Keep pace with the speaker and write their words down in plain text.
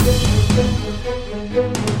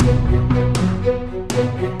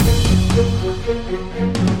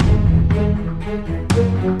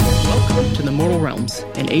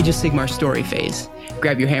of Sigmar story phase.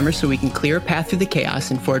 Grab your hammer so we can clear a path through the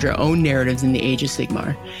chaos and forge our own narratives in the Age of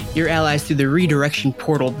Sigmar. Your allies through the redirection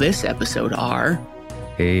portal this episode are...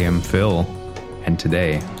 Hey, I'm Phil, and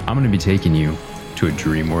today I'm going to be taking you to a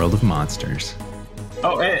dream world of monsters.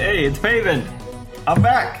 Oh, hey, it's Paven. I'm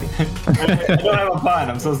back. I don't have a pun.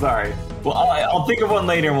 I'm so sorry. Well, I'll think of one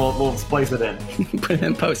later and we'll splice it in. Put it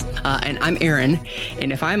in post. And I'm Aaron,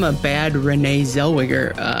 and if I'm a bad Renee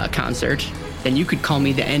Zellweger concert, then you could call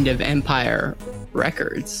me the end of Empire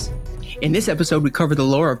Records. In this episode, we cover the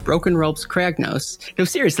lore of Broken Realms Kragnos. No,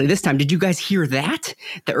 seriously, this time, did you guys hear that?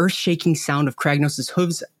 The earth-shaking sound of Kragnos'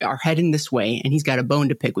 hooves are heading this way, and he's got a bone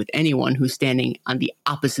to pick with anyone who's standing on the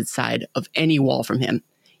opposite side of any wall from him.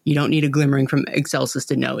 You don't need a glimmering from Excelsis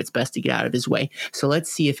to know it's best to get out of his way. So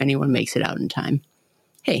let's see if anyone makes it out in time.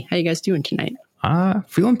 Hey, how you guys doing tonight?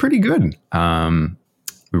 Feeling pretty good.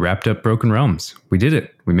 We wrapped up Broken Realms. We did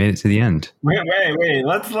it. We made it to the end. Wait.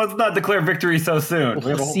 Let's not declare victory so soon.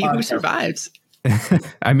 We'll see who survives.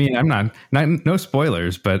 I mean, I'm not no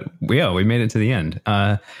spoilers, but we made it to the end.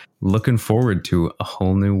 Looking forward to a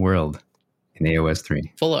whole new world in AOS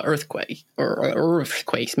 3. Full of earthquakes,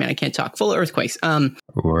 man. I can't talk. Full of earthquakes.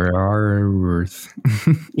 Where are Earth?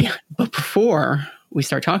 Yeah, but before we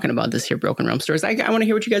start talking about this here Broken Realm stories, I want to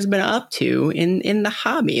hear what you guys have been up to in the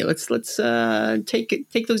hobby. Let's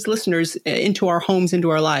take those listeners into our homes,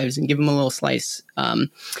 into our lives, and give them a little slice.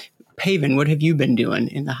 Paven, what have you been doing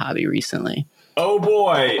in the hobby recently? Oh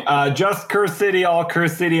boy, just Curse City all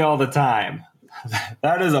the time.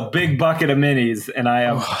 That is a big bucket of minis, and I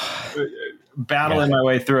am battling my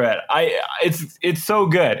way through it. It's so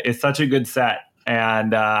good. It's such a good set,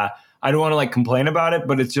 and I don't want to complain about it,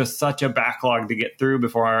 but it's just such a backlog to get through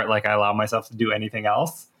before I allow myself to do anything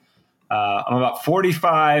else. I'm about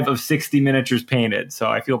 45 of 60 miniatures painted, so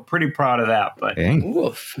I feel pretty proud of that. But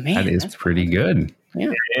oof, man, that is pretty good.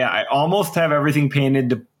 Yeah, I almost have everything painted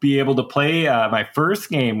to be able to play my first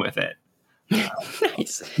game with it.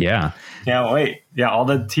 Nice. Yeah. Can't wait. Yeah, all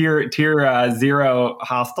the tier 0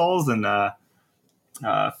 hostiles and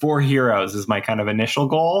 4 heroes is my kind of initial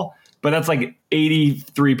goal. But that's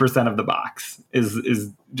 83% of the box is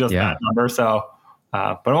just that number. So,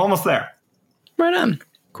 but I'm almost there. Right on.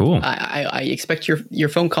 Cool. I expect your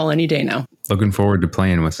phone call any day now. Looking forward to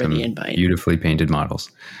playing with some beautifully painted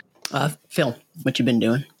models. Phil, what you been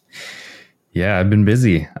doing? Yeah, I've been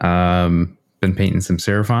busy. Been painting some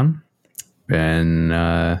Seraphon.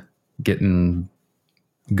 Been getting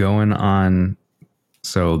going on.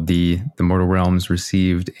 So the Mortal Realms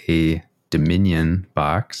received a Dominion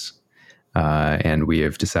box. And we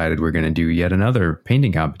have decided we're going to do yet another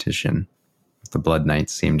painting competition. The Blood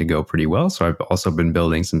Knights seem to go pretty well, so I've also been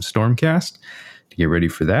building some Stormcast to get ready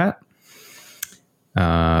for that.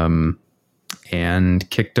 And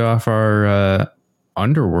kicked off our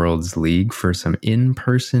Underworlds League for some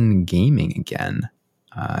in-person gaming again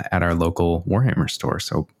at our local Warhammer store.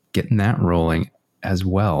 So getting that rolling as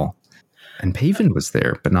well. And Paven was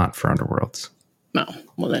there, but not for Underworlds. No,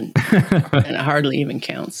 well then, and it hardly even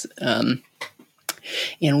counts.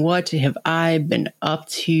 And what have I been up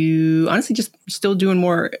to? Honestly, just still doing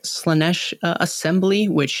more Slanesh assembly,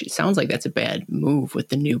 which sounds like that's a bad move with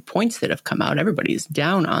the new points that have come out. Everybody's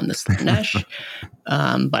down on the Slanesh.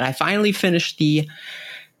 But I finally finished the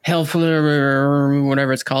Hellflare,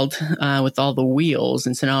 whatever it's called, with all the wheels.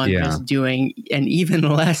 And so now I'm just doing an even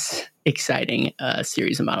less exciting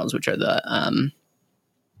series of models, which are the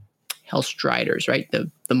Hellstriders, right?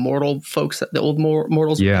 The mortal folks, the old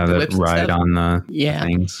mortals. Yeah, that ride on the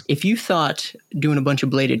things. If you thought doing a bunch of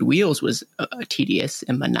bladed wheels was tedious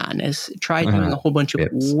and monotonous, try doing a whole bunch of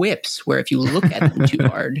whips where if you look at them too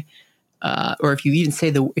hard, or if you even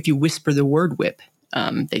if you whisper the word whip,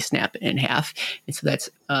 they snap in half. And so that's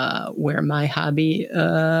where my hobby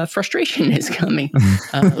frustration is coming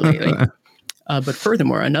lately. But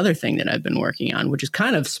furthermore, another thing that I've been working on, which is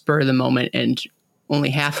kind of spur of the moment and only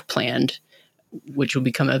half planned, which will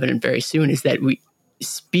become evident very soon, is that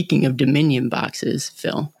speaking of Dominion boxes,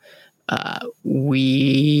 Phil,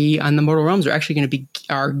 we on the Mortal Realms are actually going to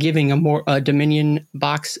are giving a Dominion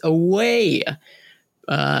box away.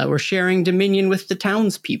 We're sharing Dominion with the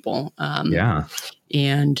townspeople.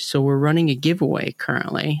 And so we're running a giveaway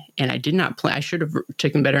currently. And I did not plan. I should have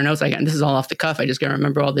taken better notes. This is all off the cuff. I just got to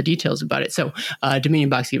remember all the details about it. So Dominion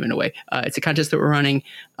box given away. It's a contest that we're running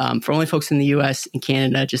for only folks in the US and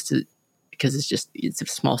Canada, because it's a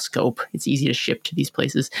small scope. It's easy to ship to these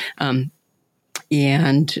places.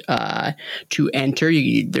 And to enter,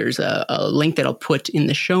 there's a link that I'll put in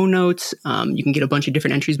the show notes. You can get a bunch of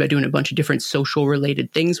different entries by doing a bunch of different social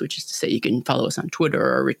related things, which is to say you can follow us on Twitter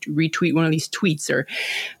or retweet one of these tweets, or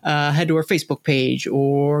head to our Facebook page,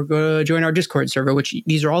 or go join our Discord server, which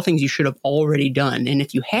these are all things you should have already done. And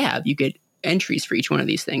if you have, you get entries for each one of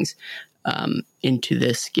these things into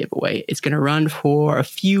this giveaway. It's going to run for a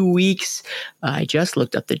few weeks. I just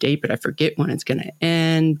looked up the date, but I forget when it's going to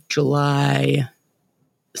end. July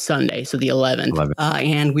Sunday, so the 11th.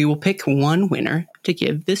 And we will pick one winner to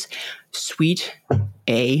give this sweet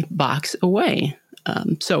A box away.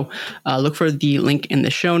 So look for the link in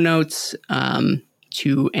the show notes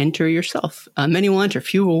to enter yourself. Many will enter,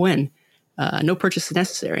 few will win. No purchase is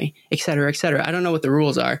necessary, et cetera, et cetera. I don't know what the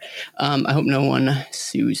rules are. I hope no one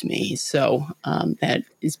sues me. So that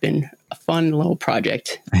has been a fun little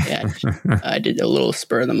project that I did a little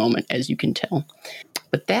spur of the moment, as you can tell.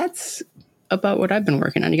 But that's about what I've been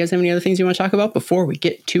working on. You guys have any other things you want to talk about before we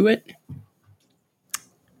get to it?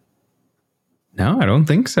 No, I don't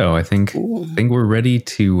think so. I think we're ready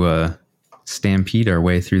to stampede our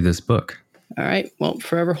way through this book. All right. Well,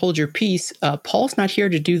 forever hold your peace. Paul's not here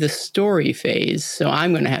to do the story phase, so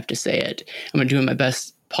I'm going to have to say it. I'm going to do my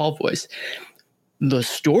best Paul voice. The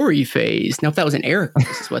story phase. Now, if that was an Eric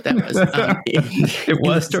voice, is what that was.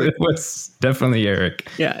 It was definitely Eric.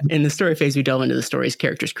 Yeah. In the story phase, we delve into the stories,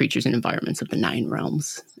 characters, creatures, and environments of the 9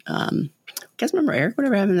 realms. You guys remember Eric?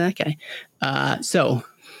 Whatever happened to that guy? So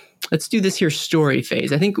let's do this here story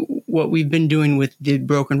phase. I think what we've been doing with the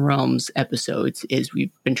Broken Realms episodes is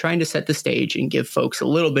we've been trying to set the stage and give folks a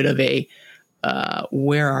little bit of a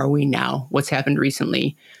where are we now? What's happened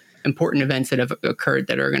recently? Important events that have occurred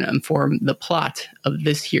that are going to inform the plot of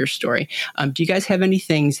this here story. Do you guys have any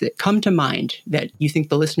things that come to mind that you think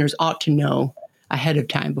the listeners ought to know ahead of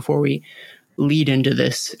time before we lead into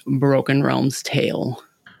this Broken Realms tale?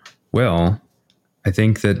 Well, I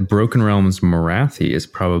think that Broken Realms Morathi is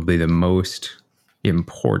probably the most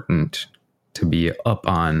important to be up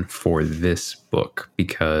on for this book,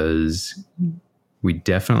 because we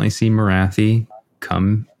definitely see Morathi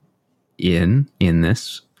come in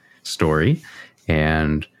this story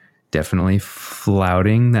and definitely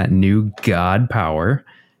flouting that new god power,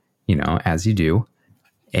 as you do.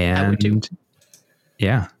 And I would too.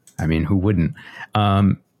 Yeah, I mean, who wouldn't?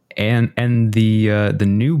 And the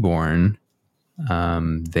newborn,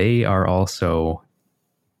 they are also,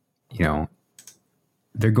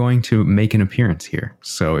 they're going to make an appearance here.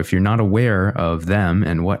 So if you're not aware of them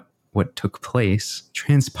and what took place,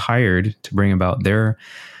 transpired to bring about their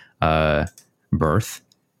birth,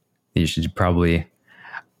 you should probably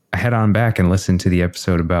head on back and listen to the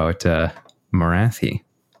episode about Morathi.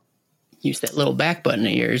 Use that little back button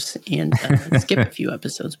of yours and skip a few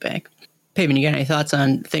episodes back. Paven, you got any thoughts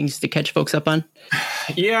on things to catch folks up on?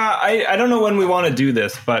 Yeah, I don't know when we want to do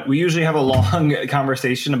this, but we usually have a long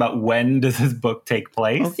conversation about when does this book take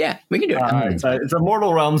place. Oh, yeah, we can do it. It's a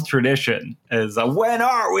Mortal Realms tradition, is when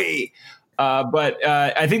are we? But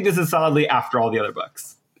I think this is solidly after all the other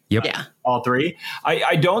books. Yep. Yeah. All 3.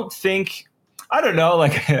 I don't think... I don't know,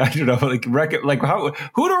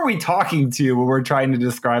 who are we talking to when we're trying to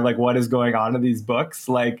describe what is going on in these books?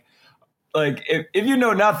 If you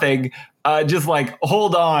know nothing, just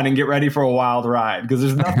hold on and get ready for a wild ride, because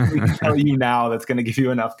there's nothing we can tell you now that's going to give you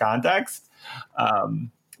enough context.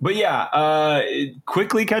 But yeah,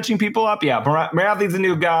 quickly catching people up. Yeah, Morathi's a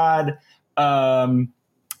new god, and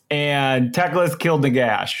Teclis killed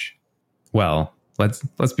Nagash. Well,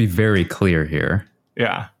 let's be very clear here.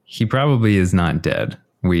 Yeah. He probably is not dead.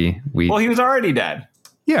 Well, he was already dead.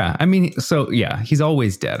 Yeah, I mean, so yeah, he's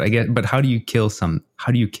always dead. I get, but how do you kill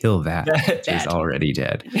that which is already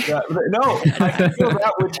dead? Yeah, no, I can kill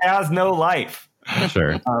that which has no life.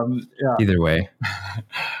 Sure. Yeah. Either way.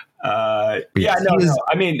 I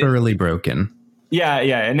mean, thoroughly broken. Yeah,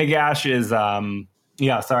 and Nagash is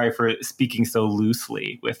sorry for speaking so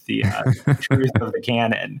loosely with the truth of the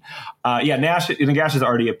canon. Nagash has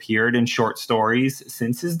already appeared in short stories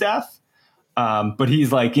since his death. But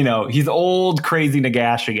he's he's old, crazy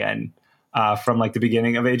Nagash again from the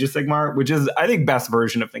beginning of Age of Sigmar, which is, I think, best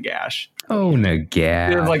version of Nagash. Oh,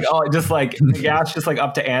 Nagash. It's Nagash just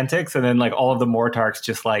up to antics, and then all of the Mortarks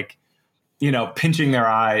just pinching their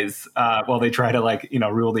eyes while they try to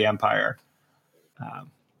rule the Empire.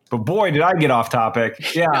 But boy, did I get off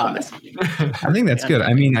topic. Yeah. I think that's good.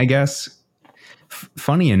 I mean, I guess,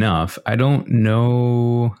 funny enough, I don't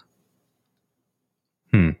know.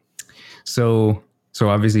 So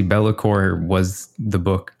obviously Be'lakor was the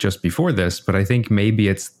book just before this, but I think maybe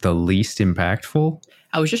it's the least impactful.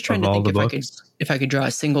 I was just trying of to all think the if I could draw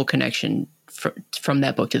a single connection from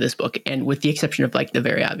that book to this book, and with the exception of like the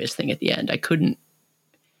very obvious thing at the end, I couldn't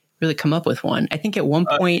really come up with one. I think at one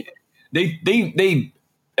point they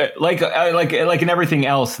like in everything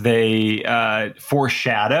else, they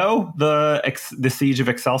foreshadow the siege of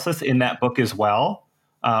Excelsis in that book as well.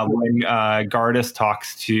 When Gardas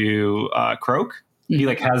talks to Croak, he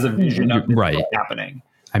like has a vision of this Right. happening.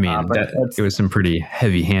 I mean, it was some pretty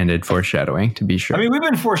heavy-handed foreshadowing, to be sure. I mean, we've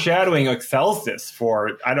been foreshadowing Excelsis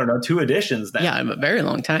for, I don't know, 2 editions now. Yeah, a very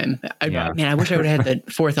long time. Man, I wish I would have had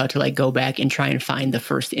the forethought to like go back and try and find the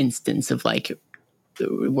first instance of like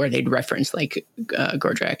where they'd reference like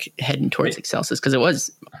Gordrak heading towards Excelsis, because it was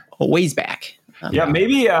a ways back.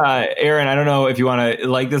 Maybe, Aaron, I don't know if you want to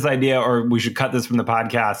like this idea or we should cut this from the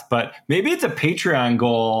podcast, but maybe it's a Patreon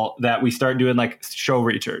goal that we start doing like show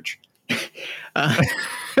research. Get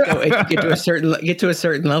to a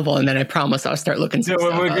certain level, and then I promise I'll start looking.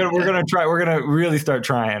 We're gonna try. We're gonna really start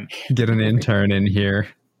trying. Get an intern in here.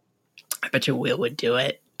 I bet you Will would do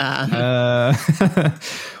it. But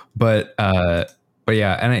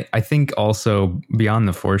yeah, and I think also beyond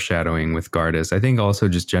the foreshadowing with Gardas, I think also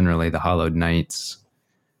just generally the Hallowed Knights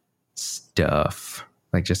stuff,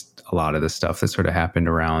 like just a lot of the stuff that sort of happened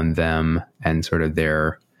around them and sort of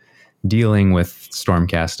their dealing with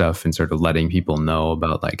Stormcast stuff and sort of letting people know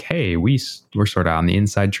about like, hey, we're sort of on the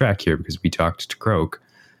inside track here because we talked to Croak.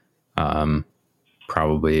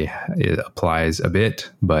 Probably it applies a bit,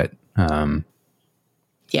 but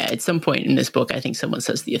yeah, at some point in this book, I think someone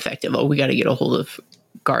says the effect of, we got to get a hold of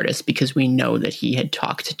Gardas because we know that he had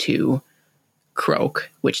talked to Croak,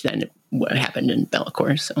 which then what happened in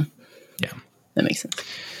Bellicor. So yeah, that makes sense.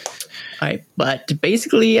 All right, but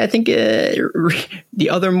basically, I think the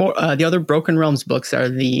other Broken Realms books are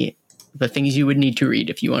the things you would need to read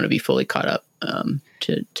if you want to be fully caught up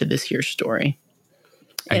to this here story.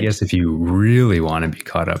 I guess if you really want to be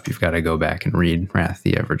caught up, you've got to go back and read Wrath of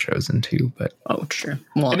the Everchosen too. But sure.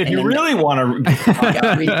 Well, and if you really want to,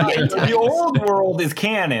 the old world is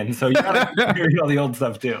canon, so you got to read all the old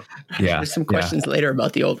stuff too. Yeah, there's some questions later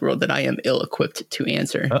about the old world that I am ill-equipped to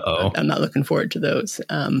answer. I'm not looking forward to those,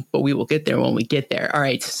 but we will get there when we get there. All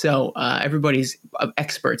right, so everybody's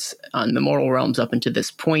experts on the mortal realms up until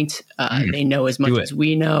this point. They know as much as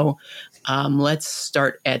we know. Let's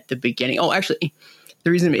start at the beginning. Oh, actually. The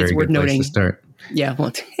reason it's worth noting, yeah, well,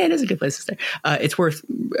 it is a good place to start. It's worth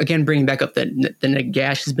again bringing back up that the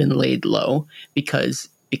Nagash has been laid low because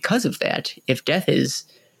of that. If death is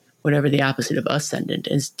whatever the opposite of ascendant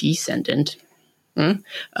is, descendant. That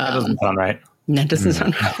doesn't sound right. That doesn't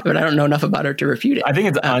sound right, but I don't know enough about her to refute it. I think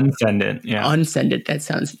it's unscendant. Yeah, unscendant. That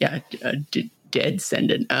sounds dead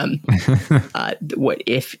sendant. What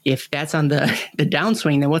if that's on the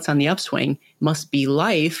downswing? Then what's on the upswing? Must be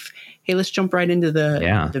life. Hey, let's jump right into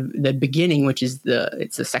the beginning, which is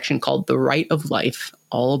it's a section called "The Right of Life,"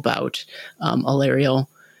 all about Alariel,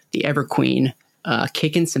 the Everqueen,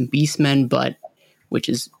 kicking some beastmen butt, which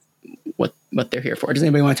is what they're here for. Does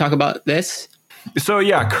anybody want to talk about this? So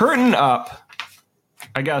yeah, curtain up.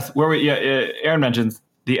 I guess Aaron mentions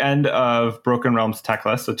the end of Broken Realms tech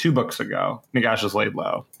list. So 2 books ago, Nagash is laid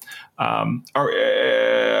low. So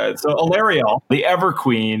Alariel, the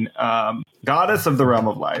Everqueen, goddess of the realm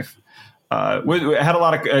of life. We had a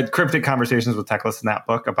lot of cryptic conversations with Teclis in that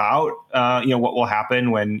book about what will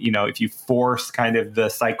happen when if you force kind of the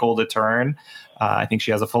cycle to turn. I think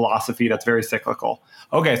she has a philosophy that's very cyclical.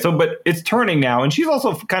 Okay, but it's turning now, and she's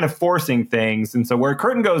also kind of forcing things. And so where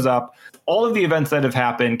curtain goes up, all of the events that have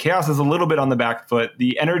happened, chaos is a little bit on the back foot.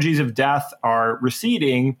 The energies of death are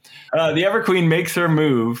receding. The Everqueen makes her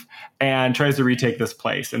move and tries to retake this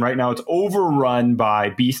place. And right now it's overrun by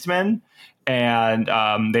beastmen. And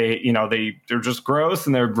they're just gross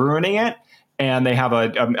and they're ruining it. And they have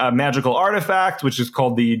a magical artifact, which is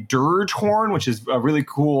called the Dirge Horn, which is a really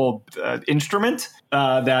cool instrument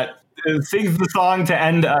that sings the song to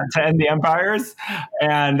end the empires.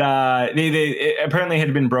 And they apparently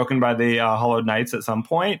had been broken by the Hollowed Knights at some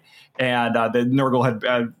point. And the Nurgle had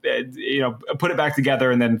put it back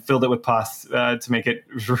together and then filled it with pus to make it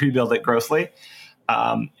rebuild it grossly.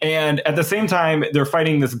 And at the same time, they're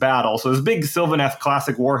fighting this battle. So this big Sylvaneth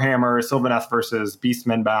classic Warhammer, Sylvaneth versus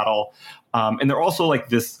Beastmen battle. And they're also like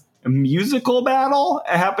this musical battle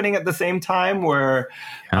happening at the same time where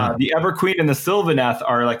the Everqueen and the Sylvaneth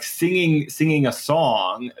are like singing a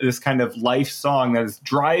song, this kind of life song that is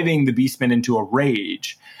driving the Beastmen into a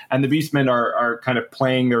rage. And the Beastmen are kind of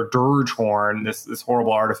playing their dirge horn, this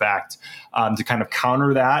horrible artifact, to kind of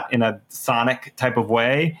counter that in a sonic type of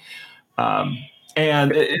way.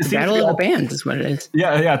 And it battle of the bands is what it is.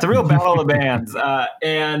 Yeah, it's a real battle of the bands.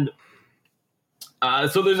 And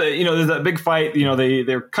So there's a big fight.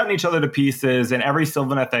 They're cutting each other to pieces, and every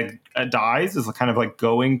Sylvaneth that dies is kind of like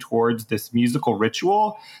going towards this musical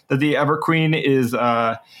ritual that the Everqueen is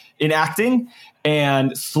enacting.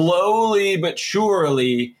 And slowly but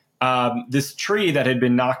surely, this tree that had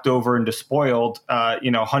been knocked over and despoiled,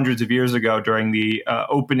 hundreds of years ago during the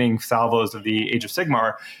opening salvos of the Age of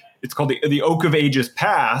Sigmar, it's called the Oak of Ages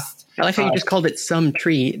Past. I like how you just called it some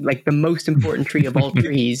tree, like the most important tree of all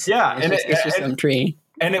trees. Yeah, it's just some tree.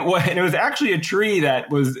 And it was actually a tree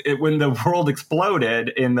that was when the world exploded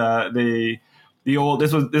in the old.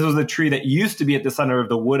 This was a tree that used to be at the center of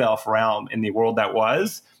the Wood Elf realm in the world that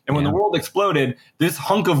was. And when the world exploded, this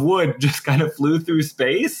hunk of wood just kind of flew through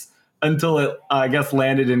space until it, I guess,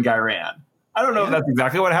 landed in Ghyran. I don't know if that's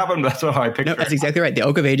exactly what happened, but that's how I pictured it. No, that's exactly right. The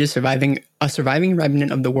Oak of Ages, a surviving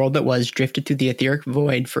remnant of the world that was, drifted through the etheric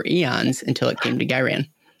void for eons until it came to Ghyran.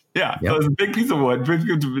 Yeah, so it was a big piece of wood.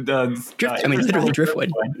 Literally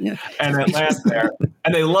driftwood. Yeah. And it lands there.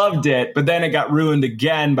 And they loved it, but then it got ruined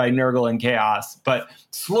again by Nurgle and Chaos. But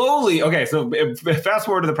slowly, okay, so fast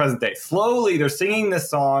forward to the present day. Slowly, they're singing this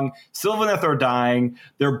song. Sylvaneth are dying.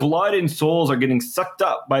 Their blood and souls are getting sucked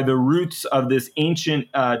up by the roots of this ancient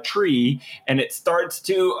tree. And it starts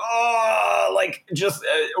to,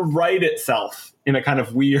 right itself in a kind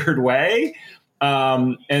of weird way.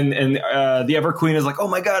 And the Everqueen is like, oh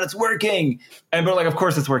my God, it's working. And but like, of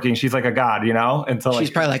course it's working. She's like a god, And so she's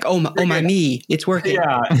probably like, oh my me, it's working.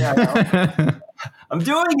 Yeah. I'm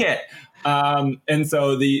doing it. And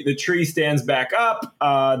so the tree stands back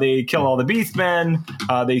up. They kill all the beastmen.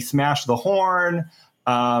 They smash the horn.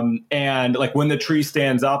 And like when the tree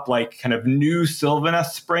stands up, like kind of new Sylvaneth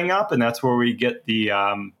spring up, and that's where we get the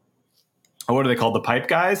what are they called? The pipe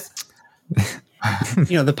guys.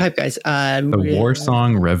 The pipe guys. The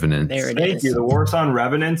Warsong Revenants. There it Thank is. you. The Warsong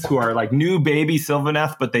Revenants, who are like new baby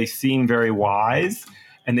Sylvaneth, but they seem very wise.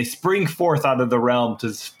 And they spring forth out of the realm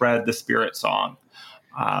to spread the spirit song.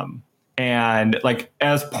 And like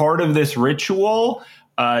as part of this ritual,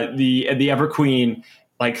 the Everqueen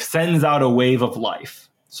like sends out a wave of life.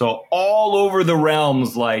 So all over the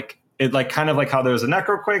realms, like it like kind of like how there's a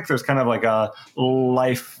necroquake, there's kind of like a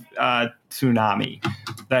life tsunami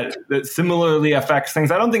that similarly affects things.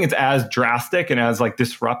 I don't think it's as drastic and as like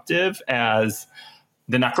disruptive as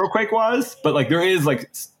the necroquake was, but like there is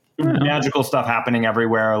like magical stuff happening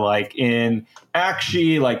everywhere. Like in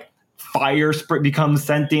Akshi, like fire becomes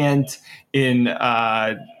sentient. In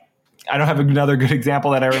I don't have another good example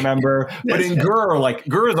that I remember, but in Gur, like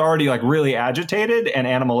Gur is already like really agitated and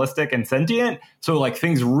animalistic and sentient. So like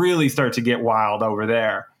things really start to get wild over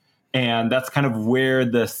there. And that's kind of where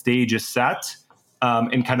the stage is set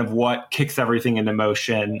and kind of what kicks everything into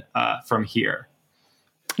motion from here.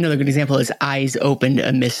 Another good example is eyes opened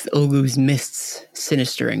amidst Ogu's mists,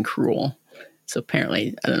 sinister and cruel. So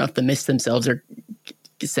apparently, I don't know if the mists themselves are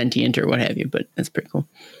sentient or what have you, but that's pretty cool.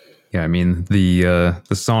 Yeah, I mean, the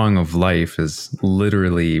Song of Life is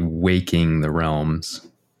literally waking the realms,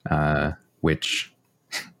 which,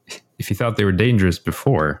 if you thought they were dangerous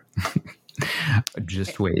before,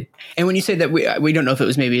 just wait. And when you say that we don't know if it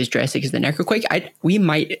was maybe as drastic as the necroquake, we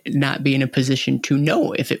might not be in a position to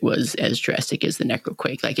know if it was as drastic as the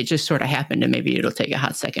necroquake. Like it just sort of happened, and maybe it'll take a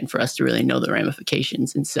hot second for us to really know the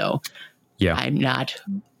ramifications. And so, yeah, I'm not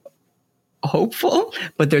hopeful,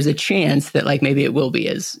 but there's a chance that like maybe it will be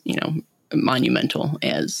as monumental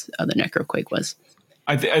as the necroquake was.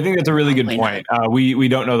 I think that's a really good point. We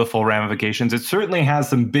don't know the full ramifications. It certainly has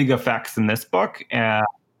some big effects in this book,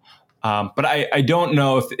 but I don't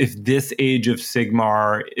know if this Age of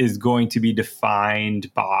Sigmar is going to be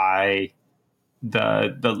defined by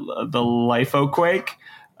the Lithoquake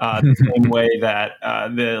the same way that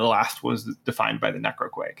the last was defined by the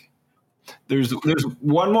necroquake. There's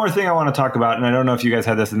one more thing I want to talk about, and I don't know if you guys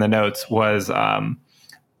had this in the notes, was after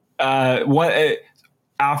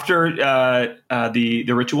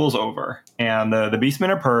the ritual's over and the beastmen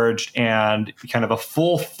are purged and kind of a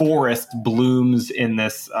full forest blooms in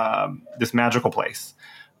this magical place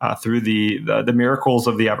through the miracles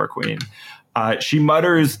of the Everqueen. She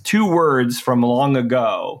mutters two words from long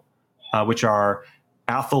ago, which are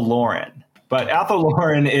Athaloran. But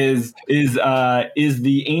Athaloran is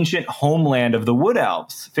the ancient homeland of the Wood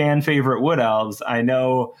Elves, fan favorite Wood Elves. I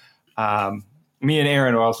know me and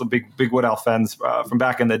Aaron are also big Wood Elf fans from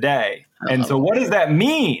back in the day. And so what does that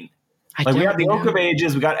mean? Like we have the Oak of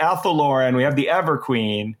Ages, we got Athaloran, we have the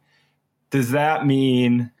Everqueen. Does that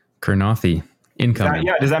mean Kurnothi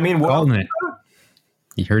incoming? Does that mean what?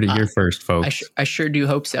 You heard it here first, folks. I sure do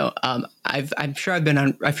hope so. I'm sure I've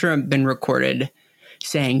been recorded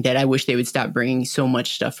saying that I wish they would stop bringing so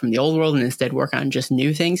much stuff from the old world and instead work on just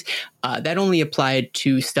new things. That only applied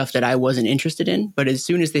to stuff that I wasn't interested in. But as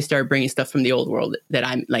soon as they start bringing stuff from the old world that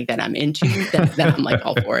I'm into, then I'm like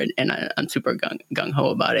all for it, and I'm super gung ho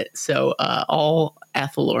about it. So all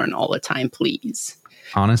Athalorn all the time, please.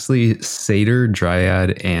 Honestly, Satyr,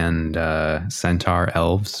 Dryad, and Centaur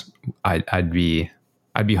elves, I'd be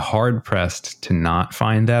hard pressed to not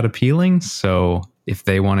find that appealing. So if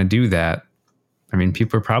they want to do that, I mean,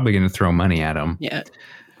 people are probably going to throw money at them. Yeah.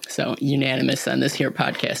 So unanimous on this here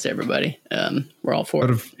podcast, everybody. We're all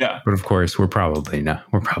for it. But of course, we're probably not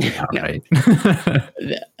right.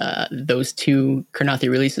 Those two Kurnothi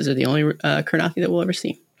releases are the only Kurnothi that we'll ever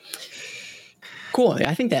see. Cool.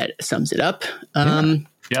 I think that sums it up.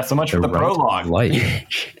 So much for the prologue.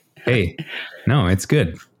 Hey, no, it's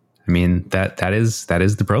good. I mean, that is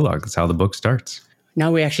the prologue. That's how the book starts.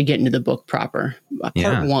 Now we actually get into the book proper.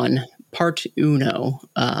 Part 1, part uno.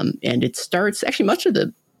 And it starts, actually much of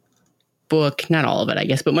the book, not all of it, I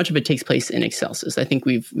guess, but much of it takes place in Excelsis. I think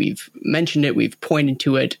we've mentioned it, we've pointed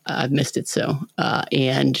to it. I've missed it. So,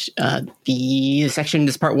 the section,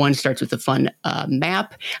 this part 1 starts with a fun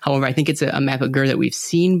map. However, I think it's a map of Gur that we've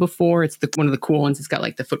seen before. It's one of the cool ones. It's got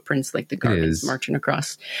like the footprints, like the guardians marching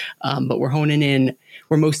across. But we're honing in.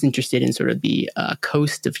 We're most interested in sort of the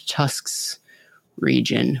coast of Tusk's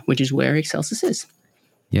region, which is where Excelsis is.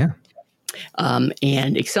 Yeah.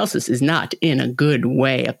 And Excelsis is not in a good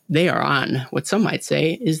way. They are on what some might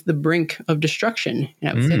say is the brink of destruction. And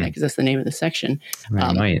I would say that because that's the name of the section.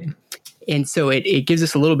 Right. And so it gives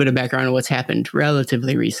us a little bit of background on what's happened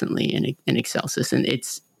relatively recently in Excelsis. And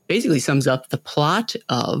it's basically sums up the plot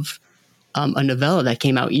of a novella that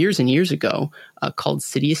came out years and years ago called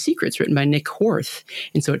City of Secrets, written by Nick Horth.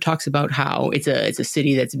 And so it talks about how it's a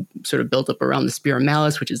city that's sort of built up around the Spear of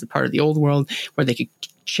Malice, which is the part of the old world where they could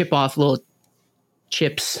chip off little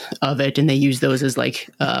chips of it, and they use those as like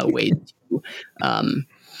ways to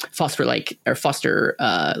foster like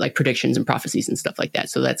predictions and prophecies and stuff like that.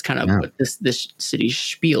 So that's kind of what this city's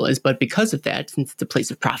spiel is. But because of that, since it's a place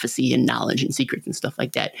of prophecy and knowledge and secrets and stuff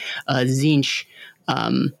like that, Tzeentch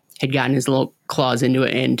had gotten his little claws into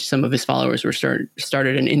it, and some of his followers were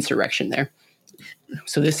started an insurrection there.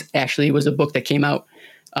 So this actually was a book that came out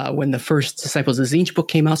when the first Disciples of Tzeentch book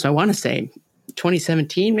came out. So I want to say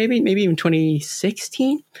 2017, maybe even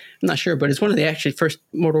 2016. I'm not sure, but it's one of the actually first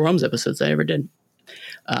Mortal Realms episodes I ever did.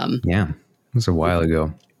 It was a while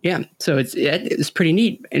ago. Yeah, so it's pretty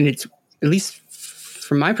neat, and it's, at least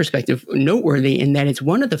from my perspective, noteworthy in that it's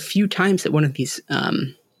one of the few times that one of these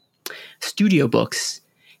studio books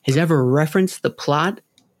has ever referenced the plot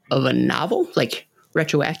of a novel, like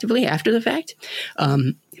retroactively after the fact.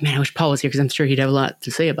 Man, I wish Paul was here because I'm sure he'd have a lot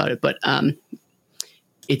to say about it, but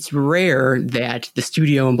it's rare that the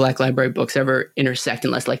studio and Black Library books ever intersect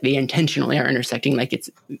unless like they intentionally are intersecting. Like it's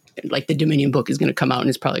like the Dominion book is going to come out and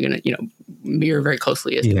it's probably going to, mirror very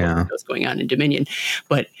closely as to what's going on in Dominion.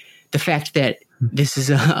 But the fact that this is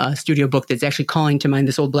a studio book that's actually calling to mind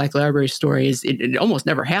this old Black Library story it almost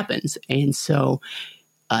never happens. And so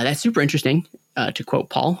that's super interesting. To quote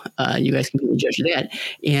Paul, you guys can be the judge of that.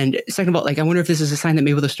 And second of all, like, I wonder if this is a sign that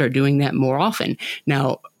maybe they'll start doing that more often.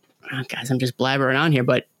 Now, guys, I'm just blabbering on here,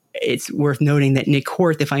 but it's worth noting that Nick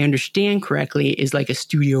Horth, if I understand correctly, is like a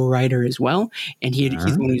studio writer as well. And he's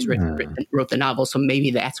the one who's wrote the novel. So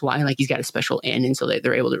maybe that's why, like, he's got a special end. And so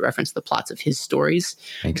they're able to reference the plots of his stories.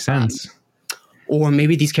 Makes sense. Or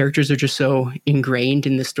maybe these characters are just so ingrained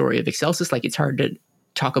in the story of Excelsis, like it's hard to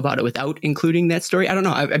talk about it without including that story. I don't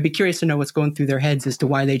know. I'd be curious to know what's going through their heads as to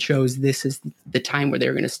why they chose this as the time where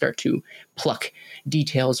they're going to start to pluck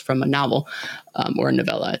details from a novel or a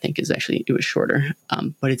novella. I think it was shorter.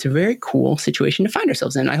 But it's a very cool situation to find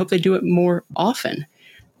ourselves in. I hope they do it more often.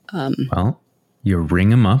 Well, you ring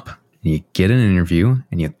them up, and you get an interview,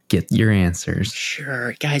 and you get your answers.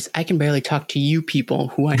 Sure. Guys, I can barely talk to you people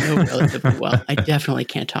who I know relatively well. I definitely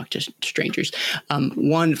can't talk to strangers.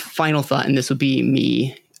 One final thought, and this will be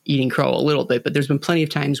me eating crow a little bit, but there's been plenty of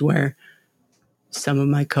times where some of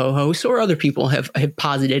my co-hosts or other people have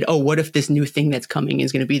posited, oh, what if this new thing that's coming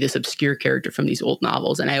is going to be this obscure character from these old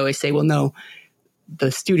novels? And I always say, well, no, the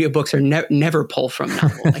studio books are never pull from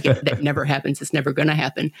novel. Like that never happens. It's never going to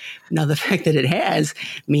happen. Now, the fact that it has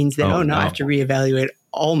means that, now I have to reevaluate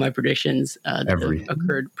all my predictions that have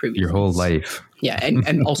occurred previously. Your whole life. Yeah,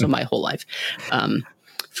 and also my whole life,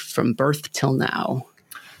 from birth till now.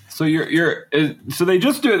 So so they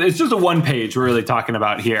just do it. It's just a one page we're really talking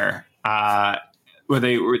about here, where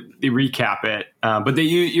they recap it. But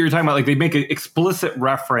you're talking about, like, they make an explicit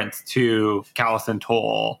reference to Callus and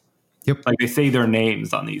Toll. Yep. Like they say their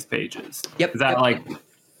names on these pages. Yep. Is that like?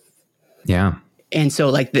 Yeah. And so,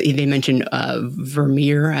 like they mentioned,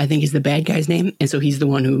 Vermeer, I think is the bad guy's name, and so he's the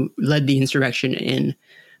one who led the insurrection in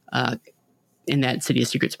that City of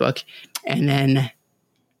Secrets book. And then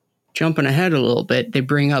jumping ahead a little bit, they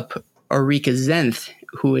bring up Ulrika Zenth,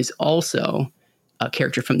 who is also a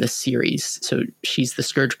character from this series. So she's the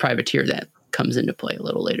Scourge privateer that comes into play a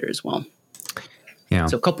little later as well. Yeah.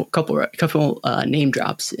 So a couple name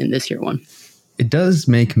drops in this year one. It does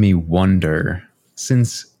make me wonder,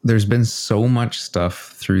 since there's been so much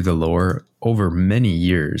stuff through the lore over many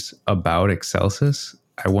years about Excelsis,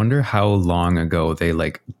 I wonder how long ago they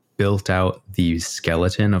like built out the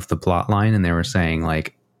skeleton of the plot line and they were saying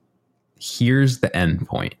like, here's the end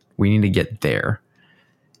point. We need to get there.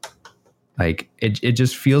 Like it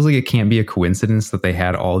just feels like it can't be a coincidence that they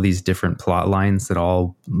had all these different plot lines that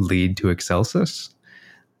all lead to Excelsis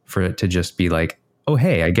for it to just be like, oh,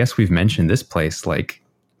 hey, I guess we've mentioned this place like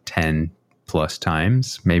 10 plus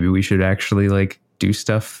times. Maybe we should actually like do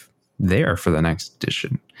stuff there for the next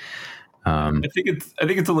edition. I think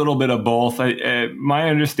it's a little bit of both. My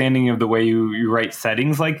understanding of the way you write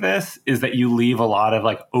settings like this is that you leave a lot of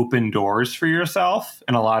like open doors for yourself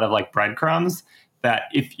and a lot of like breadcrumbs that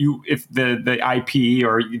if the IP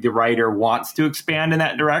or the writer wants to expand in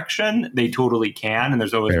that direction, they totally can, and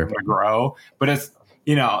there's always room to grow. But it's,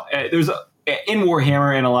 there's in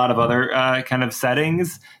Warhammer and a lot of other kind of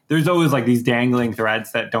settings, there's always like these dangling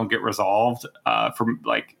threads that don't get resolved from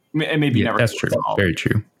like maybe never. That's true. Resolved. Very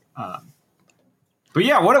true. But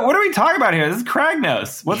yeah, what are we talking about here? This is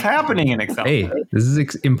Kragnos. What's happening in Excelsis? Hey, this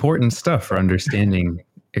is important stuff for understanding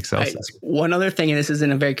Excelsis. One other thing, and this isn't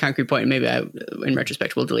a very concrete point, maybe in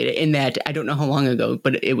retrospect we'll delete it, in that I don't know how long ago,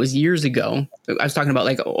 but it was years ago. I was talking about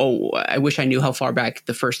like, I wish I knew how far back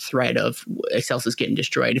the first thread of Excelsis getting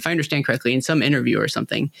destroyed. If I understand correctly, in some interview or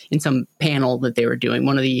something, in some panel that they were doing,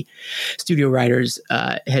 one of the studio writers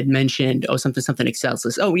had mentioned, something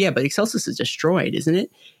Excelsis. Oh yeah, but Excelsis is destroyed, isn't it?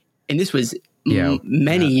 And this was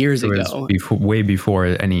many years ago. Way before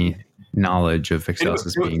any knowledge of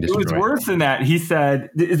Excelsis being destroyed. It was worse than that. He said,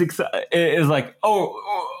 is like,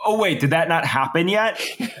 oh, wait, did that not happen yet?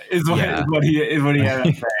 Is what he ended up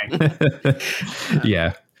saying.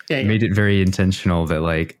 Yeah. Made it very intentional that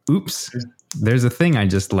like, oops, there's a thing I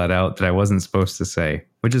just let out that I wasn't supposed to say,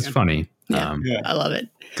 which is funny. I love it.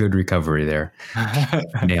 Good recovery there.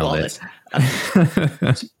 Nailed it.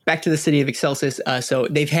 Back to the city of Excelsis. So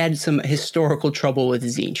they've had some historical trouble with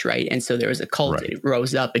Tzeentch, right? And so there was a cult. Right. It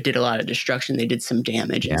rose up. It did a lot of destruction. They did some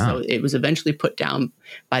damage. And so it was eventually put down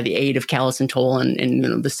by the aid of Callus and Toll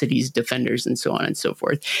and the city's defenders and so on and so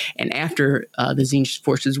forth. And after the Tzeentch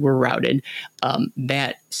forces were routed,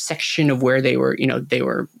 that section of where they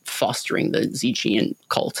were fostering the Tzeentchian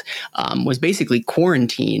cult was basically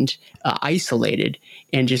quarantined, isolated,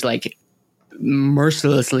 and just like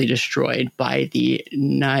mercilessly destroyed by the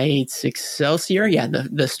Knights Excelsior.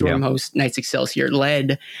 The storm host Knights Excelsior,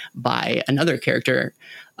 led by another character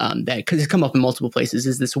that, because it's come up in multiple places,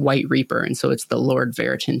 is this White Reaper. And so it's the Lord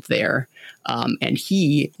Veritant there. And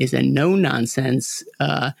he is a no-nonsense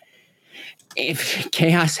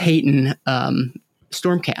chaos hating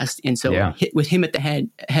Stormcast. And so with him at the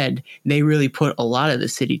head, they really put a lot of the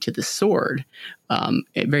city to the sword,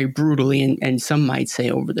 very brutally, and some might say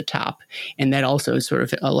over the top. And that also is sort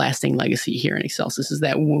of a lasting legacy here in Excelsis, is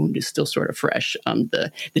that wound is still sort of fresh.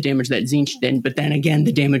 The damage that Tzeentch did, but then again,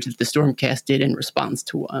 the damage that the Stormcast did in response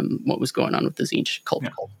to what was going on with the Tzeentch cult.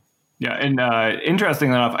 Yeah, and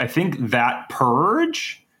interestingly enough, I think that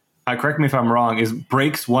purge, correct me if I'm wrong,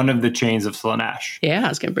 breaks one of the chains of Slaanesh. Yeah, I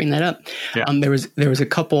was going to bring that up. Yeah. There was a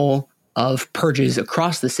couple of purges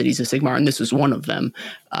across the cities of Sigmar, and this was one of them.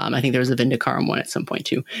 I think there was a Vindicarum one at some point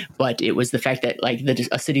too, but it was the fact that like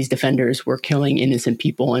a city's defenders were killing innocent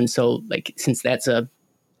people, and so like since that's an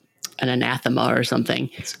anathema or something,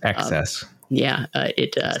 it's excess.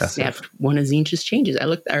 It snapped one of Tzeentch's changes.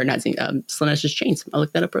 Slaanesh's chains. I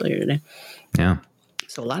looked that up earlier today. Yeah.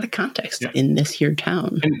 So a lot of context in this here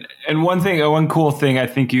town. And one cool thing I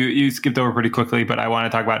think you skipped over pretty quickly, but I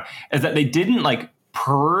want to talk about, is that they didn't like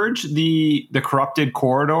purge the corrupted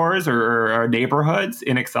corridors or neighborhoods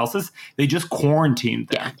in Excelsis. They just quarantined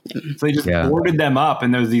them. Yeah. So they just boarded them up,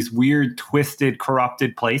 and there's these weird, twisted,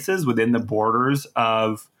 corrupted places within the borders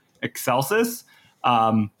of Excelsis.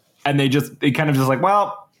 And they kind of just like,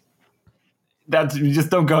 well, you just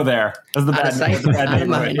don't go there. That's the bad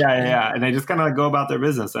neighborhood. Yeah. And they just kind of like go about their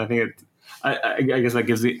business. I think I guess that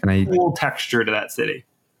gives the cool texture to that city.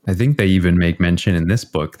 I think they even make mention in this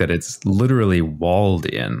book that it's literally walled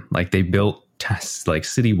in. Like they built like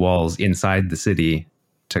city walls inside the city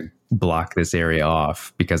to block this area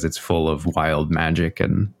off because it's full of wild magic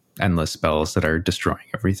and endless spells that are destroying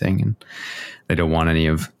everything, and they don't want any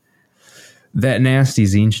of that nasty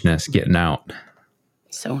Zinch-ness getting out.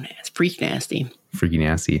 So nasty, freaky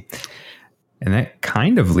nasty. And that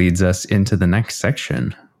kind of leads us into the next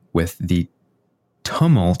section with the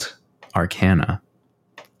Tumult Arcana.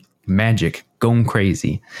 Magic going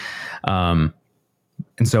crazy. And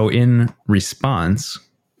so in response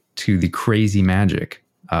to the crazy magic,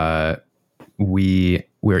 we're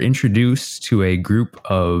introduced to a group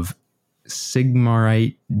of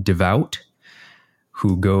Sigmarite devout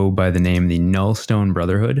who go by the name the Nullstone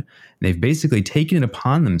Brotherhood. They've basically taken it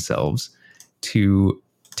upon themselves to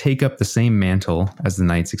take up the same mantle as the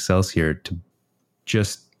Knights Excelsior, to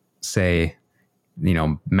just say,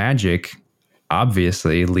 magic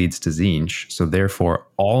obviously leads to Tzeentch, so therefore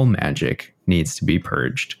all magic needs to be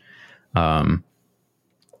purged. And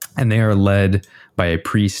they are led by a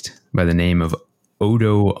priest by the name of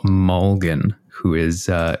Odo Mulgan, who is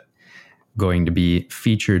going to be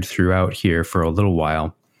featured throughout here for a little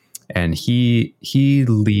while. And he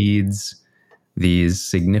leads these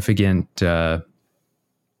significant, I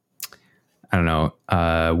don't know,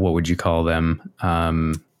 what would you call them?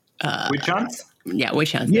 Witch hunts? Yeah,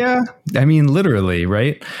 witch hunts. Yeah, I mean, literally,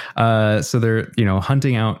 right? So they're,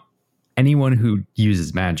 hunting out anyone who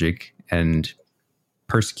uses magic and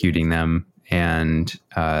persecuting them. And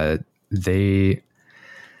I'm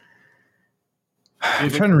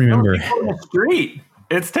trying to remember. On the street.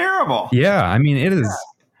 It's terrible. Yeah, I mean, it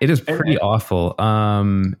is pretty awful.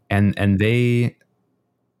 And they,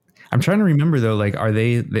 I'm trying to remember though, like, are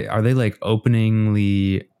they like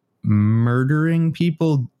openingly murdering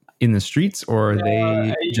people in the streets, or are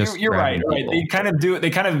they just? You're right. They kind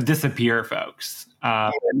of disappear, folks.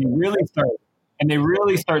 And they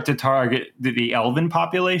really start to target the elven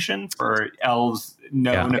population for elves'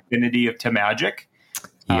 known affinity to magic.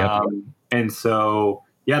 Yep. And so,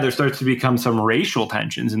 there starts to become some racial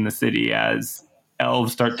tensions in the city as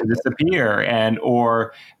elves start to disappear,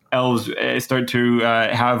 or elves start to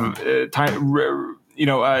have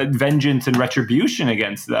vengeance and retribution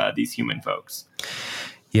against these human folks.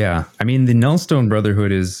 Yeah, I mean, the Nullstone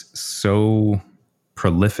Brotherhood is so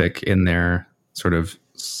prolific in their sort of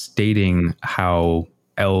stating how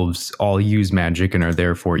elves all use magic and are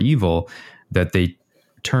therefore evil, that they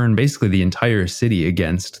turn basically the entire city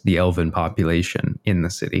against the elven population in the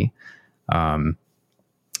city, to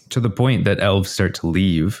the point that elves start to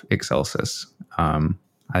leave Excelsis.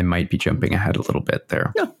 I might be jumping ahead a little bit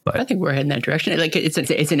there. No, but I think we're heading that direction. Like it's an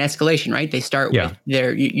escalation, right? They start with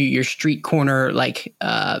your street corner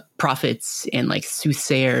prophets and like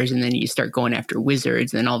soothsayers, and then you start going after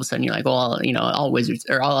wizards. And then all of a sudden you're like, well, all wizards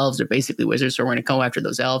or all elves are basically wizards, so we're going to go after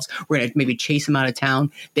those elves. We're going to maybe chase them out of town.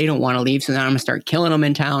 They don't want to leave, so now I'm going to start killing them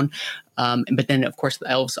in town. But then of course the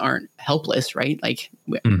elves aren't helpless, right? Like.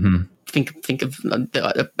 Mm-hmm. Think of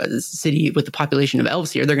the city with the population of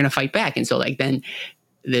elves here. They're going to fight back, and so like then.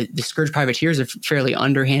 The Scourge privateers are fairly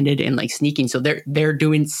underhanded and like sneaking. So they're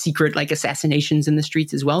doing secret like assassinations in the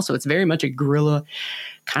streets as well. So it's very much a guerrilla,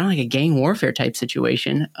 kind of like a gang warfare type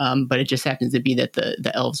situation. But it just happens to be that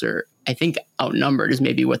the elves are, I think, outnumbered is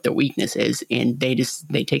maybe what their weakness is. And they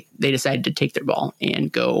decided to take their ball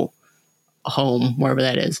and go home, wherever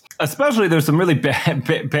that is. Especially there's some really bad,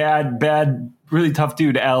 really tough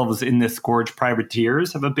dude elves in the Scourge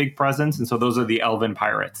privateers have a big presence. And so those are the elven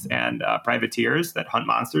pirates and privateers that hunt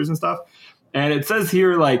monsters and stuff. And it says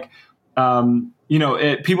here, like,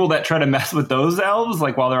 people that try to mess with those elves,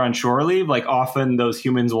 like while they're on shore leave, like often those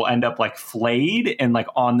humans will end up like flayed and like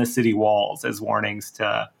on the city walls as warnings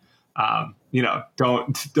to,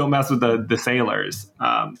 don't mess with the sailors.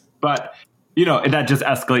 But that just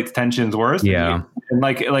escalates tensions worse. Yeah. And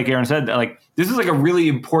like Aaron said, like this is like a really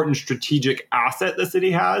important strategic asset the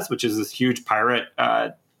city has, which is this huge pirate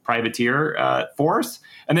privateer force.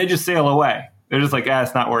 And they just sail away. They're just like,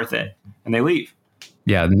 it's not worth it. And they leave.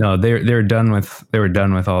 Yeah, no, they were done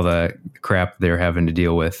with all the crap they're having to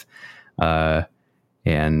deal with. They're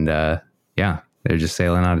just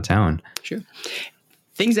sailing out of town. Sure.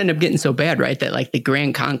 Things end up getting so bad, right, that like the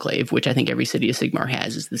Grand Conclave, which I think every city of Sigmar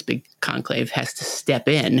has, is this big conclave, has to step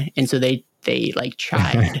in, and so they like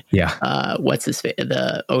chide. What's his face?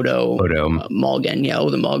 The Odo Mulgan. Yeah,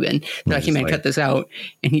 Odo Mulgan. They're like, hey man, cut this out.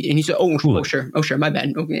 And he said, oh sure, my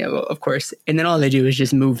bad. Okay, yeah, well, of course. And then all they do is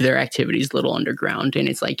just move their activities a little underground, and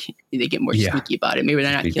it's like they get more sneaky about it. Maybe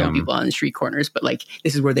they're not killing people on the street corners, but like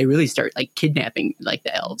this is where they really start like kidnapping like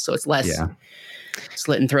the elves. So it's less. Yeah.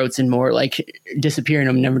 Slitting throats and more like disappearing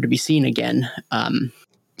them, never to be seen again.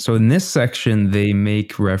 So in this section, they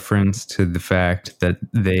make reference to the fact that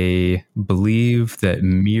they believe that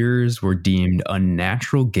mirrors were deemed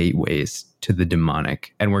unnatural gateways to the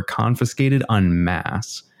demonic and were confiscated en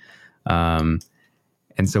masse. And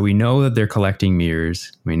so we know that they're collecting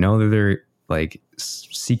mirrors. We know that they're like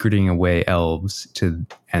secreting away elves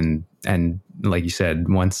and like you said,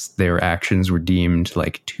 once their actions were deemed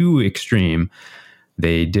like too extreme,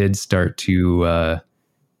 they did start to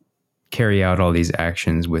carry out all these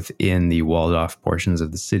actions within the walled off portions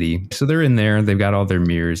of the city. So they're in there. They've got all their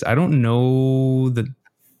mirrors. I don't know that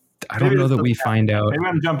we find out. Maybe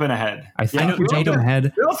I'm jumping ahead. I think we're jumping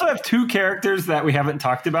ahead. We also have two characters that we haven't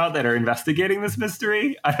talked about that are investigating this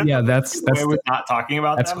mystery. That's not talking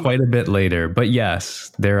about that's them. Quite a bit later. But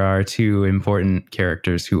yes, there are two important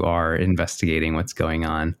characters who are investigating what's going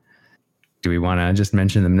on. Do we want to just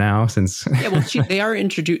mention them now? Since they are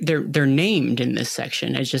introduced. They're named in this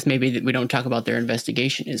section. It's just maybe that we don't talk about their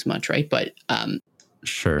investigation as much, right? But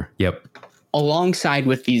sure. Yep. Alongside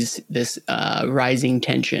with this rising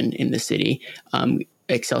tension in the city,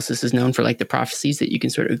 Excelsis is known for like the prophecies that you can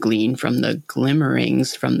sort of glean from the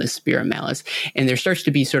glimmerings from the Spirit Malice, and there starts to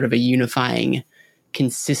be sort of a unifying,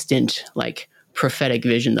 consistent like prophetic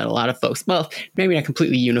vision that a lot of folks, well, maybe not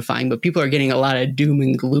completely unifying, but people are getting a lot of doom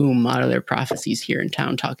and gloom out of their prophecies here in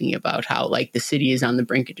town, talking about how like the city is on the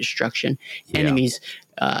brink of destruction, enemies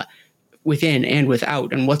within and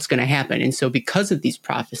without, and what's going to happen. And so because of these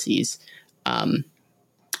prophecies, and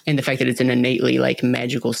the fact that it's an innately like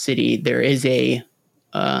magical city, there is a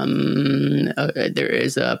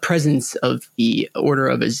presence of the Order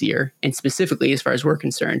of Azir, and specifically, as far as we're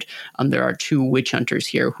concerned, there are two witch hunters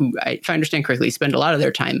here who, if I understand correctly, spend a lot of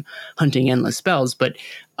their time hunting endless spells, but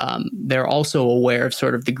they're also aware of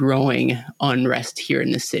sort of the growing unrest here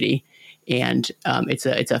in the city. And it's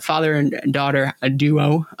a father and daughter, a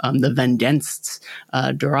duo, the Vendensts,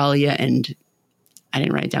 Doralia and I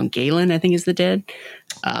didn't write it down. Galen, I think, is the dad.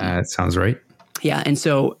 That sounds right. Yeah, and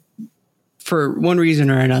so for one reason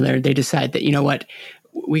or another, they decide that, you know what,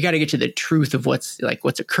 we got to get to the truth of what's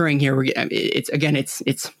occurring here. It's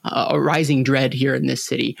a rising dread here in this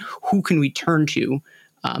city. Who can we turn to?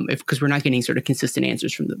 Because we're not getting sort of consistent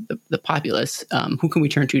answers from the populace. Who can we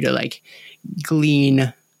turn to like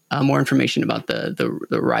glean more information about the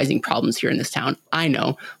rising problems here in this town? I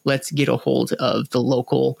know. Let's get a hold of the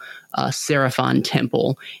local Seraphon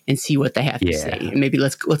temple and see what they have to say. And maybe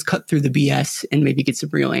let's cut through the BS and maybe get some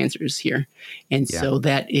real answers here. And so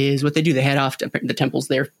that is what they do. They head off to the temple's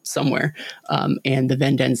there somewhere, and the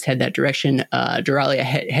Vendens head that direction. Doralia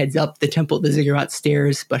heads up the temple, the ziggurat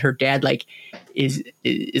stairs, but her dad is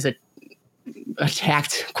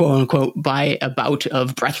attacked, quote unquote, by a bout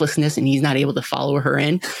of breathlessness, and he's not able to follow her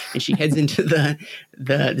in. And she heads into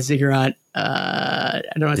the ziggurat. I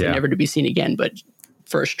don't want to say never to be seen again, but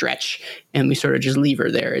for a stretch. And we sort of just leave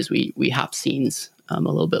her there as we hop scenes a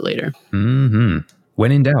little bit later. Mm-hmm.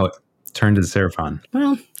 When in doubt, turn to the Seraphon.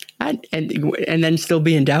 Well, and then still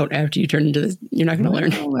be in doubt after you turn into this. You're not going to learn.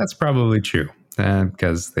 Well, that's probably true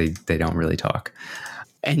because they don't really talk.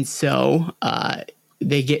 And so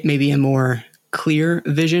they get maybe a more clear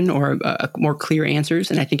vision or more clear answers.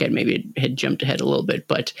 And I think I maybe had jumped ahead a little bit,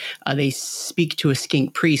 but they speak to a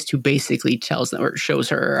skink priest who basically tells them or shows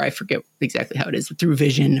her, or I forget exactly how it is, through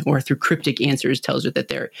vision or through cryptic answers, tells her that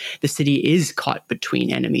the city is caught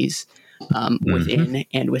between enemies within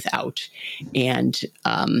and without. And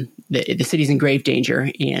the city's in grave danger,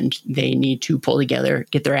 and they need to pull together,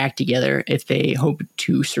 get their act together if they hope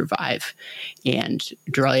to survive. And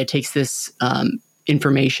Doralia takes this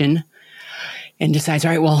information and decides,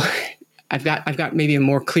 all right, well, I've got maybe a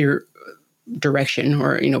more clear direction,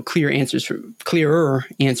 or clearer answers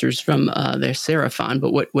from the Seraphon,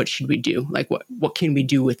 but what should we do? Like what can we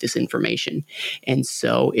do with this information? And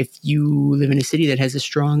so if you live in a city that has a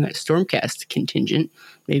strong Stormcast contingent,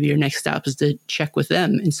 maybe your next stop is to check with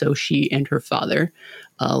them. And so she and her father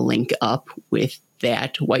link up with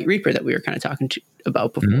that White Reaper that we were kind of talking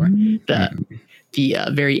about before.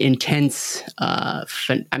 The very intense,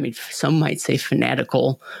 some might say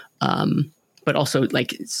fanatical, but also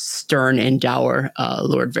like stern and dour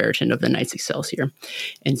Lord Veritan of the Knights Excelsior.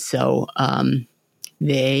 And so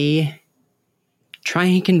they try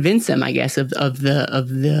and convince him, I guess, of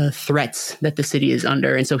the threats that the city is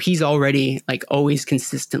under. And so he's already always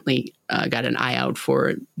consistently got an eye out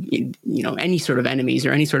for any sort of enemies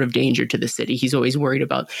or any sort of danger to the city. He's always worried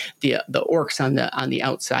about the orcs on the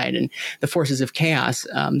outside and the forces of chaos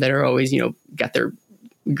that are always got their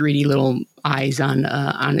greedy little eyes on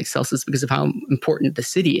Excelsis because of how important the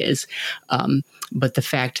city is. But the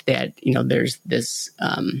fact that there's this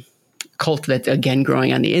cult that's again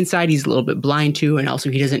growing on the inside, he's a little bit blind to, and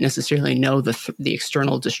also he doesn't necessarily know the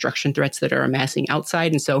external destruction threats that are amassing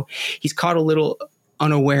outside, and so he's caught a little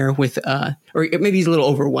unaware with, or maybe he's a little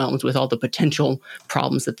overwhelmed with all the potential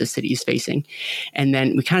problems that the city is facing. And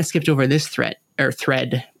then we kind of skipped over this thread,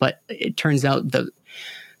 but it turns out the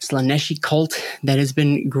Slaneshi cult that has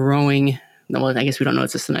been growing. Well, I guess we don't know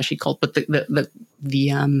it's a Slaneshi cult, but the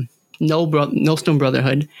Nullstone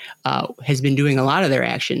Brotherhood has been doing a lot of their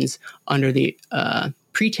actions under the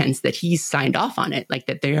pretense that he's signed off on it, like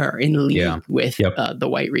that they are in league with the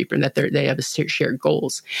White Reaper, and that they have shared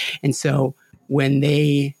goals. And so when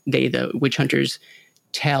the witch hunters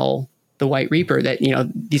tell the White Reaper that,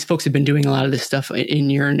 these folks have been doing a lot of this stuff in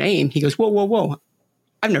your name, he goes, whoa.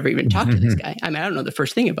 I've never even talked to this guy. I mean, I don't know the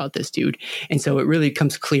first thing about this dude. And so it really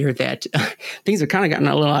becomes clear that things have kind of gotten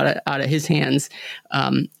a little out of his hands.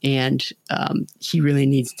 And he really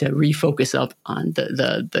needs to refocus up on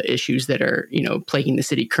the issues that are, plaguing the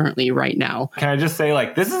city currently right now. Can I just say,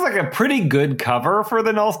 this is a pretty good cover for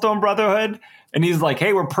the Nullstone Brotherhood. And he's like,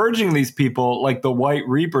 hey, we're purging these people like the White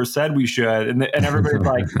Reaper said we should. And everybody's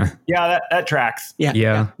like, yeah, that tracks.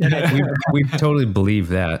 Yeah. We totally believe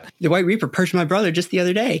that. The White Reaper purged my brother just the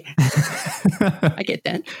other day. I get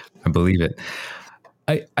that. I believe it.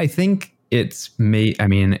 I think it's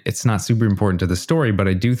not super important to the story, but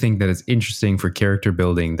I do think that it's interesting for character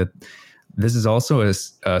building that this is also a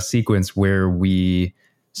sequence where we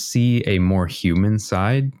see a more human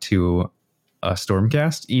side to a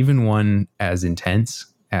Stormcast, even one as intense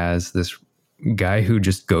as this guy who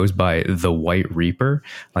just goes by the White Reaper.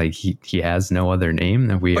 Like he has no other name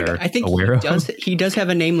that we are aware of. He does have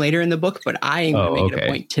a name later in the book, but I am going to make it a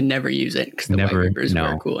point to never use it because the White Reaper is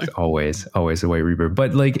very cooler. Always the White Reaper.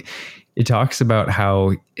 But it talks about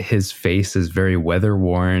how his face is very weather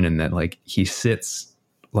worn and that he sits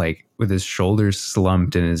with his shoulders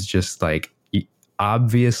slumped and is just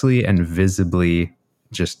obviously and visibly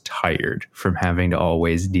just tired from having to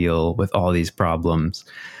always deal with all these problems,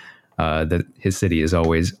 that his city is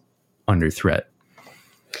always under threat.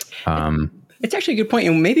 It's actually a good point.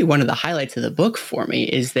 And maybe one of the highlights of the book for me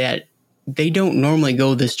is that they don't normally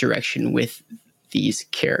go this direction with these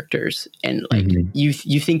characters. And you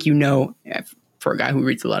think, for a guy who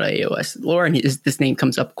reads a lot of AOS lore, and this name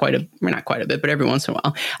comes up not quite a bit, but every once in a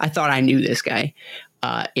while, I thought I knew this guy.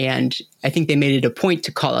 And I think they made it a point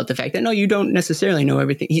to call out the fact that, no, you don't necessarily know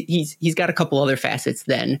everything. He's got a couple other facets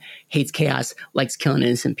than hates chaos, likes killing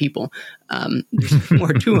innocent people. There's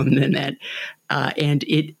more to him than that. And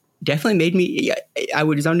it definitely made me, I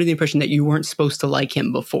was under the impression that you weren't supposed to like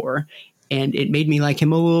him before. And it made me like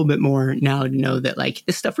him a little bit more now to know that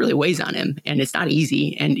this stuff really weighs on him and it's not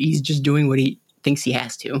easy. And he's just doing what he thinks he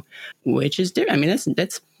has to, which is different. I mean,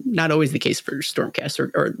 that's not always the case for Stormcast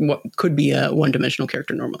or what could be a one-dimensional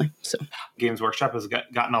character normally. So Games Workshop has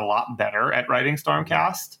gotten a lot better at writing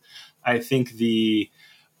Stormcast. I think the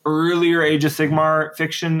earlier Age of Sigmar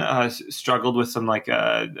fiction struggled with some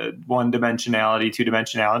one-dimensionality,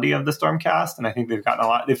 two-dimensionality of the Stormcast, and I think they've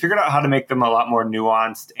figured out how to make them a lot more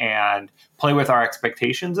nuanced and play with our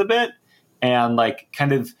expectations a bit and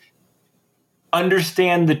kind of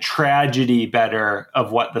understand the tragedy better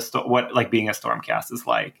of what being a Stormcast is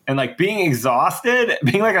like. And being exhausted,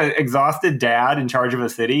 being an exhausted dad in charge of a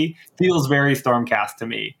city feels very Stormcast to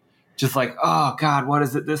me. Just oh God, what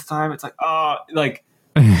is it this time? It's now,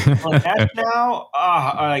 and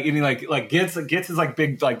he gets his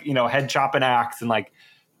big head chopping axe and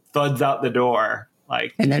thuds out the door.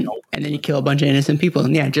 And then you kill a bunch of innocent people.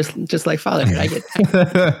 And just like fatherhood, I get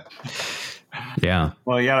that. Yeah.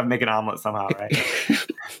 Well, you got to make an omelet somehow, right?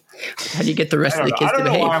 How do you get the rest of the kids to behave?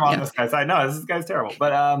 I don't know why I'm on this guy's side. No, this guy's terrible.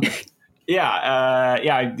 But I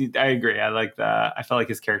agree. I felt like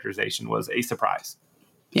his characterization was a surprise.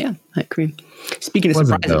 Yeah, I agree. Speaking of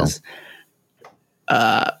surprises,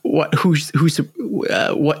 what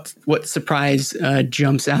surprise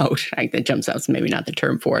jumps out? I think that jumps out is maybe not the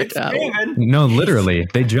term for it. No, literally,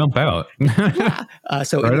 they jump out.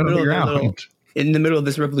 So right in the middle of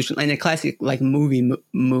this revolution, and a classic movie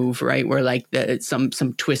move, right? Where some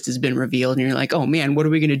twist has been revealed, and you're like, oh man, what are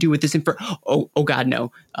we going to do with this? Oh God,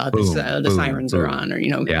 no! The sirens are on, or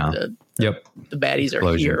the baddies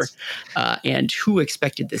are here. And who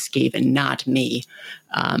expected this Skaven? Not me,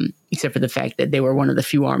 except for the fact that they were one of the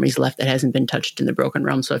few armies left that hasn't been touched in the Broken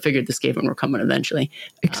Realm. So I figured the Skaven were coming eventually.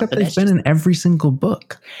 Except they've been in every single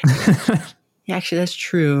book. Yeah, actually, that's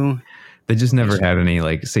true. They just never had any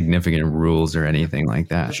significant rules or anything like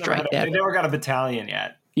that. They never got a battalion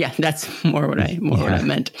yet. Yeah, that's more what I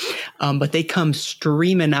meant. But they come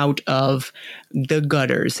streaming out of the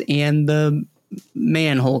gutters and the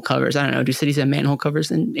manhole covers. I don't know. Do cities have manhole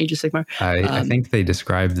covers in Age of Sigmar? I think they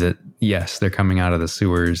described that. Yes, they're coming out of the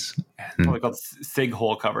sewers. They're called sig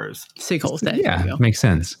hole covers. Sig holes. Makes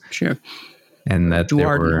sense. Sure. and that there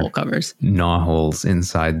Duarden were hole covers. gnaw holes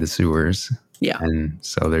inside the sewers. Yeah. And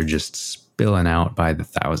so they're just spilling out by the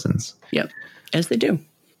thousands. Yep, as they do.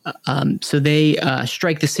 So they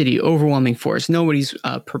strike the city, overwhelming force. Nobody's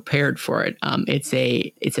prepared for it. It's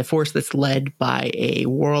a force that's led by a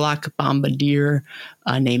warlock bombardier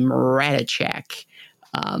named Ratachak.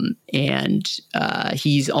 And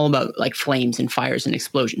he's all about like flames and fires and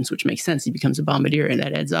explosions, which makes sense. He becomes a bombardier, and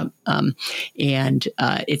that adds up.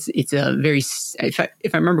 It's a very, if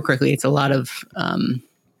I remember correctly, it's a lot of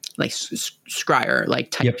like scryer, like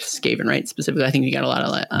type Skaven, right? Specifically, I think you got a lot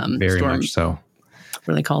of very much so.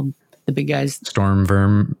 What are they called? The big guys? Storm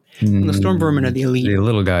vermin. The storm vermin are the elite. The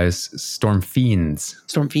little guys, storm fiends.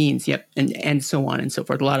 Storm fiends, yep. And so on and so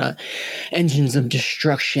forth. A lot of engines of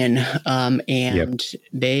destruction.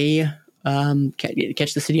 They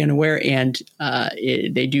catch the city unaware, and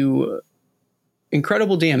they do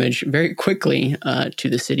incredible damage very quickly to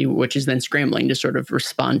the city, which is then scrambling to sort of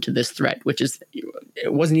respond to this threat, which is,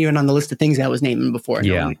 it wasn't even on the list of things I was naming before.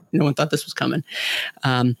 Yeah. No one thought this was coming.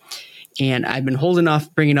 And I've been holding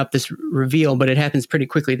off bringing up this reveal, but it happens pretty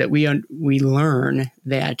quickly that we learn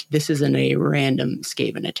that this isn't a random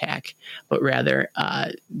Skaven attack, but rather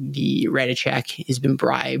the Ratachak has been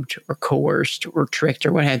bribed or coerced or tricked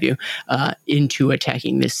or what have you into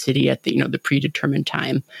attacking this city at the predetermined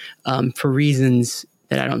time for reasons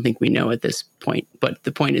that I don't think we know at this point. But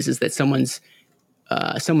the point is that someone's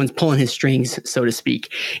pulling his strings, so to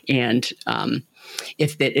speak, and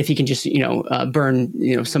if he can just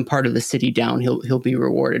burn some part of the city down, he'll be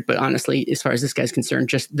rewarded. But honestly, as far as this guy's concerned,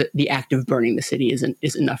 just the act of burning the city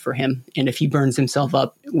is enough for him. And if he burns himself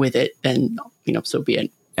up with it, then so be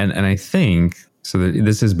it. And I think so.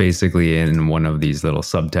 This is basically in one of these little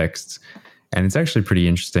subtexts, and it's actually pretty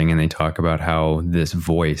interesting. And they talk about how this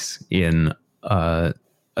voice in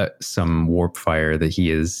some warp fire that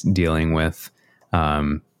he is dealing with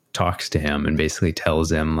talks to him and basically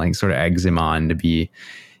tells him, like, sort of eggs him on to be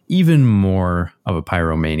even more of a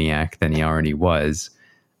pyromaniac than he already was.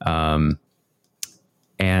 And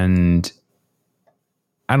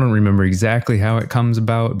I don't remember exactly how it comes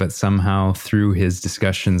about, but somehow through his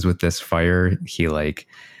discussions with this fire, he like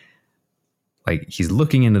he's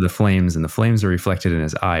looking into the flames, and the flames are reflected in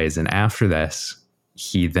his eyes. And after this,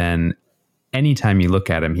 he then, anytime you look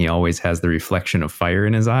at him, he always has the reflection of fire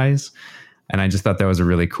in his eyes. And I just thought that was a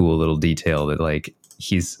really cool little detail that, like,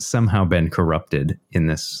 he's somehow been corrupted in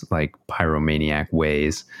this, like, pyromaniac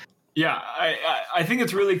ways. Yeah, I think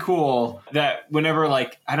it's really cool that whenever,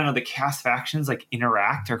 like, I don't know, the cast factions like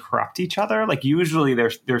interact or corrupt each other, like usually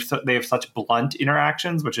they have such blunt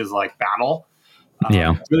interactions, which is like battle.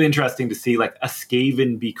 It's really interesting to see like a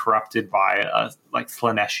Skaven be corrupted by a like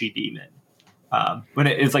Slaaneshi demon. When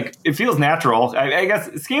it's like, it feels natural. I guess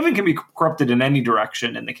Skaven can be corrupted in any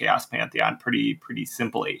direction in the Chaos Pantheon pretty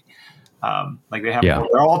simply. Like they have,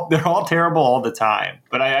 they're all terrible all the time.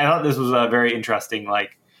 But I thought this was a very interesting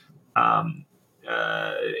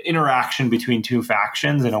interaction between two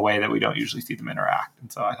factions in a way that we don't usually see them interact.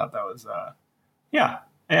 And so I thought that was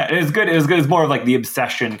it was good. It was good. It's more of like the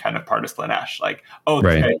obsession kind of part of Slaanesh. Like,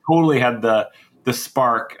 this guy totally had the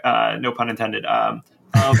spark, no pun intended.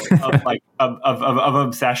 Of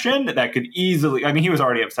obsession that could easily, I mean, he was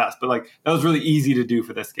already obsessed, but like that was really easy to do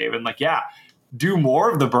for this game. And like, do more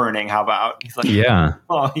of the burning. How about? He's like,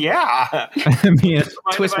 oh yeah. I mean,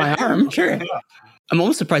 twist my arm. Sure. Yeah. I'm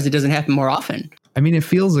almost surprised it doesn't happen more often. I mean, it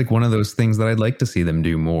feels like one of those things that I'd like to see them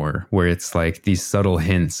do more, where it's like these subtle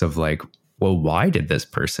hints of like, well, why did this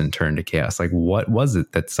person turn to chaos? Like, what was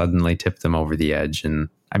it that suddenly tipped them over the edge? And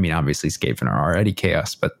I mean, obviously Skaven are already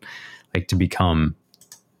chaos, but like to become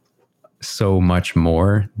so much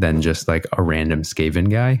more than just like a random Skaven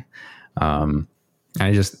guy. I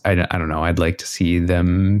don't know. I'd like to see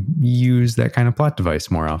them use that kind of plot device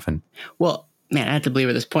more often. Well, man, I have to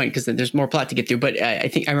belabor this point because there's more plot to get through. But I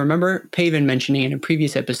think I remember Paven mentioning in a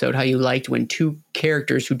previous episode how you liked when two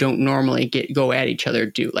characters who don't normally go at each other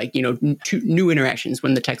do, like, two new interactions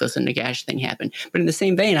when the Teclis and Nagash thing happened. But in the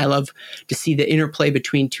same vein, I love to see the interplay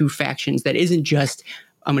between two factions that isn't just,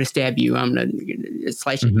 I'm going to stab you, I'm going to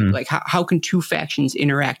slice you. Like, how can two factions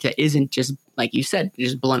interact that isn't just, like you said,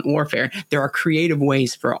 just blunt warfare? There are creative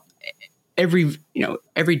ways for every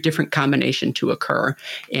different combination to occur,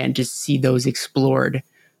 and to see those explored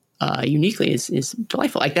uniquely is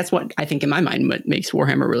delightful. Like, that's what I think in my mind what makes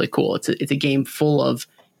Warhammer really cool. It's a game full of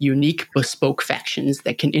unique, bespoke factions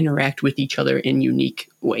that can interact with each other in unique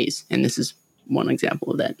ways, and this is one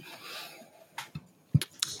example of that.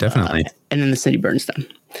 Definitely. And then the city burns down.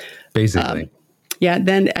 Basically. Yeah,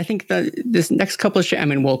 then I think this next couple of,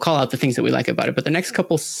 we'll call out the things that we like about it, but the next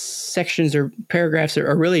couple sections or paragraphs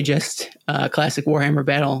are really just classic Warhammer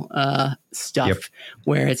battle stuff, Yep.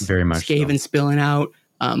 where it's Very much Skaven so. spilling out,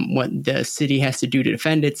 what the city has to do to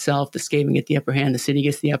defend itself. The Skaven get the upper hand, the city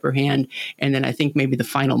gets the upper hand, and then I think maybe the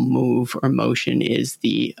final move or motion is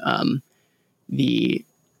the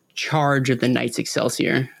charge of the Knights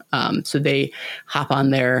Excelsior. So they hop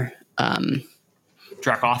on their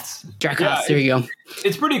Dracoths. Dracoths, there you go.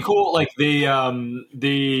 It's pretty cool. Like the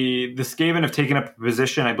Skaven have taken up a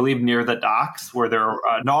position, I believe, near the docks where their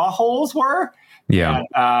gnaw holes were. Yeah.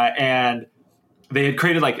 And they had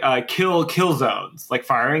created like kill zones, like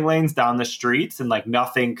firing lanes down the streets, and like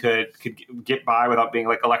nothing could get by without being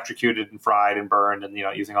like electrocuted and fried and burned, and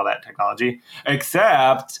using all that technology,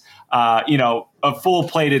 except a full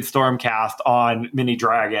plated Stormcast on Mini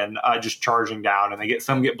Dragon just charging down, and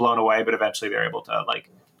some get blown away, but eventually they're able to like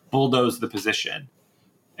bulldoze the position.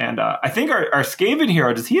 And I think our Skaven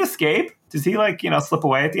hero, does he escape? Does he slip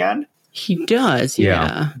away at the end? He does,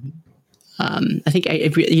 yeah. I think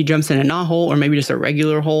if he jumps in a knot hole, or maybe just a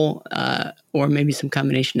regular hole, or maybe some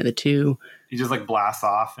combination of the two. He just like blasts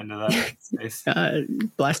off into the space.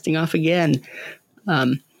 Blasting off again.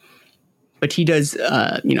 But he does,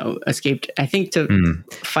 escaped, I think, to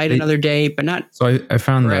fight another day, but not. So I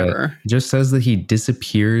found forever. that it just says that he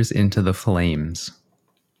disappears into the flames.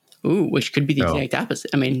 Ooh, which could be the exact opposite.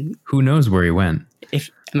 I mean, who knows where he went? If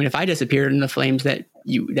I disappeared in the flames, that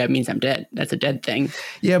means I'm dead. That's a dead thing.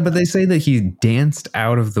 Yeah, but they say that he danced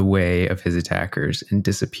out of the way of his attackers and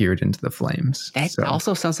disappeared into the flames. That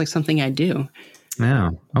also sounds like something I do.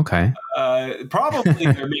 Yeah. Okay. Probably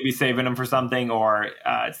they're maybe saving him for something, or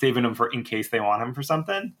saving him for in case they want him for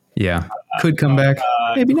something. Yeah. Could come back.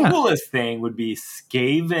 Maybe not. The coolest thing would be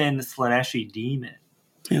Skaven Slaneshi Demon.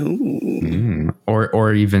 Ooh.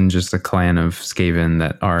 Or even just a clan of Skaven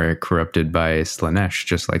that are corrupted by Slanesh,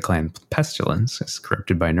 just like Clan Pestilence is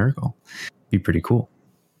corrupted by Nurgle. Be pretty cool.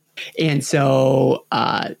 And so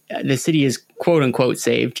the city is quote unquote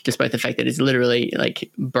saved, despite the fact that it's literally like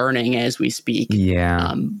burning as we speak.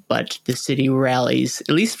 Yeah. But the city rallies,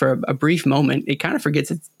 at least for a brief moment. It kind of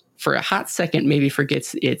forgets for a hot second, maybe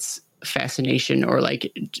forgets its fascination or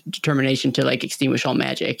like determination to like extinguish all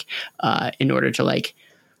magic in order to like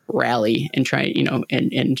rally and try,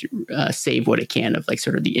 and save what it can of like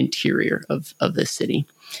sort of the interior of this city.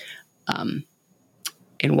 And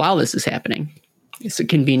while this is happening, so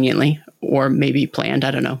conveniently, or maybe planned,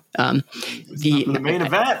 I don't know. The main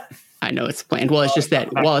event. I know it's planned. Well, it's just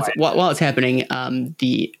that while it's happening,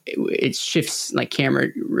 it shifts like camera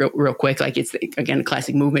real quick. Like it's again a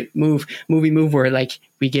classic movie move where like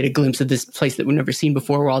we get a glimpse of this place that we've never seen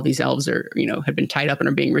before, where all these elves are have been tied up and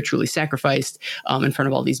are being ritually sacrificed in front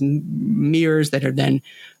of all these mirrors that are then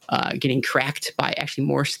getting cracked by actually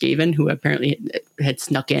more Skaven who apparently had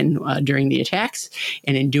snuck in during the attacks.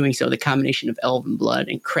 And in doing so, the combination of elven blood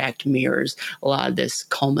and cracked mirrors, a lot of this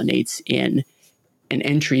culminates in an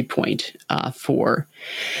entry point for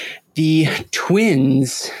the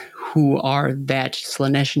twins who are that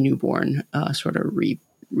Slanesh newborn sort of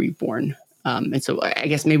reborn. And so I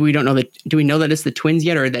guess maybe we don't know that. Do we know that it's the twins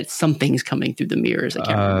yet, or that something's coming through the mirrors? I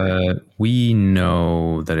can't remember. We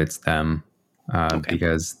know that it's them. Okay.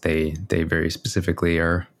 Because they very specifically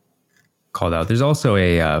are called out. There's also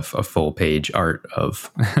a full page art of,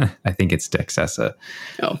 I think it's Dexessa.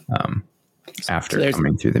 Oh. After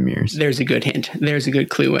coming through the mirrors. There's a good hint. There's a good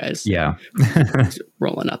clue as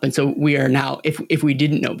rolling up. And so we are now, if we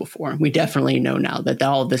didn't know before, we definitely know now that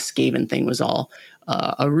all this Skaven thing was all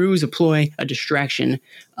a ruse, a ploy, a distraction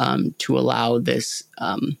to allow this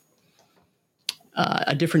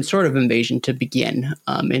a different sort of invasion to begin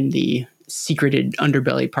in the secreted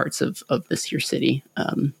underbelly parts of this here city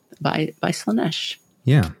by Slanesh.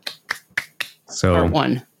 Yeah. So Part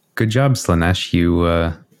one. Good job, Slanesh.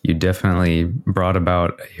 You definitely brought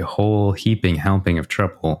about a whole helping of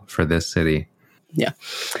trouble for this city. Yeah.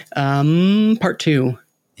 Part two.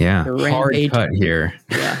 Yeah. Hard cut here.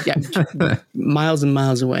 Yeah. Miles and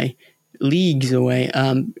miles away, leagues away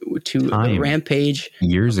to a rampage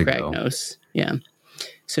years ago. Kragnos. Yeah.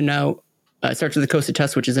 So now it starts with the coast of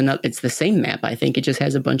Tusk, which is it's the same map. I think it just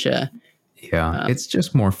has a bunch of. Yeah. It's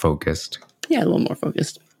just more focused. Yeah. A little more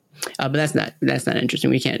focused. But that's not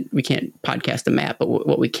interesting. We can't podcast a map, but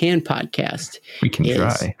what we can podcast is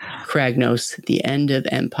try Kragnos, the End of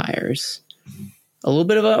Empires. A little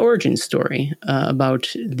bit of an origin story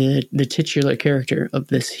about the titular character of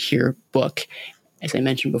this here book. As I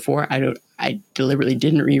mentioned before, I deliberately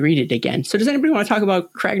didn't reread it again. So does anybody want to talk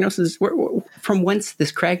about Kragnos's from whence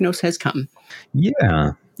this Kragnos has come?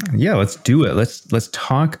 Yeah. Let's do it. Let's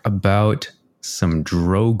talk about some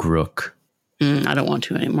Drogruk. I don't want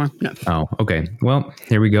to anymore. No. Oh, okay. Well,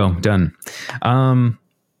 here we go. Done.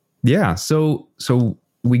 Yeah. So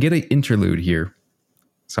we get an interlude here.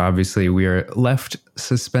 So obviously we are left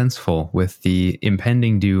suspenseful with the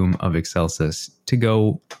impending doom of Excelsis to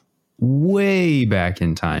go way back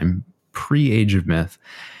in time, pre-Age of Myth,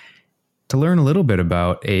 to learn a little bit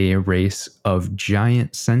about a race of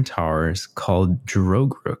giant centaurs called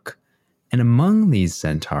Drogruk. And among these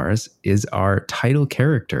centaurs is our title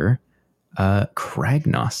character,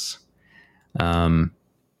 Kragnos.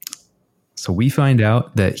 So we find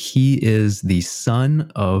out that he is the son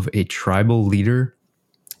of a tribal leader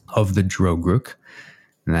of the Drogruk,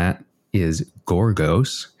 and that is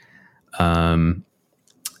Gorgos. And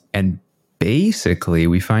basically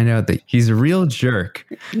we find out that he's a real jerk.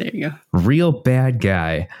 There you go. Real bad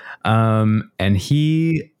guy. And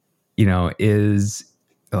he, is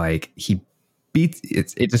like, he beats,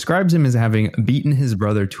 it describes him as having beaten his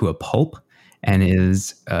brother to a pulp and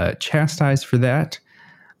is chastised for that.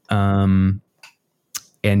 And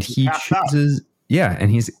he chooses,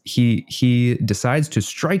 and he decides to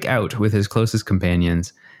strike out with his closest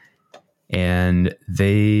companions, and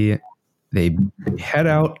they head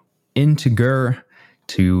out into Gur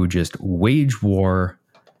to just wage war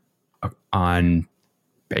on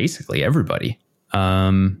basically everybody.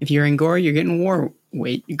 If you're in Gore, you're getting war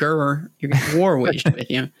you're getting war waged with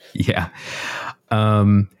you. Yeah.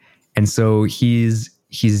 And so he's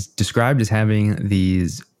described as having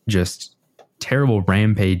these just terrible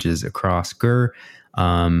rampages across Gur,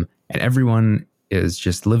 and everyone is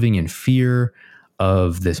just living in fear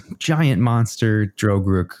of this giant monster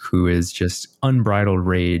Drogruk who is just unbridled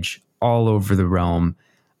rage all over the realm.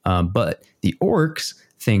 But the orcs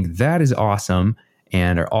think that is awesome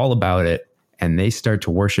and are all about it, and they start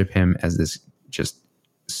to worship him as this just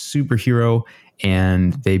superhero.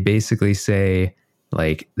 And they basically say,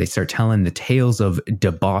 like, they start telling the tales of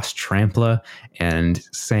De Boss Trampla and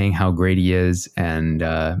saying how great he is.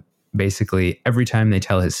 And basically every time they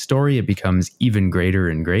tell his story, it becomes even greater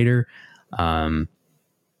and greater. And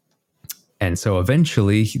so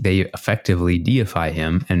eventually they effectively deify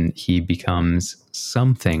him and he becomes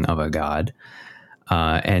something of a god.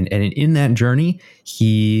 And in that journey,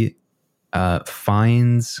 he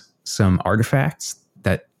finds some artifacts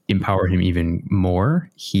that empower him even more.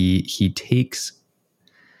 He takes,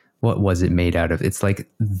 what was it made out of? It's like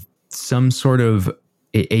some sort of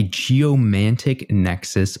a geomantic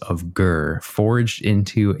nexus of Gur forged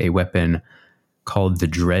into a weapon called the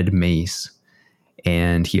Dread Mace.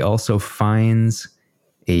 And he also finds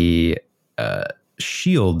a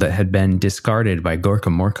shield that had been discarded by Gorka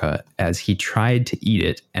Morka as he tried to eat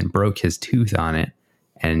it and broke his tooth on it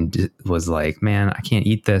and was like, man, I can't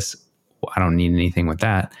eat this. I don't need anything with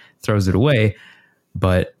that. Throws it away.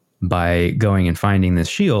 But by going and finding this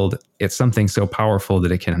shield, it's something so powerful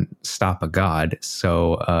that it can stop a god.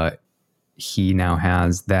 So he now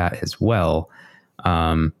has that as well.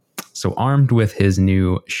 So armed with his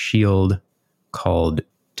new shield called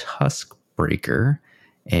Tuskbreaker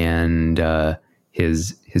and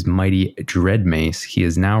his mighty Dread Mace, he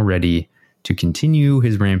is now ready to continue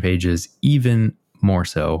his rampages even more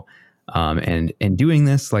so. And doing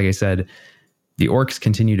this, like I said, the orcs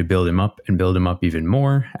continue to build him up even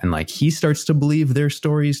more. And like, he starts to believe their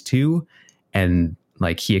stories too. And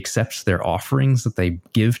like, he accepts their offerings that they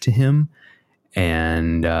give to him.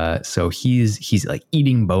 And so he's like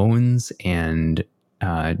eating bones and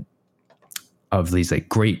of these like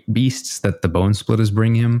great beasts that the bone splitters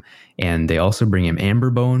bring him. And they also bring him amber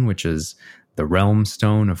bone, which is the realm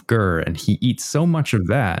stone of Gur. And he eats so much of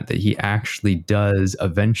that he actually does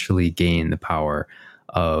eventually gain the power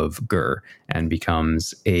of Gur and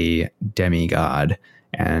becomes a demigod.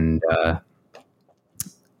 And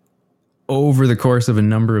over the course of a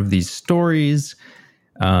number of these stories,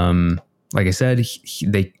 like I said,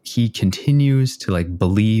 he continues to like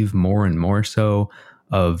believe more and more so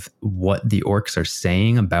of what the orcs are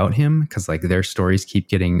saying about him, because like their stories keep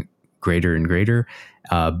getting greater and greater.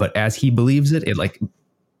 But as he believes it, like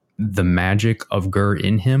the magic of Gur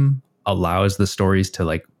in him allows the stories to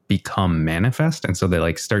like become manifest. And so they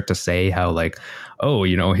like start to say how like, oh,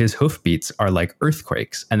 his hoofbeats are like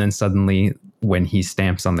earthquakes. And then suddenly when he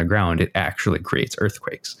stamps on the ground, it actually creates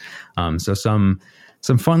earthquakes. So some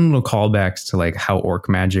fun little callbacks to like how orc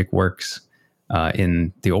magic works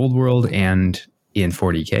in the old world and in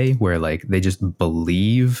 40K, where like they just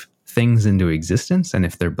believe things into existence. And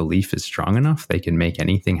if their belief is strong enough, they can make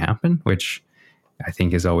anything happen, which I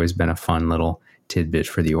think has always been a fun little tidbit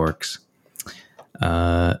for the orcs.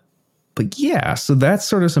 But yeah, so that's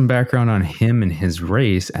sort of some background on him and his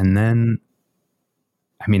race. And then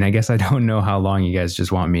I mean, I guess I don't know how long you guys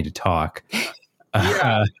just want me to talk.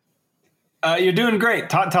 Yeah. You're doing great.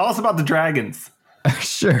 Tell us about the dragons.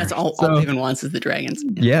 Sure. That's all Piven wants is the dragons.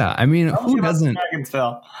 Yeah. I mean, who doesn't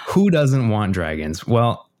want dragons?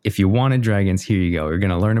 Well, if you wanted dragons, here you go. You're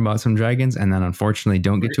going to learn about some dragons, and then unfortunately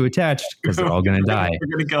don't get too attached because they're all going to die.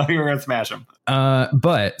 We're going to smash them.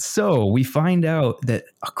 But so we find out that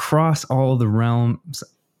across all the realms,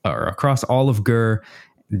 or across all of Gur,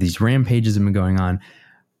 these rampages have been going on.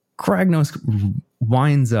 Kragnos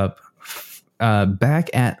winds up back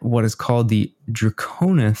at what is called the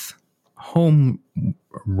Draconith home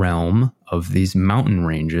realm of these mountain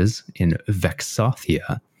ranges in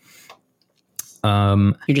Vexothia.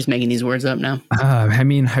 You're just making these words up now. I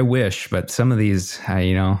mean, I wish, but some of these,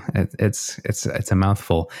 it's a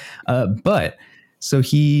mouthful. But so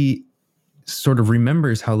he sort of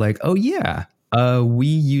remembers how, like, oh yeah, we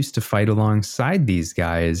used to fight alongside these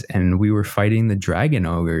guys, and we were fighting the dragon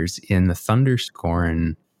ogres in the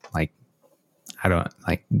Thunderscorn, like, I don't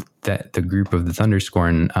like that, the group of the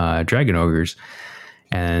Thunderscorn dragon ogres,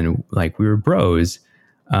 and like we were bros.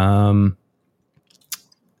 Let's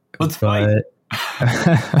fight.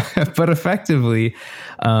 But effectively,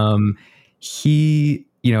 he,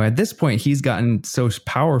 at this point, he's gotten so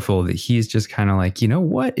powerful that he's just kind of like, you know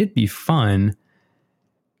what? It'd be fun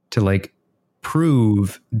to like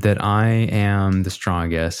prove that I am the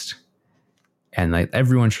strongest, and like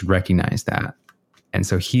everyone should recognize that. And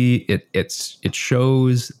so it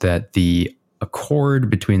shows that the accord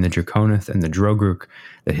between the Draconith and the Drogruk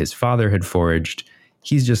that his father had forged,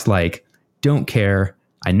 he's just like, don't care.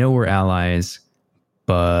 I know we're allies,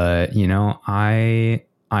 but I'm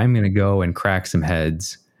going to go and crack some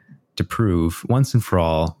heads to prove once and for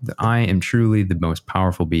all that I am truly the most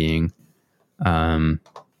powerful being in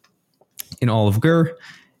all of Gur.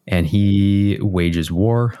 And he wages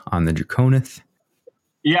war on the Draconith.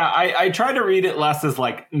 Yeah, I try to read it less as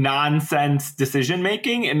like nonsense decision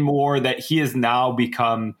making and more that he has now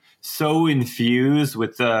become so infused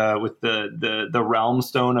with the realm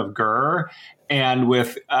stone of Gur and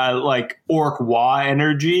with like Orc Wa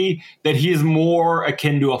energy that he is more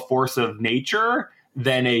akin to a force of nature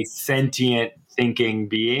than a sentient thinking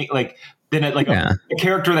being, like than a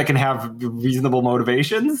character that can have reasonable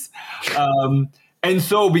motivations. And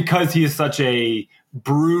so because he is such a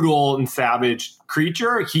brutal and savage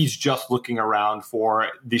creature, he's just looking around for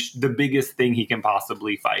the biggest thing he can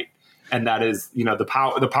possibly fight, and that is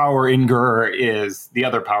the power in Gur is the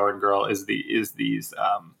other power in Gur is these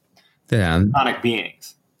sonic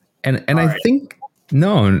beings. And I think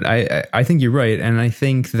I think you're right, and I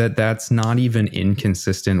think that that's not even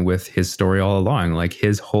inconsistent with his story all along. Like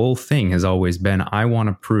his whole thing has always been, I want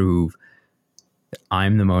to prove that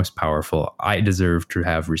I'm the most powerful. I deserve to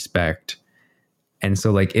have respect. And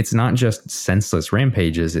so, like, it's not just senseless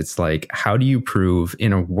rampages. It's like, how do you prove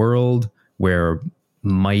in a world where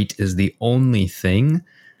might is the only thing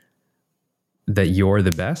that you're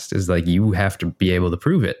the best? Is like, you have to be able to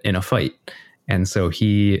prove it in a fight. And so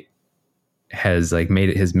he has like made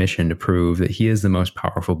it his mission to prove that he is the most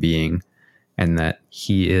powerful being and that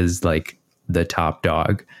he is like the top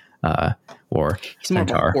dog. Or he's more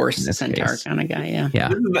of a horse centaur kind of guy. Yeah.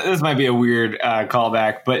 This might be a weird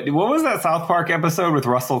callback, but what was that South Park episode with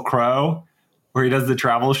Russell Crowe where he does the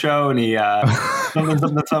travel show and he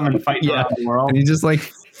something fights around the world? And he just like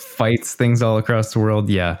fights things all across the world.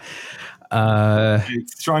 Yeah.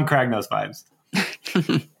 Strong Kragnos vibes.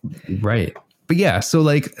 Right. But yeah, so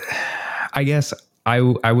like, I guess I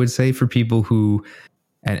would say for people who,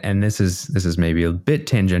 and this is maybe a bit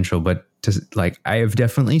tangential, but I have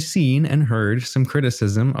definitely seen and heard some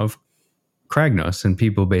criticism of Kragnos and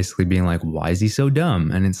people basically being like, why is he so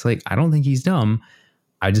dumb? And it's like, I don't think he's dumb.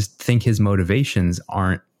 I just think his motivations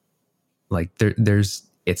aren't like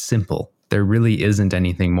it's simple. There really isn't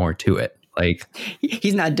anything more to it. Like,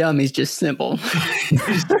 he's not dumb. He's just simple.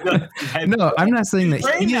 No, I'm not saying that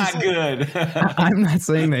he's not good. I'm not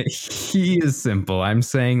saying that he is simple. I'm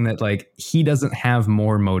saying that like he doesn't have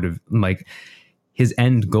more motive. Like his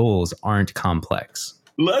end goals aren't complex.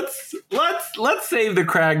 Let's save the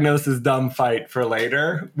Kragnos' dumb fight for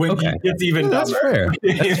later when he gets even dumber. That's fair.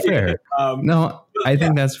 That's fair. No, I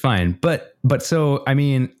think that's fine. But so I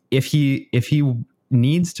mean, if he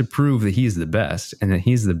needs to prove that he's the best and that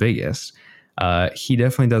he's the biggest, he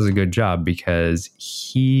definitely does a good job because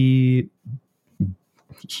he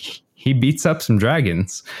beats up some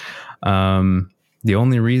dragons. The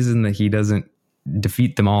only reason that he doesn't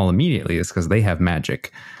defeat them all immediately is because they have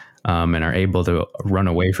magic and are able to run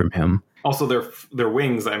away from him. Also, their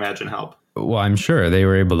wings, I imagine, help. well, I'm sure they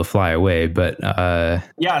were able to fly away, but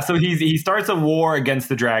Yeah, so he starts a war against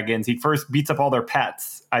the dragons. He first beats up all their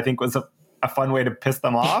pets. I think was a fun way to piss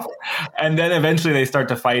them off, and then eventually they start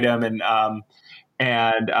to fight him,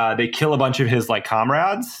 and they kill a bunch of his like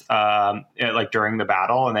comrades, like during the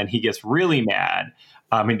battle, and then he gets really mad.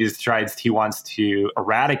 He decides he wants to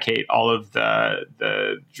eradicate all of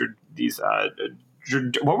these.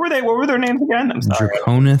 What were they? What were their names again? I'm sorry.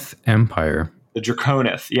 Draconith Empire. The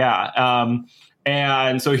Draconith, yeah.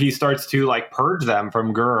 And so he starts to like purge them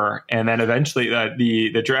from Gur, and then eventually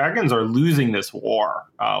the dragons are losing this war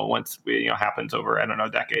once happens over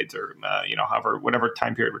decades or however whatever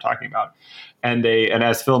time period we're talking about, and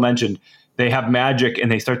as Phil mentioned, they have magic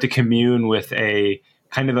and they start to commune with a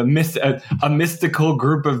kind of a mystical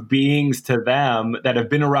group of beings to them that have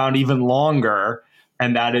been around even longer,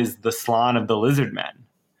 and that is the Slann of the Lizardmen.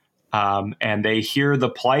 And they hear the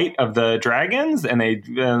plight of the dragons, and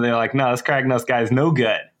they're like, no, this Kragnos guy is no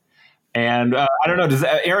good. And I don't know.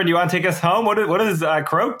 Aaron, do you want to take us home? What does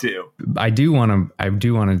Croak do? I do want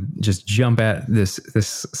to just jump at this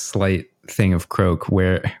slight thing of Croak,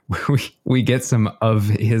 where we get some of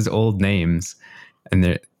his old names,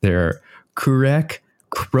 and they're Kurek,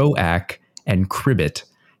 Croak, and Cribbit.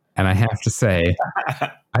 And I have to say,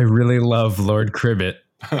 I really love Lord Cribbit.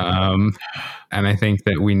 And I think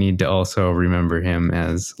that we need to also remember him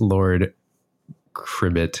as Lord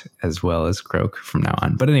Cribbit as well as Croak from now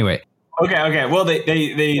on. But anyway. Okay. Well,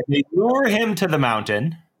 they lure him to the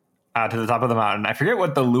mountain, to the top of the mountain. I forget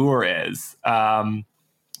what the lure is. God,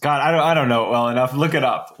 I don't know it well enough. Look it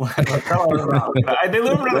up. They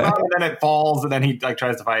lure him to the mountain, and then it falls, and then he like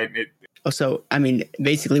tries to fight it. Oh, so I mean,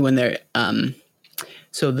 basically, when they're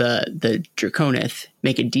so the Draconith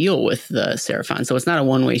make a deal with the Seraphon, so it's not a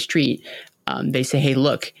one-way street. They say, hey,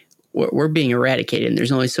 look, we're being eradicated, and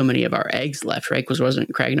there's only so many of our eggs left, right? Because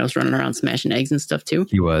wasn't Kragnos running around smashing eggs and stuff too?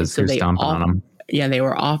 He was. So they stomping on them. Yeah, they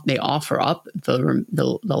offer up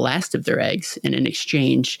the last of their eggs, and in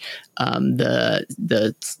exchange, the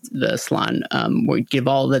Slann would give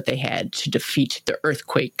all that they had to defeat the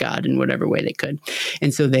earthquake god in whatever way they could.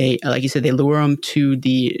 And so they, like you said, they lure them to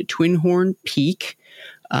the Twin Horn Peak.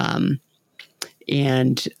 And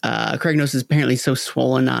Kragnos is apparently so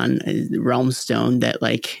swollen on Realm Stone that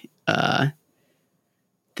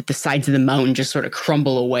that the sides of the mountain just sort of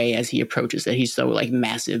crumble away as he approaches it. He's so like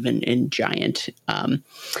massive and giant.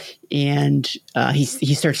 And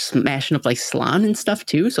he starts smashing up like Slann and stuff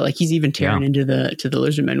too. So like he's even tearing into the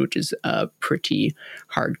Lizardmen, which is pretty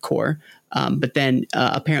hardcore. But then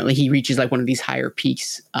apparently he reaches like one of these higher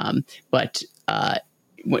peaks. But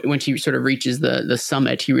when he sort of reaches the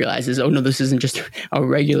summit, he realizes, oh no, this isn't just a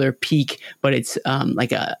regular peak, but it's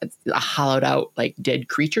like a hollowed out like dead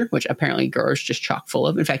creature, which apparently Gur's just chock full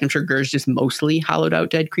of. In fact, I'm sure Gur's just mostly hollowed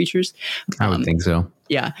out dead creatures. I would think so.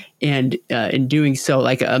 Yeah, and in doing so,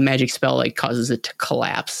 like a magic spell like causes it to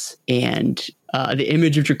collapse, and the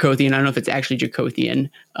image of Dracothian, I don't know if it's actually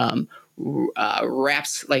Dracothian,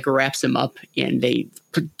 wraps him up, and they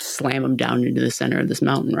slam him down into the center of this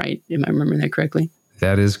mountain. Right? Am I remembering that correctly?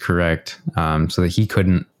 That is correct. So that he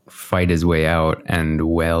couldn't fight his way out, and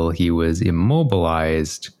while he was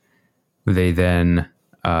immobilized, they then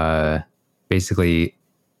basically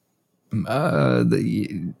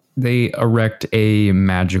they erect a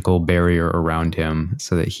magical barrier around him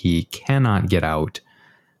so that he cannot get out,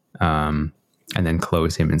 and then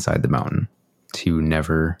close him inside the mountain to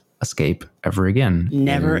never escape ever again.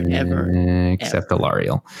 Never, except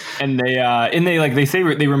Alariel. And they say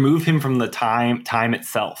they remove him from the time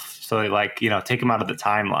itself. So they take him out of the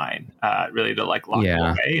timeline, really to like lock him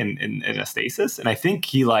away in a stasis. And I think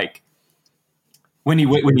he when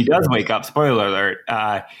he does wake up, spoiler alert,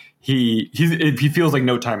 he feels like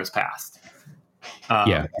no time has passed.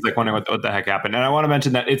 He's like wondering what the heck happened. And I want to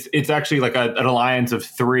mention that it's actually like an alliance of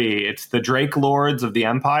three. It's the Drake Lords of the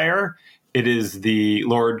Empire. It is the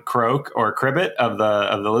Lord Croak or Cribbit of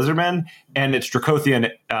the Lizardmen, and it's Dracothian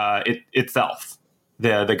itself,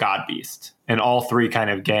 the God Beast, and all three kind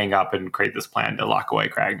of gang up and create this plan to lock away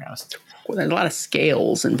Kragnos. Well, there's a lot of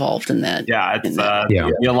scales involved in that. Yeah, it's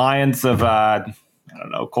the alliance of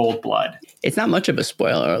cold blood. It's not much of a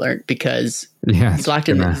spoiler alert because he's locked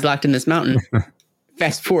in this mountain.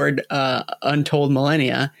 Fast forward untold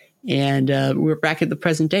millennia. And we're back at the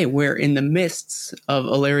present day. We're in the midst of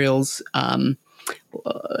Alariel's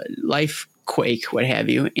life quake, what have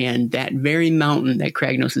you. And that very mountain that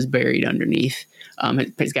Kragnos is buried underneath,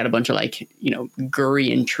 it's got a bunch of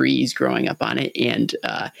Gurian trees growing up on it. And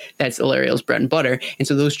that's Alariel's bread and butter. And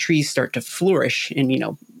so those trees start to flourish and,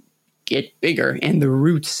 get bigger, and the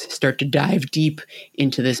roots start to dive deep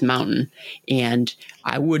into this mountain. And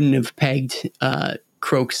I wouldn't have pegged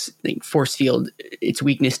Croak's force field, its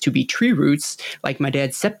weakness, to be tree roots like my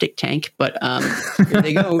dad's septic tank, but here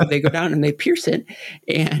they go down and they pierce it,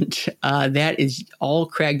 and that is all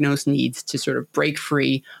Kragnos needs to sort of break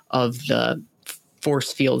free of the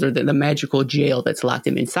force field, or the magical jail that's locked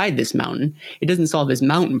him inside this mountain. It doesn't solve his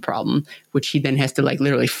mountain problem, which he then has to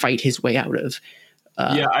literally fight his way out of.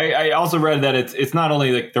 I also read that it's not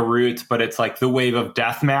only like the roots, but it's like the wave of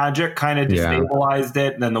death magic kind of destabilized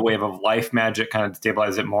it, and then the wave of life magic kind of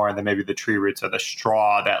destabilized it more, and then maybe the tree roots are the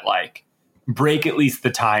straw that break at least the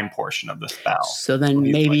time portion of the spell. So then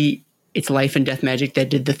maybe it's life and death magic that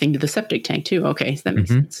did the thing to the septic tank too. Okay, so that makes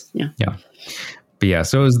sense. Yeah. But yeah,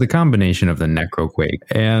 so it was the combination of the Necroquake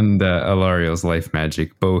and Alario's life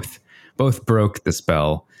magic both broke the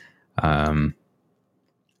spell.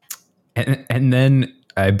 And then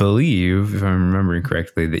I believe, if I'm remembering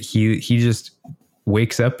correctly, that he just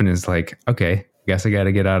wakes up and is like, okay, I guess I got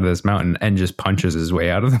to get out of this mountain, and just punches his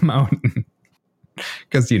way out of the mountain.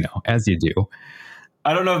 Because, as you do.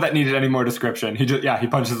 I don't know if that needed any more description. He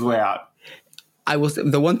punches his way out.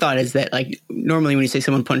 The one thought is that normally when you say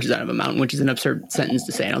someone punches out of a mountain, which is an absurd sentence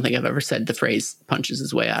to say, I don't think I've ever said the phrase punches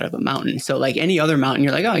his way out of a mountain. So any other mountain,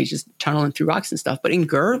 you're like, oh, he's just tunneling through rocks and stuff. But in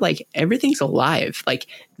Gur, everything's alive.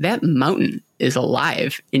 That mountain is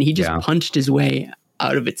alive, and he just punched his way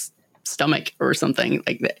out of its stomach or something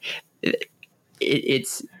like that.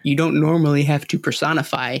 It's you don't normally have to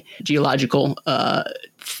personify geological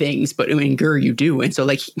things, but in Gur you do. And so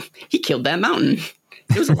he killed that mountain.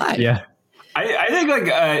 It was alive. Yeah. I think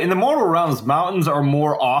in the mortal realms, mountains are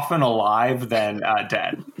more often alive than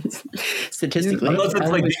dead. Statistically. Unless it's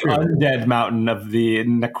the undead mountain of the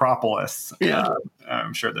necropolis. Yeah.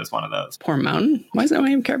 I'm sure there's one of those. Poor mountain. Why does no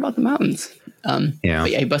one even care about the mountains? But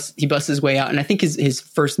he busts his way out. And I think his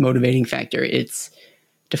first motivating factor, it's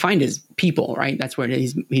to find his people, right? That's what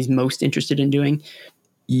he's most interested in doing.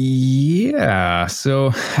 Yeah.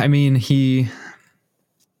 So, I mean, he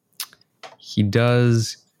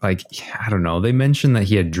does... I don't know. They mentioned that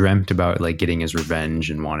he had dreamt about getting his revenge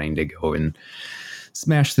and wanting to go and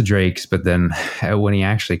smash the drakes. But then when he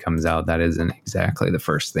actually comes out, that isn't exactly the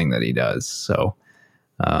first thing that he does. So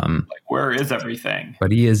where is everything?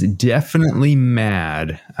 But he is definitely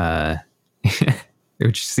mad,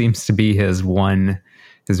 which seems to be his one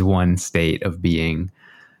state of being.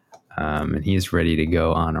 And he's ready to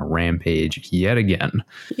go on a rampage yet again.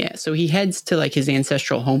 Yeah, so he heads to his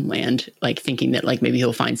ancestral homeland, thinking that maybe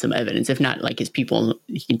he'll find some evidence. If not, his people,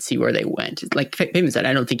 he can see where they went. Like Payman said,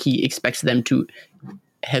 I don't think he expects them to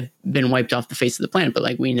have been wiped off the face of the planet,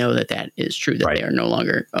 but we know that is true, that they are no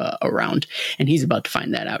longer around, and he's about to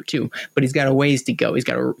find that out too. But he's got a ways to go. He's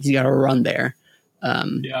got to run there.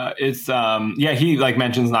 He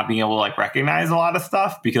mentions not being able to recognize a lot of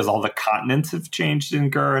stuff because all the continents have changed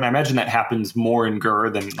in Gur, and I imagine that happens more in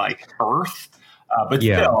Gur than Earth, but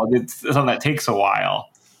still it's something that takes a while.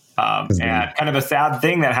 And kind of a sad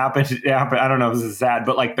thing that happened. I don't know if this is sad,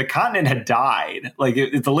 but the continent had died.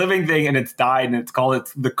 It's a living thing and it's died, and it's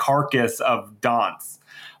called the carcass of Danse,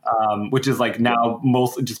 which is now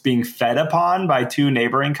mostly just being fed upon by two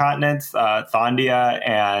neighboring continents, Thondia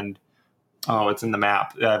and it's in the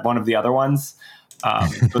map. One of the other ones.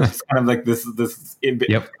 So it's kind of this. I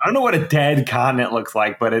don't know what a dead continent looks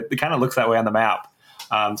like, but it kind of looks that way on the map.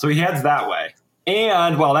 So he heads that way.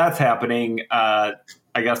 And while that's happening, I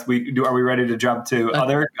guess are we ready to jump to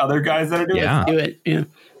other guys that are doing it? Let's do it. Yeah.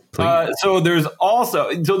 So there's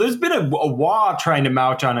been a WoW trying to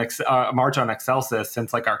march on Excelsis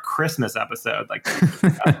since our Christmas episode.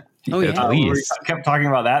 We kept talking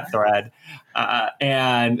about that thread.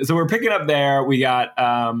 And so we're picking up there. We got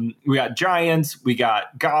giants, we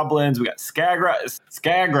got goblins, we got Skagrat.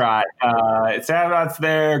 Sagrat's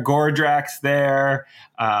there, Gordrak's there.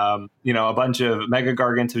 A bunch of Mega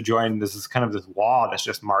Gargants have joined. This is kind of this wall that's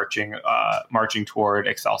just marching toward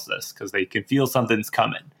Excelsis because they can feel something's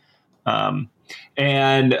coming. So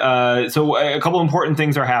a couple important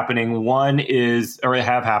things are happening. One is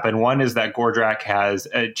that Gordrak has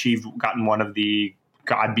gotten one of the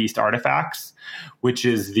God Beast artifacts, which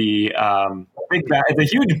is it's a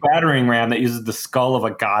huge battering ram that uses the skull of a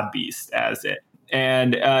God Beast as it.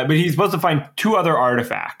 And but he's supposed to find two other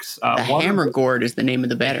artifacts. The Hammer Gourd is the name of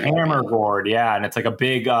the battering ram. Hammer Gourd, yeah, and it's a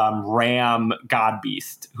big ram God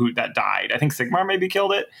Beast that died. I think Sigmar maybe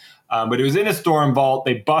killed it. But it was in a storm vault.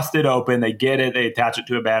 They bust it open. They get it. They attach it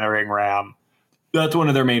to a battering ram. That's one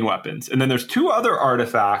of their main weapons. And then there's two other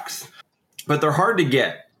artifacts, but they're hard to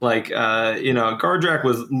get. Gardrak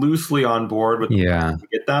was loosely on board with to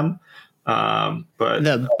get them. But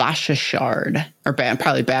the Basha Shard, or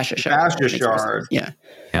probably Basha Shard. Basha Shard. Yeah.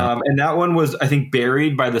 And that one was, I think,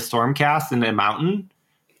 buried by the Stormcast in a mountain.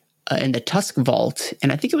 In the Tusk Vault,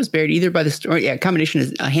 and I think it was buried either by the storm. Yeah, combination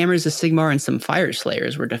is Hammers of Sigmar and some Fire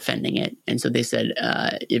Slayers were defending it, and so they said,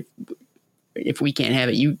 if we can't have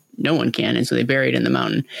it, no one can, and so they buried it in the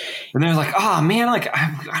mountain. And they're like, oh man, like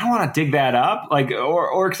I don't want to dig that up. Like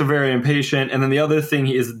orcs are very impatient. And then the other thing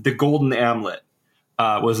is the Golden Amulet.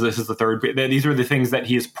 This is the third. These are the things that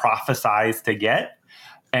he is prophesized to get,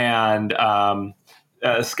 and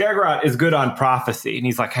Skagrot is good on prophecy, and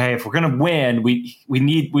he's like, "Hey, if we're gonna win, we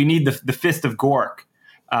need the Fist of Gork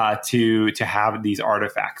to have these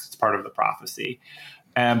artifacts. It's part of the prophecy."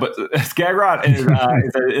 But Skagrot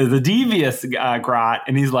is a devious grot,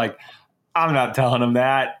 and he's like, "I'm not telling him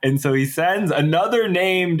that." And so he sends another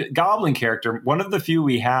named Goblin character, one of the few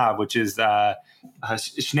we have, which is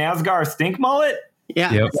Schnazgar Stink Mullet.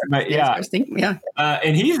 Yeah, yep. Yeah.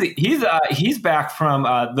 And he's back from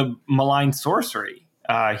the Malign Sorcery.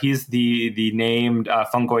 He's the named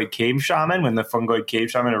Fungoid Cave Shaman. When the Fungoid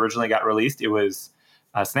Cave Shaman originally got released, it was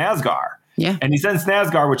Snazgar. Yeah. And he sends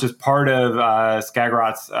Snazgar, which is part of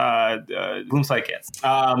Skagrot's Gloomsight kits.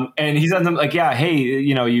 And he sends them like, yeah, hey,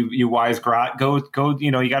 you wise grot, go,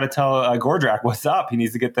 you got to tell Gordrak what's up. He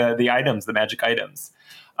needs to get the items, the magic items.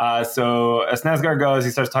 So as Snazgar goes, he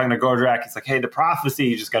starts talking to Gordrak. He's like, hey, the prophecy,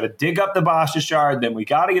 you just got to dig up the Basha Shard, then we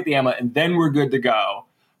got to get the amulet, and then we're good to go.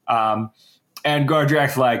 And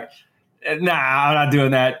Gordrak's like, nah, I'm not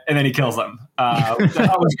doing that. And then he kills him.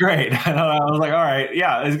 That was great. And I was like, all right,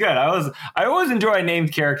 yeah, it's good. I always enjoy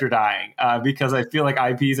named character dying because I feel like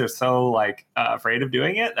IPs are so afraid of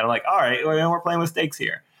doing it that I'm like, all right, we're playing with stakes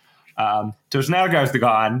here. So Snazgar's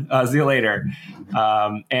gone. See you later.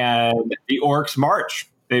 And the orcs march.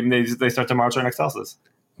 They start to march on Excelsis.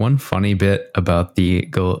 One funny bit about the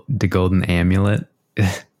golden amulet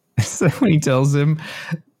is that when he tells him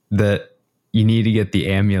that you need to get the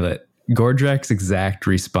amulet, Gordrak's exact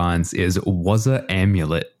response is, was a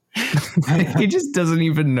amulet. He just doesn't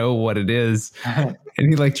even know what it is. And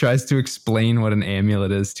he tries to explain what an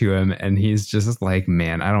amulet is to him. And he's just like,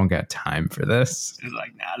 man, I don't got time for this. He's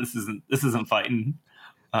like, nah, this isn't fighting.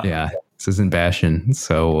 Yeah, this isn't bashing.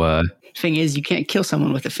 So, thing is, you can't kill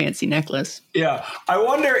someone with a fancy necklace. Yeah. I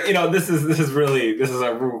wonder, this is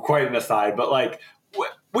quite an aside, but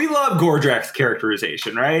we love Gordrak's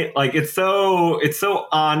characterization, right? It's so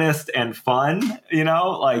honest and fun, he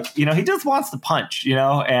just wants to punch,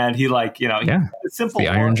 and he yeah, it's simple. It's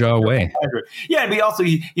the Iron Jaw way. Yeah. And he's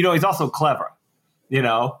also clever,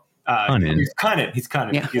 Cunning. He's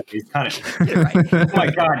cunning. Yeah. He's cunning. Right. Oh my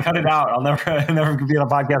God, cut it out. I'll never be on a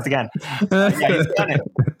podcast again. Yeah, he's cunning.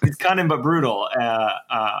 He's cunning, but brutal.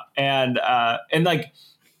 And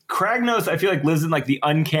Kragnos, I feel lives in the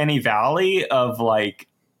uncanny valley of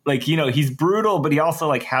he's brutal, but he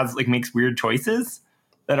also has makes weird choices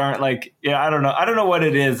that aren't I don't know what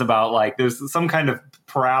it is about there's some kind of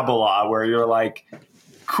parabola where you're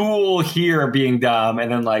cool here being dumb, and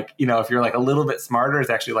then if you're a little bit smarter, it's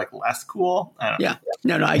actually less cool. I don't know. Yeah,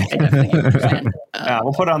 no, I definitely understand.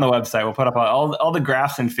 We'll put it on the website. We'll put up all the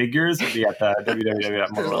graphs and figures. Will be at the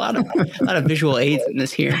www. There's a lot of visual aids in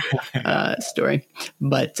this here story,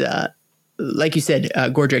 but like you said,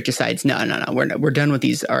 Gordrak decides, no, we're done with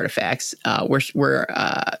these artifacts. We're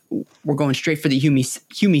going straight for the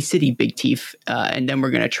Humi City Big Teeth, and then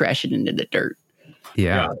we're gonna trash it into the dirt.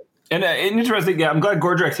 Yeah. And interesting, yeah, I'm glad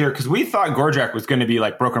Gordrak's here because we thought Gordrak was going to be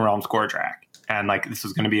Broken Realms Gordrak, and this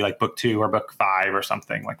was going to be book 2 or book 5 or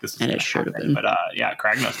something this. And it should have been, but yeah,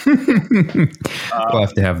 Kragnos. We'll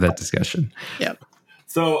have to have that discussion. Yeah.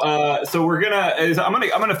 So I'm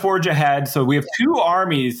gonna forge ahead. So we have 2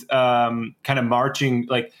 armies kind of marching.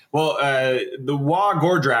 The Wa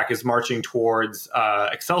Gordrak is marching towards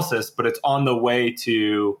Excelsis, but it's on the way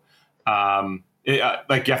to you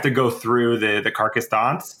have to go through the Carcass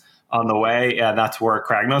Dance on the way, and that's where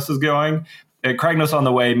Kragnos is going. And Kragnos on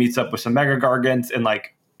the way meets up with some Mega Gargants and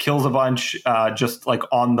kills a bunch just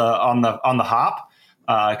on the hop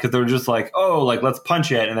because they're just let's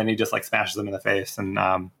punch it, and then he just smashes them in the face, and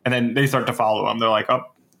then they start to follow him. They're like, oh,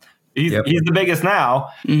 he's the biggest now,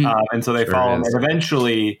 and so they follow him, and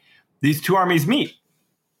eventually these 2 armies meet,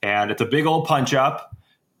 and it's a big old punch up.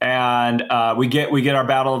 And we get our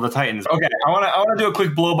Battle of the Titans. Okay, I want to do a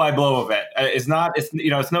quick blow by blow of it. It's no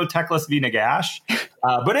Teclis v Nagash,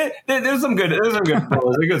 but there's some good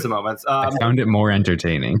blows. There's some moments. I found it more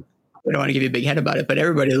entertaining. I don't want to give you a big head about it, but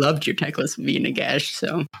everybody loved your Teclis V Nagash.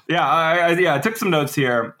 So yeah, I took some notes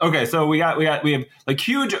here. Okay, so we have like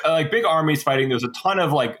huge, like big armies fighting. There's a ton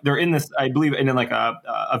of like they're in this, I believe, in like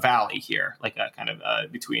a valley here, like a kind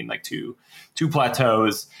of between like two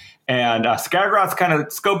plateaus, and Skagrot's kind of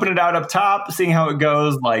scoping it out up top, seeing how it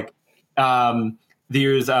goes. Like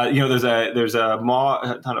there's a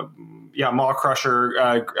Maw Crusher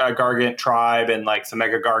Gargant tribe and like some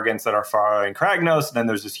Mega Gargants that are following Kragnos. And then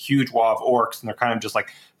there's this huge wall of orcs, and they're kind of just like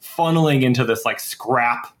funneling into this like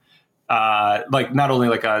scrap, like not only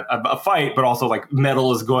like a fight, but also like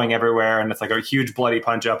metal is going everywhere. And it's like a huge bloody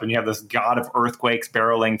punch up, and you have this god of earthquakes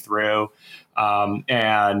barreling through.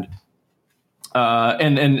 And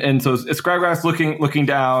so Skragras looking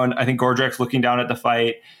down. I think Gordrak's looking down at the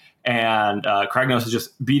fight. And Kragnos is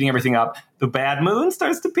just beating everything up. The bad moon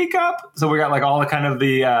starts to peak up, so we got like all the kind of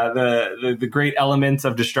the great elements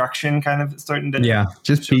of destruction kind of starting to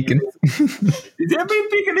just peeking. He's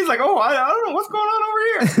peeking. He's like, oh, I don't know what's going on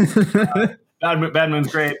over here. Bad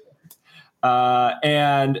moon's great.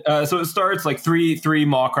 So it starts like three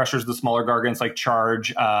Maw Crushers, the smaller Gargants, like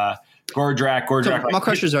charge. Gordrak. So Maw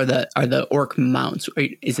Crushers are the orc mounts,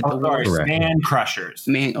 right? Is it the Man Crushers?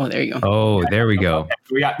 Oh, there you go. Oh, there we go. Okay.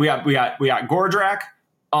 We got Gordrak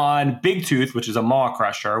on Big Tooth, which is a Maw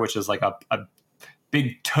Crusher, which is like a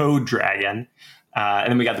big toad dragon.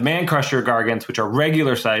 And then we got the Man Crusher Gargants, which are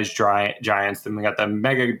regular sized giants. Then we got the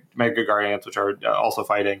Mega Gargants, which are also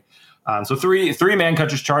fighting. So three Man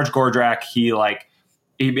Crushers charge Gordrak. He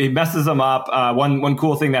messes them up. One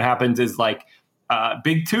cool thing that happens is like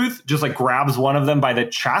Big Tooth just like grabs one of them by the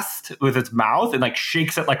chest with its mouth and like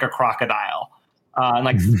shakes it like a crocodile, and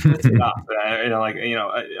like spits it up,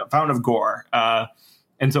 a fountain of gore.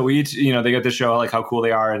 And so we each, they get to show like how cool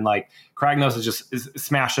they are, and like Kragnos is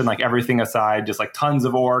smashing like everything aside, just like tons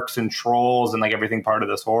of orcs and trolls and like everything part of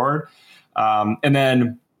this horde. And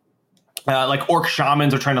then like orc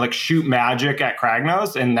shamans are trying to like shoot magic at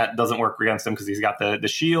Kragnos, and that doesn't work against him because he's got the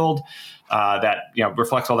shield that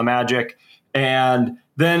reflects all the magic. And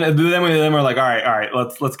then we're like, all right,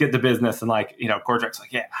 let's get to business. And like, Gordrak's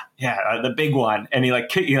like, the big one. And he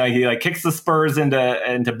kicks the spurs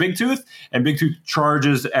into Big Tooth, and Big Tooth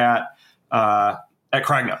charges at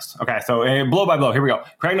Kragnos. Okay, so blow by blow, here we go.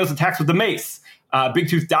 Kragnos attacks with the mace. Big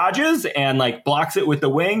Tooth dodges and like blocks it with the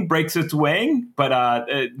wing, breaks its wing, but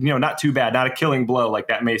not too bad, not a killing blow like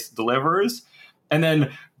that mace delivers. And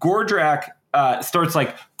then Gordrak starts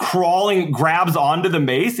like crawling, grabs onto the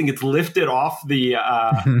mace and gets lifted off the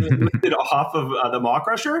Maw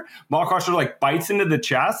Crusher. Maw Crusher like bites into the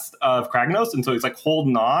chest of Kragnos, and so he's like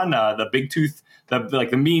holding on. The Big Tooth,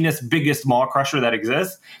 the meanest, biggest Maw Crusher that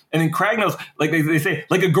exists. And then Kragnos, like they say,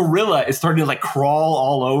 like a gorilla is starting to like crawl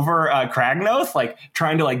all over Kragnos, like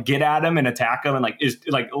trying to like get at him and attack him, and like is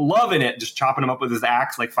like loving it, just chopping him up with his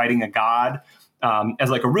axe, like fighting a god. As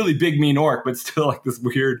like a really big mean orc, but still like this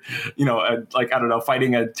weird,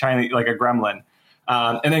 fighting a tiny, like a gremlin.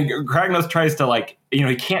 And then Kragnos tries to like,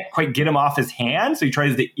 he can't quite get him off his hand. So he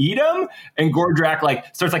tries to eat him, and Gordrak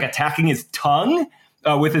like starts like attacking his tongue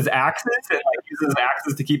with his axes, and like uses his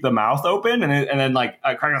axes to keep the mouth open. And then like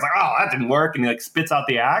Kragnos like, oh, that didn't work. And he like spits out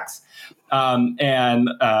the axe. All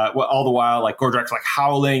the while like Gordrak's like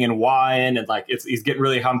howling and whining, and like he's getting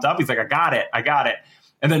really humped up. He's like, I got it.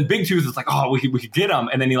 And then Big Tooth is like, oh, we could get him.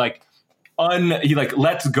 And then he lets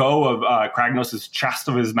go of Kragnos' chest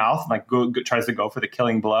of his mouth, and like tries to go for the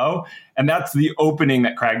killing blow. And that's the opening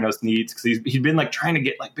that Kragnos needs, because he'd been like trying to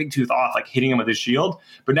get like Big Tooth off, like hitting him with his shield.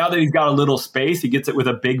 But now that he's got a little space, he gets it with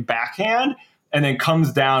a big backhand, and then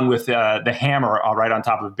comes down with the hammer right on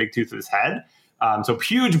top of Big Tooth's head. So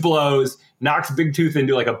huge blows, knocks Big Tooth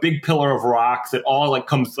into like a big pillar of rocks. It all like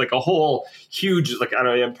comes like a whole huge, like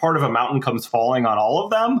part of a mountain comes falling on all of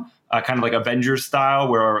them, kind of like Avengers style,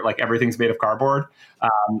 where like everything's made of cardboard,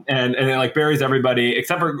 and it like buries everybody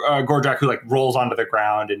except for Gordrak, who like rolls onto the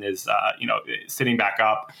ground and is sitting back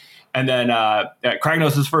up. And then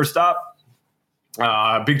Kragnos is first up.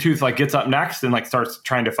 Big Tooth like gets up next and like starts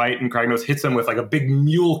trying to fight, and Kragnos hits him with like a big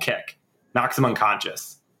mule kick, knocks him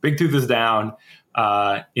unconscious. Big Tooth is down.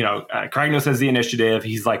 Kragnos has the initiative.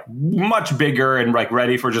 He's like much bigger and like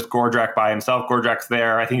ready for just Gordrak by himself. Gordrak's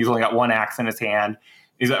there. I think he's only got one axe in his hand.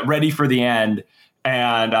 He's ready for the end.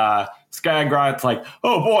 And Skagrot's like,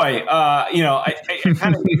 oh boy, I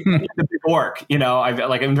kind of need the big orc.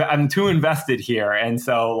 I'm too invested here. And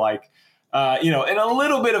so like, in a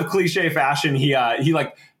little bit of cliche fashion, he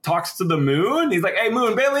like talks to the moon. He's like, hey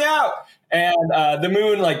moon, bail me out. And the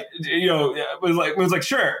moon, like, was like,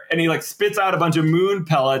 sure. And he like spits out a bunch of moon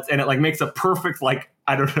pellets, and it like makes a perfect, like,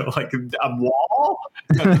 I don't know, like a wall,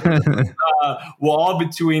 wall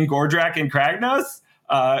between Gordrak and Kragnos.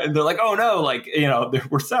 And they're like, oh no, like,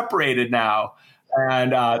 we're separated now.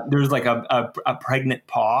 And there's like a pregnant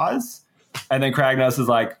pause. And then Kragnos is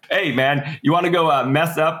like, hey, man, you want to go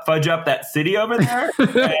fudge up that city over there?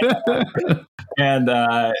 and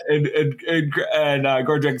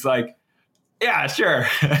Gordrak's like, yeah, sure.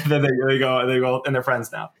 And then they go, and they're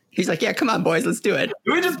friends now. He's like, yeah, come on, boys, let's do it.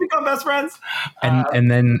 Do we just become best friends?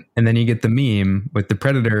 And then you get the meme with the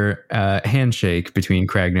Predator handshake between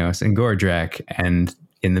Kragnos and Gordrak, and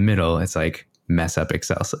in the middle, it's like, mess up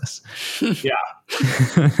Excelsis. Yeah.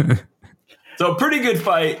 So pretty good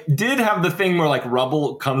fight. Did have the thing where like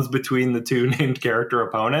rubble comes between the two named character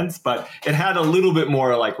opponents, but it had a little bit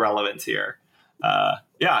more like relevance here.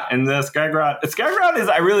 And the Skagrad is,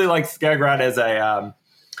 I really like Skagrad as a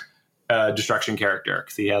destruction character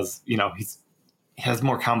because he has, he has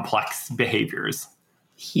more complex behaviors.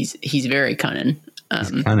 He's very cunning.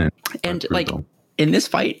 He's cunning. And like in this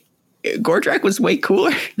fight, Gordrak was way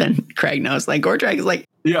cooler than Kragnos. Like Gordrak is like,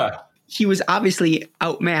 yeah, he was obviously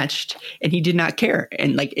outmatched and he did not care.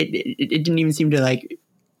 And like, it didn't even seem to like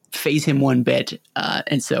phase him one bit.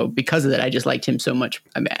 And so because of that, I just liked him so much.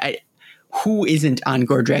 I mean, who isn't on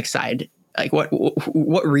Gordrak's side? Like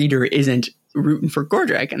what reader isn't rooting for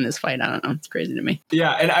Gordrak in this fight? I don't know. It's crazy to me.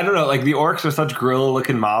 Yeah. And I don't know, like the orcs are such gorilla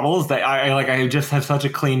looking models that I just have such a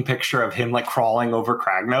clean picture of him like crawling over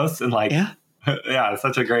Kragnos and like, yeah, it's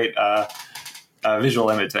such a great visual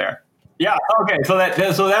image there. Yeah. Okay. So that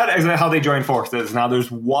is how they join forces. Now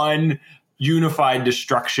there's one unified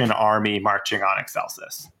destruction army marching on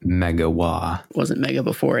Excelsis. Mega Wa. Wasn't Mega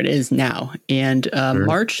before, it is now. And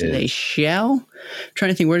march they shall. I'm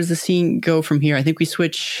trying to think, where does the scene go from here? I think we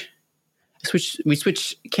switch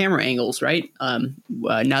camera angles, right?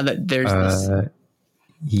 Now that there's this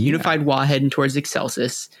unified Wa heading towards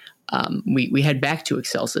Excelsis. We head back to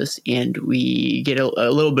Excelsis and we get a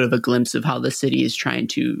little bit of a glimpse of how the city is trying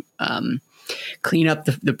to clean up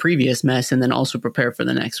the previous mess and then also prepare for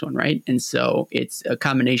the next one, right? And so it's a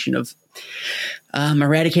combination of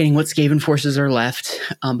eradicating what Skaven forces are left,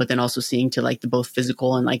 but then also seeing to like the both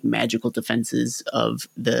physical and like magical defenses of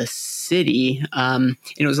the city. And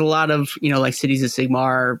it was a lot of, like Cities of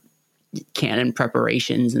Sigmar cannon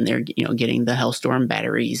preparations, and they're getting the Hellstorm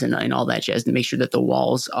batteries and all that jazz to make sure that the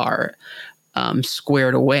walls are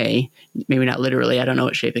squared away. Maybe not literally, I don't know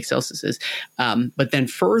what shape Excelsis is, but then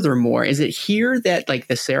furthermore, is it here that like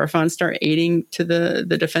the Seraphons start aiding to the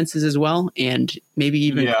defenses as well, and maybe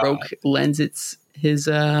even Croak lends his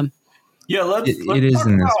it is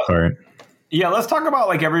in this part. Yeah, let's talk about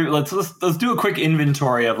like let's do a quick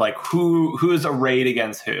inventory of like who is arrayed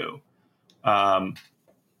against who.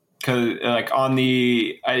 Because like on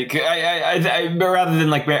the, rather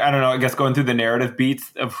than like, I don't know, I guess going through the narrative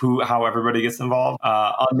beats of how everybody gets involved.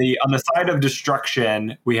 On the side of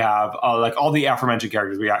destruction, we have like all the aforementioned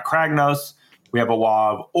characters. We got Kragnos, we have a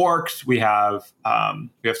Wa of orcs, we have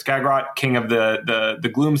Skagrad, king of the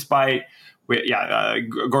Gloomspite.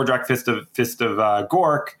 Gordrak, fist of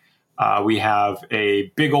Gork. We have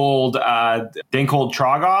a big old Dankhold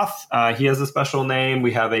Trogoth. He has a special name.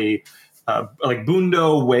 We have a like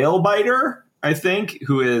Bundo Whalebiter, I think,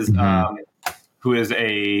 who is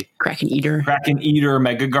a Kraken Eater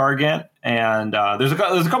Mega Gargant, and there's a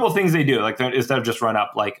couple of things they do. Like instead of just run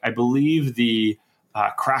up, like I believe the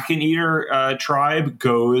Kraken Eater tribe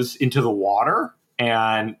goes into the water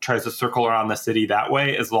and tries to circle around the city that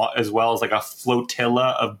way, as well as like a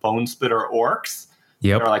flotilla of Bone Spitter orcs.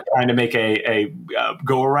 Yep, they're like trying to make a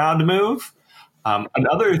go around move.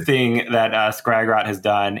 Another thing that Skagrad has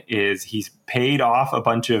done is he's paid off a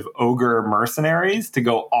bunch of ogre mercenaries to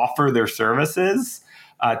go offer their services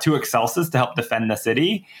to Excelsis to help defend the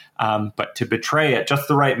city, but to betray at just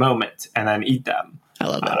the right moment and then eat them. I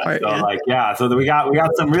love that part. So we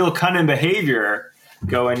got some real cunning behavior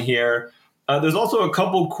going here. There's also a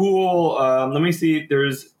couple cool. Let me see.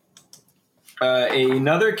 There's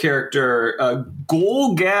another character,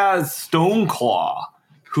 Golgaz Stoneclaw,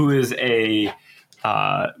 who is a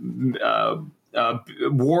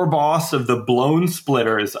war boss of the Blown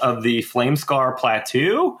Splitters of the Flamescar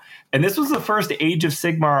Plateau, and this was the first Age of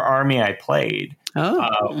Sigmar army I played.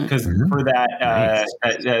 Because for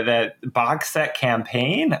that box set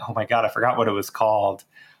campaign, oh my god, I forgot what it was called.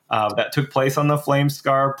 That took place on the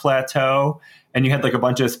Flamescar Plateau, and you had like a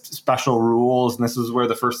bunch of special rules, and this is where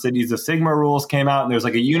the first Cities of Sigmar rules came out, and there's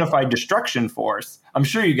like a unified destruction force. I'm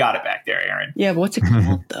sure you got it back there, Aaron. Yeah, but what's it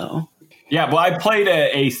called though? Yeah, well, I played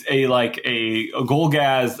a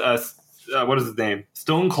Golgaz what is his name?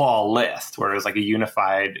 Stoneclaw list, where it was like a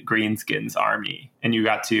unified Greenskins army, and you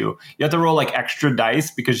have to roll like extra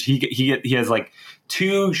dice because he has like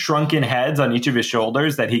 2 shrunken heads on each of his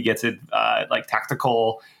shoulders that he gets like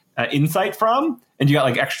tactical insight from, and you got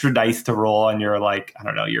like extra dice to roll on your like I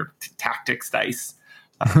don't know your tactics dice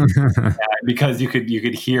because you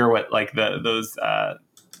could hear what like those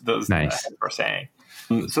nice. were saying.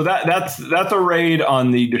 So that's a raid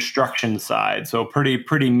on the destruction side. So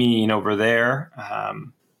pretty mean over there.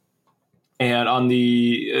 And on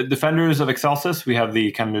the defenders of Excelsis, we have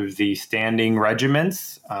the kind of the standing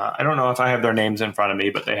regiments. I don't know if I have their names in front of me,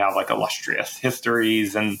 but they have like illustrious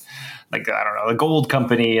histories and like I don't know the Gold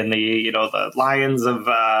Company and the the Lions of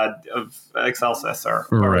Excelsis or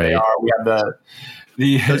right. They are.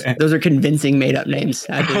 We have those are convincing made up names.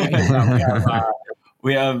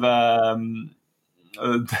 we have the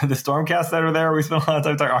Stormcast that are there. We spent a lot of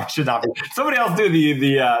time talking. I should not be. Somebody else do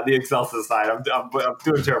the Excelsis side. I'm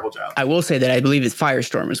doing a terrible job. I will say that I believe it's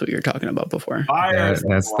Firestorm is what you were talking about before. Firestorm,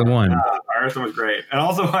 that's the one. Firestorm was great. And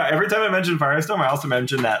also, every time I mention Firestorm, I also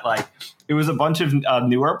mention that like it was a bunch of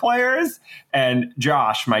newer players and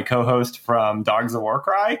Josh, my co-host from Dogs of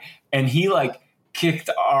Warcry, and he like kicked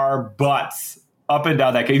our butts up and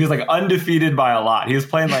down that game. He was like undefeated by a lot. He was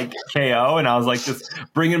playing like KO, and I was like just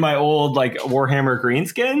bringing my old like Warhammer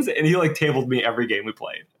Greenskins, and he like tabled me every game we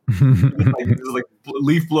played. He just like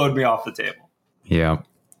leaf blowed me off the table. Yeah,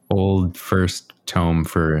 old first tome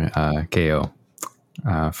for KO.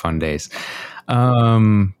 Fun days.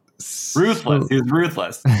 Ruthless. He was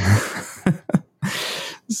ruthless.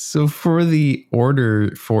 So for the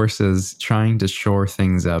Order forces trying to shore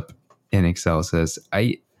things up in Excelsis,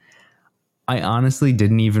 I honestly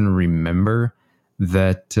didn't even remember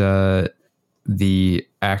that the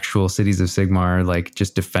actual cities of Sigmar, like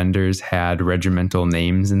just defenders, had regimental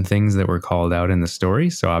names and things that were called out in the story.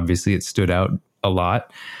 So obviously it stood out a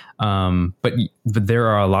lot. But there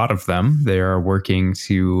are a lot of them. They are working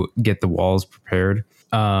to get the walls prepared.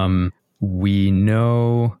 We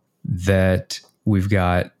know that we've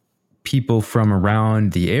got people from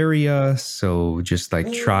around the area. So just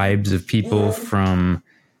like tribes of people from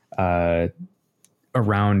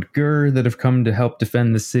around Gur that have come to help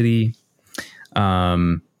defend the city.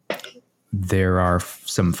 There are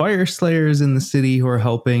some fire slayers in the city who are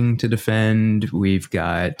helping to defend. We've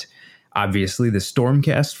got obviously the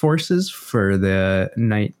Stormcast forces for the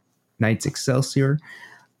Knights Excelsior.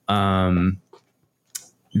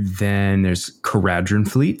 Then there's Caradron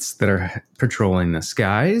fleets that are patrolling the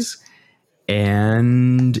skies.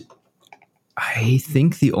 And I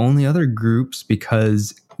think the only other groups,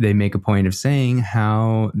 because they make a point of saying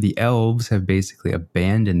how the elves have basically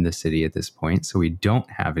abandoned the city at this point. So we don't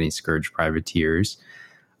have any Scourge privateers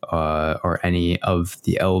or any of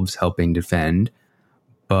the elves helping defend.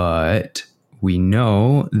 But we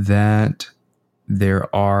know that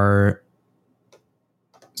there are...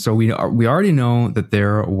 So we already know that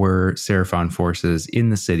there were Seraphon forces in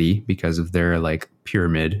the city because of their like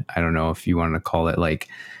pyramid. I don't know if you want to call it like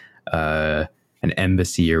an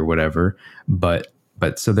embassy or whatever, but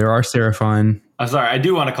so there are Seraphon. I'm sorry, I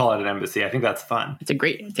do want to call it an embassy. I think that's fun. It's a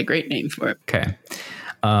great name for it. Okay.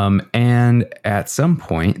 And at some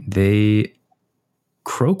point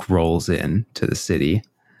Croak rolls in to the city.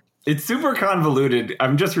 It's super convoluted.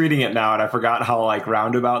 I'm just reading it now and I forgot how like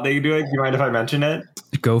roundabout they do it. Do you mind if I mention it?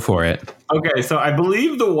 Go for it. Okay, so I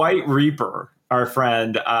believe the White Reaper, our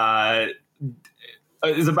friend,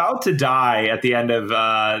 is about to die at the end of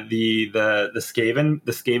the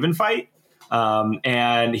Skaven fight.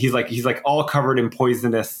 And he's like all covered in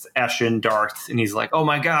poisonous Eshin darts, and he's like, "Oh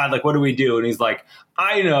my god, like what do we do?" And he's like,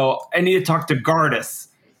 "I know, I need to talk to Gardas.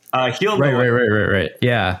 He'll know." Right.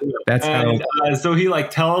 Yeah, that's how. So he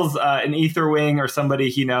like tells an Etherwing or somebody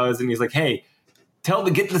he knows, and he's like, "Hey,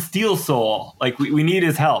 get the Steel Soul. Like we need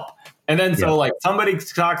his help." And then like somebody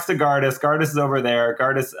talks to Gardas. Gardas is over there.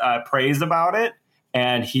 Gardas prays about it,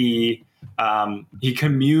 and he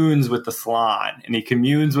communes with the Slann, and he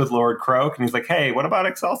communes with Lord Croak, and he's like, "Hey, what about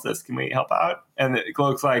Excelsis? Can we help out?" And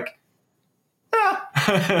Croak's like,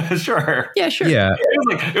 sure. Yeah, sure. Yeah.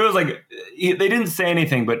 It was like they didn't say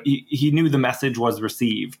anything, but he knew the message was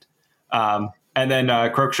received. And then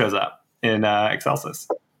Croak shows up in Excelsis.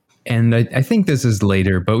 And I think this is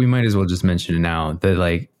later, but we might as well just mention it now that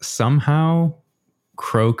like somehow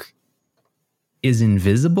Croak is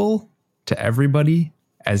invisible to everybody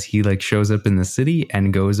as he like shows up in the city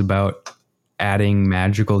and goes about adding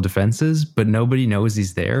magical defenses, but nobody knows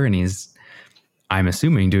he's there, and he's, I'm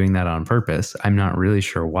assuming, doing that on purpose. I'm not really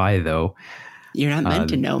sure why though. You're not meant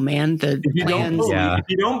to know, man. If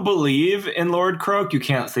you don't believe in Lord Croak, you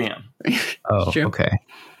can't see him. Oh, Sure. Okay.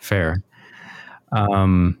 Fair.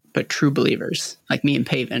 But true believers like me and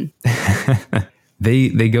Paven.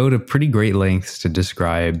 They go to pretty great lengths to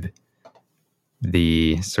describe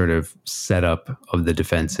the sort of setup of the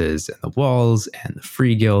defenses and the walls and the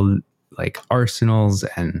free guild like arsenals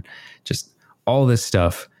and just all this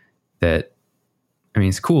stuff that, I mean,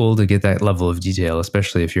 it's cool to get that level of detail,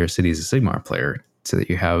 especially if you're a Cities of Sigmar player, so that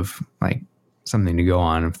you have like something to go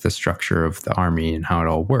on with the structure of the army and how it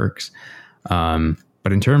all works. But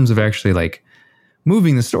in terms of actually like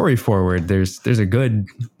moving the story forward, there's a good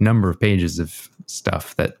number of pages of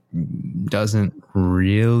stuff that doesn't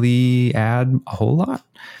really add a whole lot.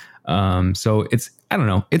 So it's, I don't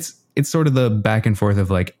know, it's sort of the back and forth of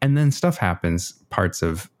like, and then stuff happens, parts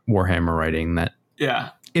of Warhammer writing that, yeah,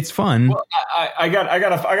 it's fun. Well, I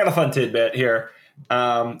got a fun tidbit here.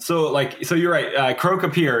 So you're right. Croak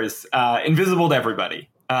appears invisible to everybody,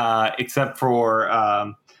 except for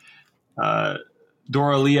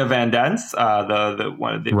Doralia Van Dens, the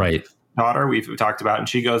one of the right. daughter we've talked about, and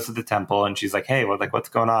she goes to the temple and she's like, hey, what's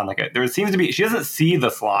going on? Like, there seems to be, she doesn't see the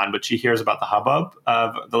salon, but she hears about the hubbub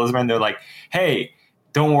of the Elizabeth. They're like, hey,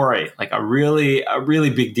 don't worry, like a really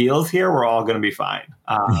big deal's here. We're all going to be fine.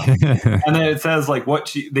 And then it says like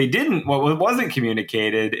what wasn't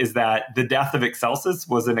communicated is that the death of Excelsis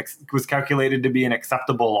was calculated to be an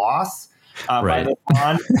acceptable loss. By the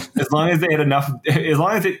salon, as long as they had enough, as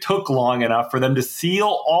long as it took long enough for them to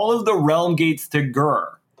seal all of the realm gates to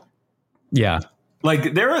Gur. Yeah.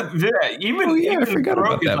 Like they're even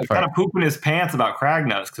Croak is like kind of pooping his pants about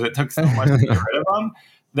Kragnos because it took so much to get rid of him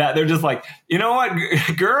that they're just like, you know what,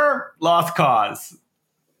 Gur, lost cause.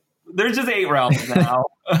 There's just 8 realms now.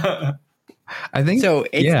 I think so.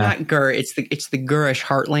 It's not Gur. It's the Gurish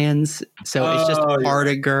Heartlands. So it's just part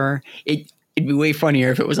of Gur. It'd be way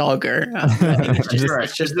funnier if it was all Gur.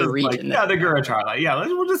 It's just the region. Like, the Gurish Heartland. Yeah,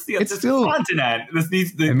 we'll just see this continent.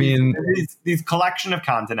 These collection of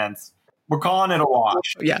continents. We're calling it a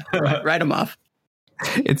wash. Yeah, write them off.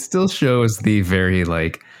 It still shows the very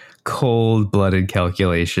like cold-blooded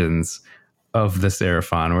calculations of the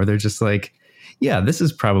Seraphon, where they're just like, yeah, this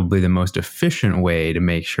is probably the most efficient way to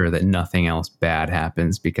make sure that nothing else bad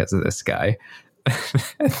happens because of this guy.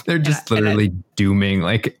 They're just literally dooming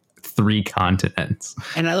like 3 continents.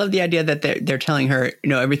 And I love the idea that they're telling her,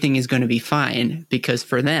 everything is going to be fine, because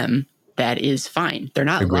for them that is fine. They're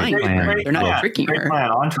not lying to her. They're not tricking her.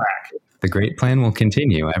 Plan on track. The great plan will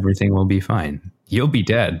continue. Everything will be fine. You'll be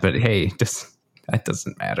dead, but hey, that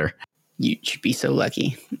doesn't matter. You should be so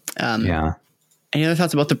lucky. Yeah. Any other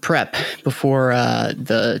thoughts about the prep before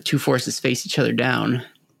the 2 forces face each other down?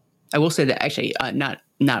 I will say that actually not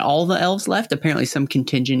all the elves left. Apparently some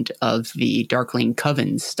contingent of the Darkling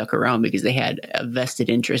Covens stuck around because they had a vested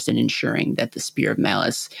interest in ensuring that the Spear of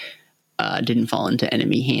Malice didn't fall into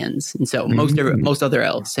enemy hands. And so most other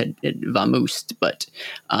elves had vamoosed, but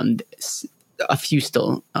a few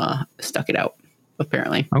still stuck it out,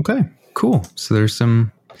 apparently. Okay, cool. So there's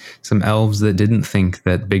some elves that didn't think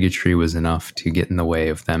that bigotry was enough to get in the way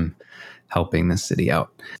of them helping the city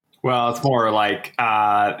out. Well, it's more like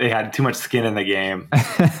they had too much skin in the game.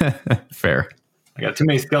 Fair. I got too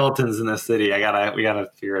many skeletons in this city. We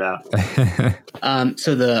gotta figure it out.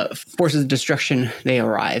 So the forces of destruction, they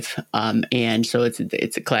arrive, and so it's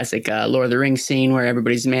a classic Lord of the Rings scene where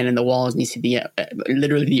everybody's manning the walls, and you see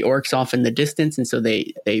literally the orcs off in the distance, and so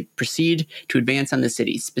they proceed to advance on the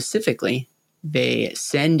city. Specifically, they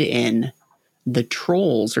send in the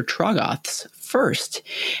trolls or Troggoths first,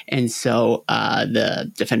 and so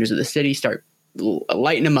the defenders of the city start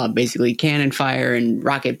lighting them up, basically cannon fire and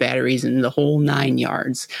rocket batteries and the whole 9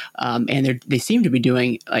 yards. And they seem to be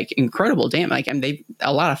doing like incredible damage. Like,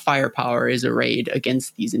 a lot of firepower is arrayed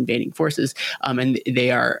against these invading forces, and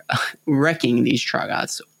they are wrecking these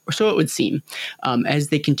Troggoths. So it would seem, as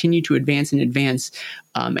they continue to advance, and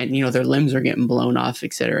their limbs are getting blown off,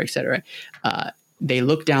 et cetera, et cetera. They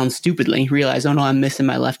look down stupidly, realize, oh no, I'm missing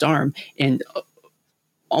my left arm, and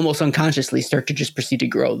almost unconsciously start to just proceed to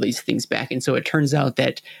grow these things back. And so it turns out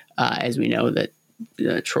that, as we know, that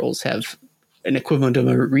the trolls have an equivalent of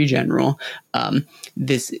a regen roll.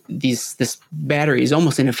 This battery is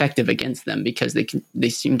almost ineffective against them because they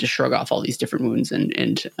seem to shrug off all these different wounds and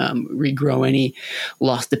regrow any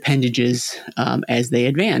lost appendages as they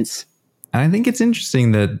advance. And I think it's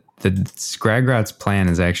interesting that the Skragrot's plan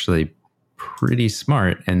is actually pretty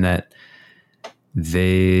smart, in that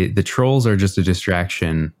the trolls are just a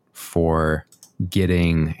distraction for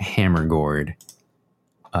getting Hammergord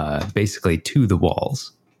basically to the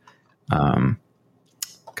walls,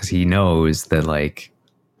 because he knows that like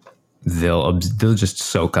they'll just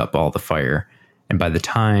soak up all the fire, and by the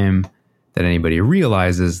time that anybody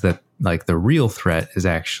realizes that like the real threat is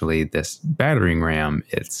actually this battering ram,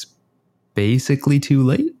 it's basically too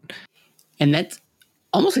late. And that's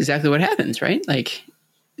almost exactly what happens, right? Like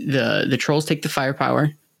the trolls take the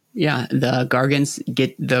firepower. Yeah, the Gargants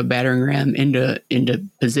get the battering ram into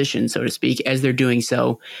position, so to speak. As they're doing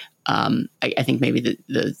so, I think maybe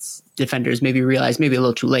the defenders maybe realize maybe a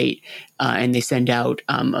little too late, and they send out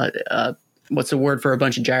what's the word for a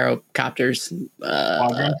bunch of gyrocopters?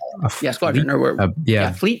 Squadron?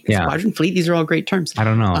 Squadron fleet, squadron, fleet. These are all great terms. I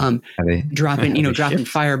don't know. Dropping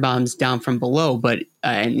firebombs down from below, but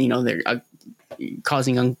and they're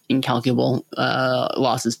causing incalculable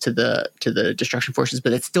losses to the destruction forces,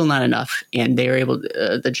 but it's still not enough. And they are able,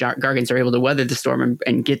 the Gargants are able to weather the storm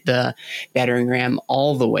and get the battering ram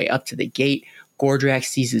all the way up to the gate. Gordrak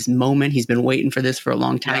sees his moment. He's been waiting for this for a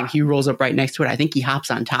long time. Yeah. He rolls up right next to it. I think he hops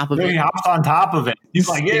on top of it. He hops on top of it. He's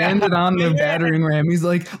like, standing on the battering ram. He's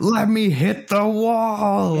like, let me hit the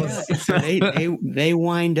walls. Yeah. So they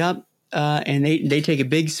wind up and they take a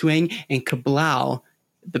big swing, and kablow,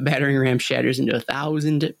 the battering ram shatters into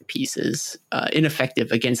 1,000 pieces,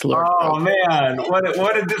 ineffective against Lord. Oh man,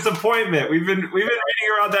 what a disappointment! We've been reading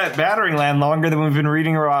about that battering ram longer than we've been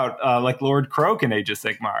reading about like Lord Croak in Age of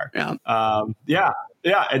Sigmar. Yeah,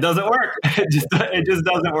 it doesn't work. It just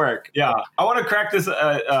doesn't work. Yeah, I want to crack this,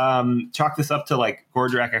 chalk this up to like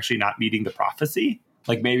Gordrak actually not meeting the prophecy.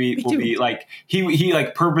 Like maybe it will be like he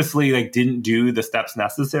like purposely like didn't do the steps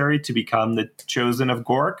necessary to become the chosen of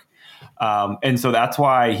Gork. And so that's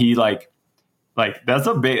why he like that's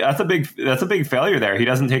a big failure there. He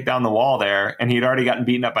doesn't take down the wall there, and he'd already gotten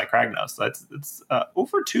beaten up by Kragnos. So it's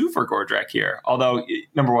 0-2 for Gordrak here. Although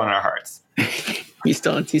number one in our hearts,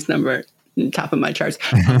 he's number top of my charts.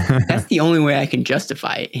 That's the only way I can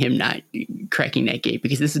justify him not cracking that gate,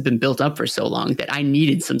 because this has been built up for so long that I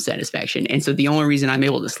needed some satisfaction. And so the only reason I'm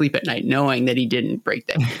able to sleep at night knowing that he didn't break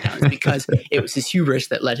that gate down is because it was his hubris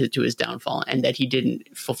that led to his downfall, and that he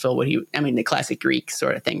didn't fulfill the classic Greek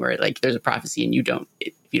sort of thing where like there's a prophecy and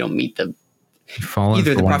if you don't meet either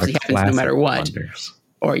the prophecy happens no matter what. Wonders.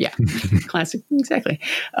 Or classic, exactly.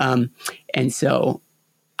 And so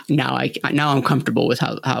now I'm comfortable with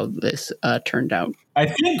how this turned out. I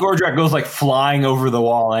think Gordrak goes like flying over the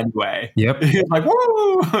wall anyway. Yep. He's like,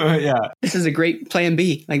 woo! Yeah. This is a great plan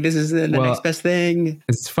B. Like, this is the next best thing.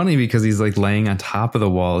 It's funny because he's like laying on top of the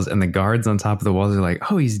walls, and the guards on top of the walls are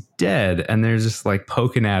like, oh, he's dead. And they're just like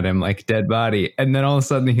poking at him like dead body. And then all of a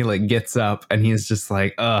sudden he like gets up and he's just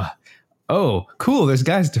like, oh, cool, there's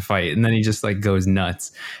guys to fight. And then he just like goes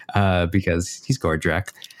nuts because he's Gordrak.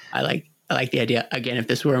 I like the idea. Again, if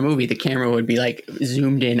this were a movie, the camera would be like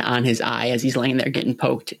zoomed in on his eye as he's laying there getting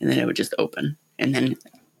poked, and then it would just open, and then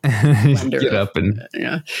get up and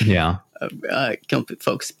kill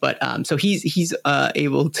folks. But so he's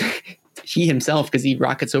able to. He himself, because he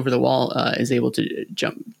rockets over the wall, is able to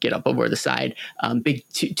get up over the side. Big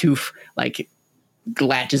Tooth like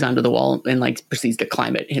latches onto the wall and like proceeds to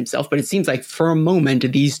climb it himself. But it seems like for a moment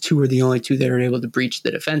these two are the only two that are able to breach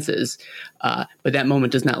the defenses. But that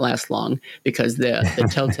moment does not last long, because the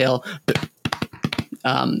telltale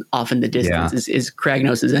off in the distance is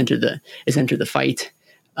Kragnos is enter the fight.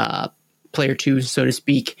 Player two, so to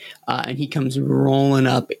speak, and he comes rolling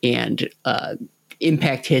up and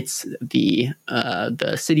impact hits the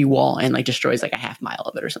city wall and like destroys like a half mile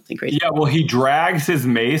of it or something crazy. Yeah, well, he drags his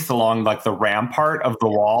mace along like the rampart of the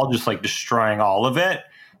wall, just like destroying all of it,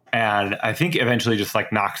 and I think eventually just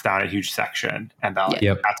like knocks down a huge section, and that's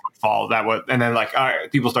what falls. And then like all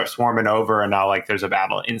right, people start swarming over, and now like there's a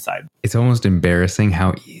battle inside. It's almost embarrassing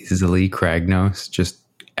how easily Kragnos just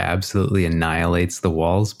absolutely annihilates the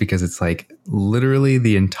walls, because it's like literally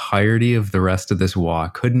the entirety of the rest of this wall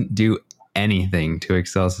couldn't do anything to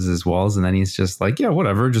Excelsis' walls, and then he's just like, yeah,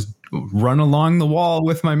 whatever, just run along the wall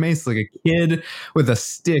with my mace like a kid with a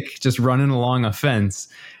stick, just running along a fence,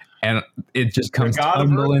 and it just comes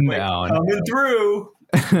tumbling down, coming through.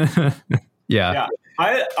 Yeah.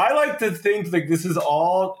 I like to think like this is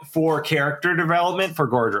all for character development for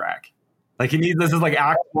Gordrak. Like this is like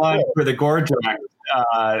act one for the Gordrak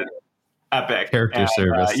epic character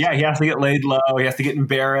service. He has to get laid low, he has to get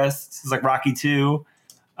embarrassed. This is like Rocky 2.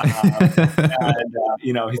 He's got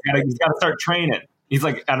to start training. He's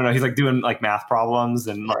like, I don't know, he's like doing like math problems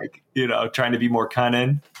and like, trying to be more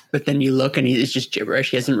cunning. But then you look and it's just gibberish.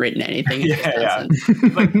 He hasn't written anything. He's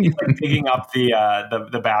like digging up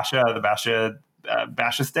the Basha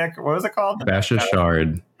stick. What was it called? Basha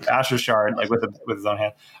shard. Basha shard, like with his own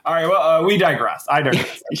hand. All right, well, we digress. I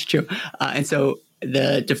digress. It's true. And so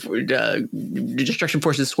the destruction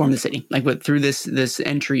forces swarm the city. Like through this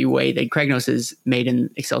entryway that Kragnos has made in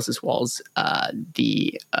Excelsis walls,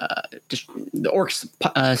 the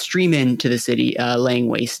orcs stream into the city, laying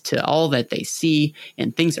waste to all that they see,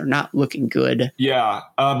 and things are not looking good. Yeah,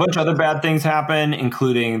 a bunch of other bad things happen,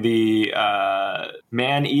 including the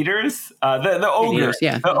man eaters, the ogres.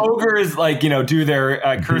 Yeah, the ogres do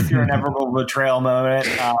their curse your inevitable betrayal moment,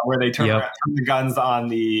 where they turn the guns on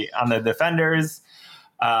the defenders.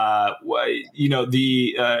 The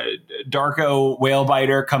Darko whale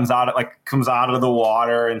biter comes out of the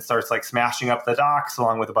water and starts smashing up the docks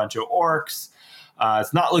along with a bunch of orcs.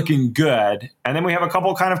 It's not looking good. And then we have a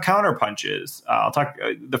couple kind of counter punches. I'll talk.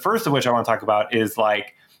 The first of which I want to talk about is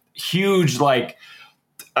huge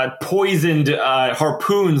poisoned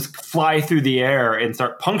harpoons fly through the air and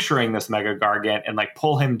start puncturing this mega gargant and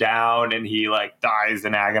pull him down, and he dies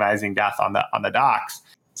an agonizing death on the docks.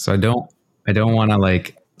 So I don't want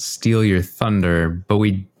to steal your thunder, but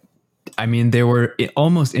they were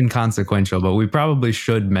almost inconsequential, but we probably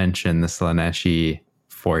should mention the Slaneshi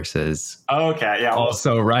forces. Okay, yeah.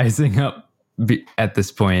 Also rising up at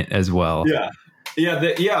this point as well. Yeah.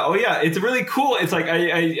 It's really cool. It's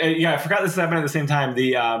I forgot this happened at the same time.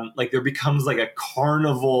 The there becomes a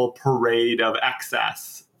carnival parade of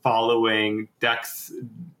excess following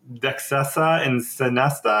Dexessa and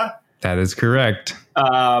Sinesta. That is correct.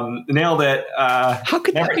 Nailed it. How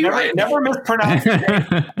could that be right? Never mispronounced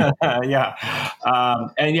it.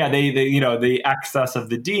 They the excess of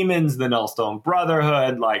the demons, the Nullstone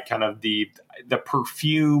Brotherhood, kind of the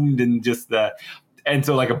perfumed and just and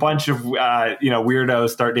so a bunch of weirdos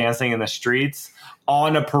start dancing in the streets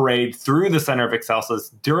on a parade through the center of Excelsis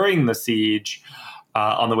during the siege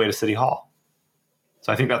on the way to City Hall.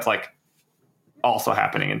 So I think that's also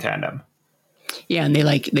happening in tandem. Yeah, and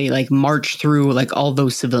they march through all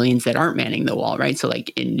those civilians that aren't manning the wall, right? So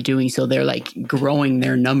in doing so, they're growing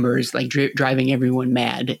their numbers, driving everyone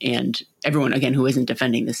mad, and everyone again who isn't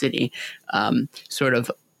defending the city, sort of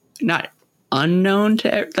not unknown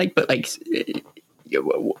to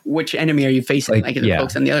which enemy are you facing? The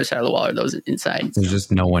folks on the other side of the wall or those inside? There's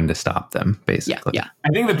just no one to stop them, basically. Yeah. I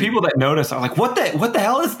think the people that notice are what the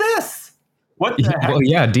hell is this? What the heck? Well,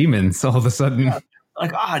 yeah, demons all of a sudden.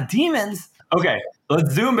 Demons. Okay,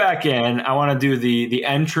 let's zoom back in. I want to do the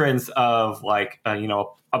entrance of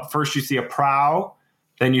up first you see a prow,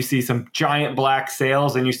 then you see some giant black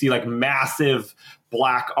sails, and you see massive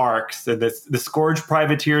black arcs. So the Scourge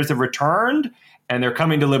privateers have returned, and they're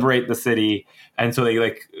coming to liberate the city. And so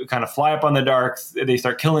they kind of fly up on the darks. They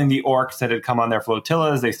start killing the orcs that had come on their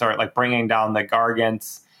flotillas. They start bringing down the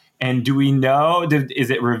gargants. And do we know? Is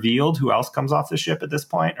it revealed who else comes off the ship at this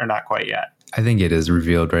point, or not quite yet? I think it is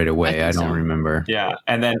revealed right away. I don't remember. Yeah,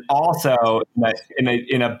 and then also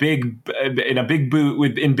in a big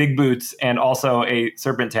boot in big boots and also a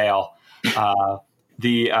serpent tail.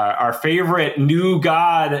 Our favorite new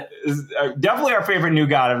god, definitely our favorite new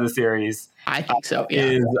god of the series. I think so. Yeah.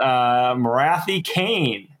 Is Marathi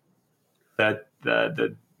Kane,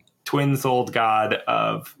 the twin-souled god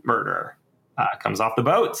of murder, comes off the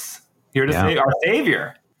boats here to save our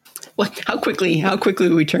savior. How quickly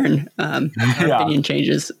we turn our opinion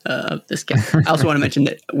changes of this guy. I also want to mention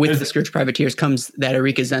that with the Scourge Privateers comes that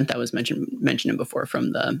Erika Zent that was mentioned before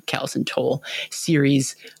from the Callus and Toll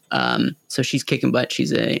series. So she's kicking butt.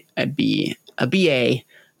 She's a BA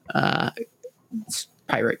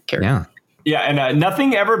pirate character. Yeah, and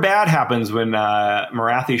nothing ever bad happens when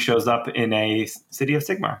Marathi shows up in a city of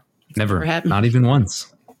Sigmar. Never. Not even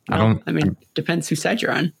once. No, depends whose side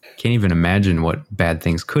you're on. Can't even imagine what bad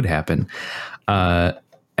things could happen. And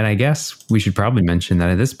I guess we should probably mention that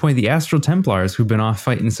at this point, the Astral Templars who've been off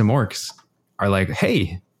fighting some orcs are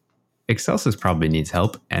hey, Excelsis probably needs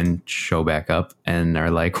help, and show back up and are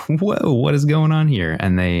whoa, what is going on here?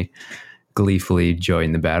 And they gleefully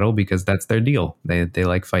join the battle because that's their deal. They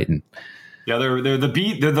like fighting. Yeah, they're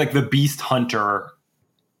the beast hunter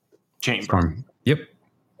chamber. Storm. Yep.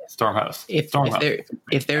 Stormhouse. If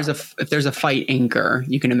there's a fight in Gur,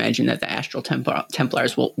 you can imagine that the Astral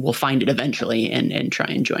Templars will find it eventually and try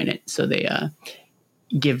and join it. So they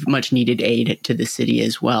give much needed aid to the city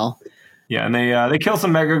as well. Yeah, and they kill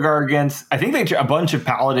some Mega Gargants. I think a bunch of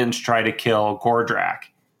paladins try to kill Gordrak,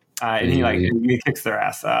 and he kicks their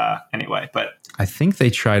ass anyway. But I think they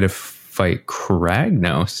try to fight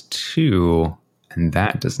Kragnos too, and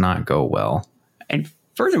that does not go well. And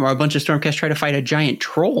furthermore, a bunch of Stormcast try to fight a giant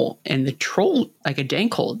troll, and the troll, a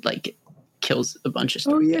Dankhold, kills a bunch of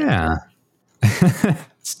Stormcast. Oh, yeah.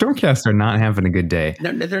 Stormcast are not having a good day.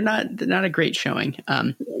 They're not a great showing.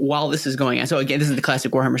 While this is going on, so again, this is the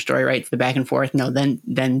classic Warhammer story, right? It's the back and forth. No,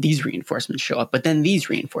 then these reinforcements show up, but then these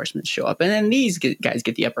reinforcements show up, and then these guys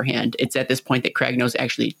get the upper hand. It's at this point that Kragnos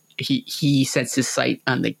actually he sets his sight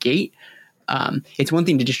on the gate. It's one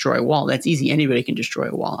thing to destroy a wall. That's easy. Anybody can destroy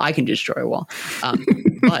a wall. I can destroy a wall.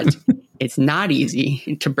 But it's not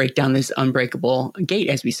easy to break down this unbreakable gate,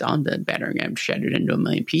 as we saw. The battering ram shattered into a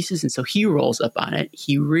million pieces. And so he rolls up on it.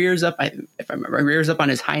 He rears up, if I remember, rears up on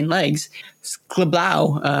his hind legs.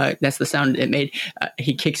 Sklablow, that's the sound it made.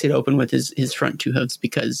 He kicks it open with his front two hooves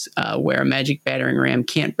because where a magic battering ram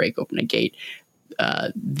can't break open a gate,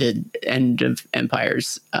 the end of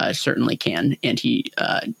empires certainly can. And he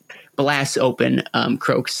blasts open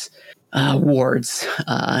Croak's wards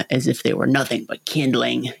as if they were nothing but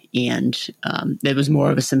kindling, and it was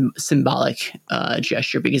more of a symbolic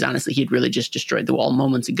gesture because honestly he'd really just destroyed the wall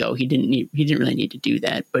moments ago. He didn't really need to do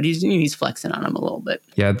that, but he's flexing on him a little bit.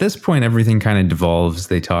 Yeah, at this point everything kind of devolves.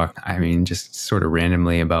 They talk, just sort of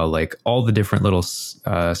randomly about like all the different little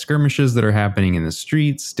skirmishes that are happening in the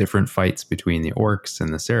streets, different fights between the orcs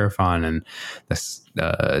and the Seraphon and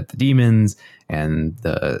the demons and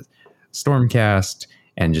the Stormcast,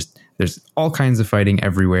 and just there's all kinds of fighting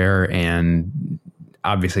everywhere, and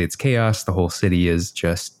obviously it's chaos. The whole city is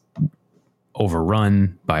just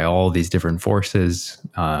overrun by all these different forces.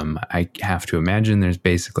 I have to imagine there's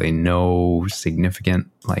basically no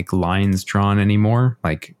significant like lines drawn anymore.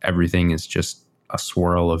 Like everything is just a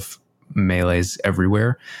swirl of melees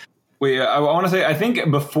everywhere. Wait, I want to say, I think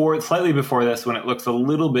slightly before this, when it looks a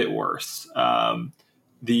little bit worse,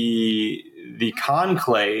 the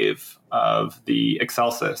conclave of the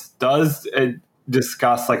Excelsis does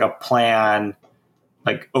discuss like a plan,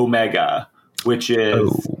 like Omega, which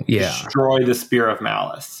is destroy the Spear of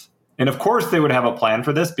Malice. And of course they would have a plan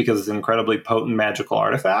for this because it's an incredibly potent magical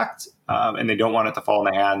artifact, and they don't want it to fall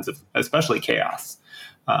in the hands of especially Chaos.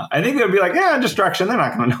 I think they would be like, destruction. They're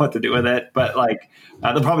not going to know what to do with it, but like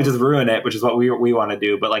they'll probably just ruin it, which is what we want to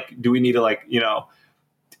do. But like, do we need to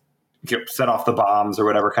set off the bombs or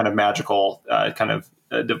whatever kind of magical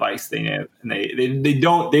device they know? And they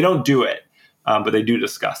don't do it, but they do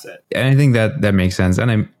discuss it. And I think that makes sense,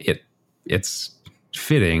 and it's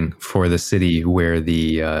fitting for the city where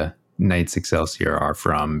the Knights Excelsior are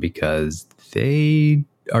from, because they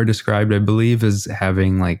are described, I believe, as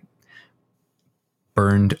having like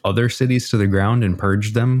burned other cities to the ground and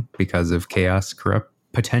purged them because of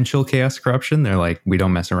potential chaos corruption. They're like, we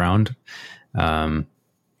don't mess around.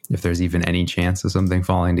 If there's even any chance of something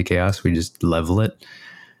falling to chaos, we just level it.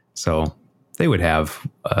 So they would have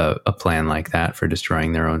a plan like that for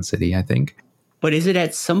destroying their own city, I think. But is it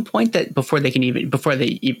at some point that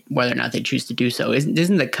whether or not they choose to do so, isn't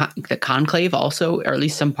the conclave also, or at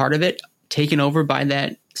least some part of it, taken over by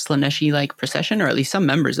that Slaaneshi like procession, or at least some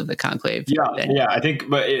members of the conclave? Yeah, I think.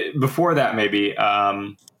 But before that, maybe.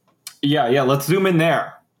 Let's zoom in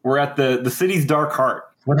there. We're at the city's dark heart.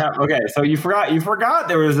 What happened? Okay, so you forgot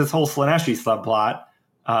there was this whole Slaaneshi subplot.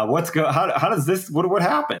 How does this? What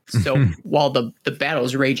happened? So while the battle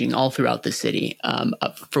is raging all throughout the city,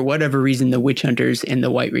 for whatever reason, the Witch Hunters and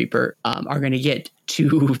the White Reaper are going to get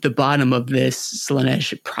to the bottom of this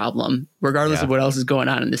Slaanesh problem, regardless of what else is going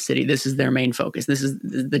on in the city. This is their main focus. This is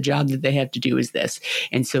the job that they have to do, is this,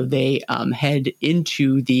 and so they head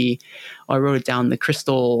into I wrote it down, the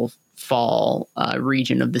Crystal Fall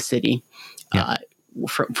region of the city. Yeah.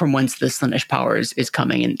 From whence the Slaanesh power is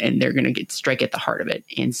coming, and they're going to strike at the heart of it.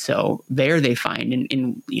 And so there they find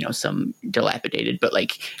in some dilapidated but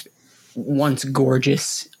like once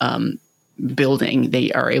gorgeous building, they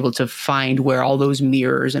are able to find where all those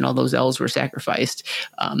mirrors and all those elves were sacrificed,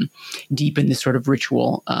 deep in this sort of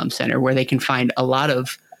ritual center, where they can find a lot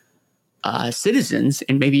of citizens,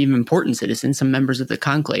 and maybe even important citizens, some members of the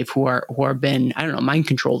conclave who are been, I don't know, mind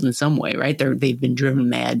controlled in some way, right? They've been driven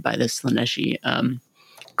mad by this Slaaneshi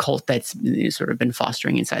cult that's sort of been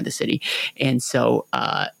fostering inside the city. And so,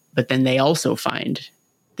 but then they also find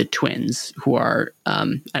the twins who are,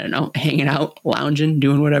 hanging out, lounging,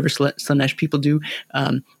 doing whatever Slaanesh people do,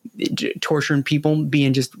 torturing people,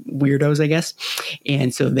 being just weirdos, I guess.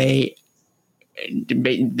 And so the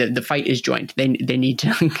fight is joint. They need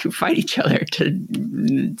to fight each other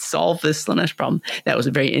to solve this Slaanesh problem. That was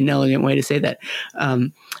a very inelegant way to say that.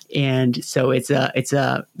 And so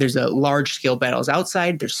there's a large scale battles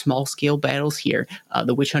outside. There's small scale battles here.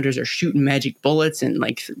 The witch hunters are shooting magic bullets and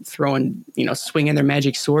like throwing, swinging their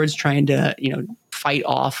magic swords, trying to, fight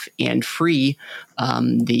off and free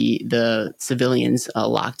the civilians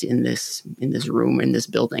locked in this room in this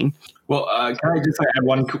building. Well, can I just add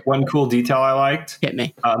one cool detail I liked? Hit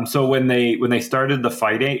me. So when they started the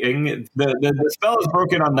fighting, the spell is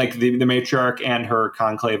broken on like the matriarch and her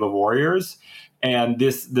conclave of warriors, and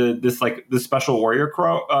this special warrior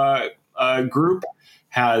group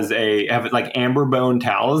have like amber bone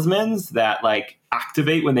talismans that like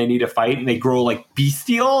activate when they need to fight, and they grow like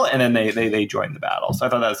bestial, and then they join the battle. So I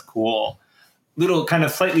thought that was cool. Little kind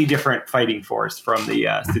of slightly different fighting force from the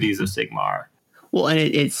cities of Sigmar. Well, and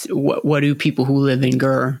it's what do people who live in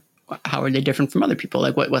Gur, how are they different from other people?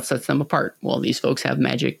 Like what sets them apart? Well, these folks have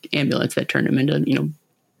magic amulets that turn them into,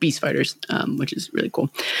 beast fighters, which is really cool.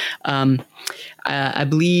 I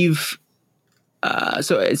believe,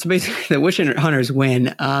 so it's basically the witch hunters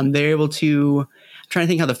win. They're able to, I'm trying to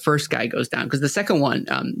think how the first guy goes down, because the second one,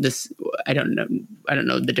 I don't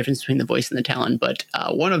know the difference between the voice and the talon, but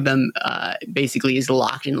one of them basically is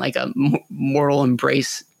locked in like a mortal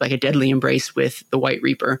embrace, like a deadly embrace with the White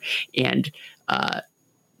Reaper, and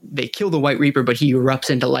they kill the White Reaper, but he erupts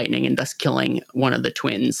into lightning and thus killing one of the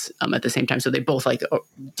twins at the same time. So they both like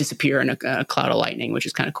disappear in a cloud of lightning, which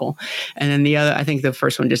is kind of cool. And then the other, I think the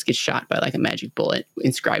first one just gets shot by like a magic bullet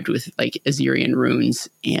inscribed with like Azerian runes,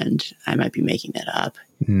 and I might be making that up.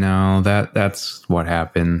 No, that's what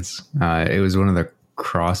happens. It was one of the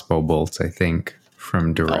crossbow bolts, I think,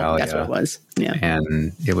 from Duralia. Oh, that's what it was. Yeah.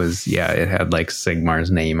 And it had like Sigmar's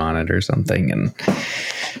name on it or something, and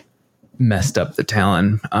messed up the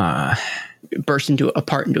talon. Burst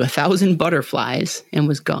apart into 1,000 butterflies and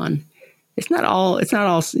was gone. It's not all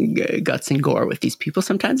guts and gore with these people.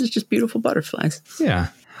 Sometimes it's just beautiful butterflies. Yeah,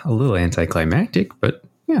 a little anticlimactic, but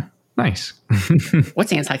yeah, nice.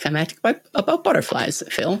 What's anticlimactic about butterflies,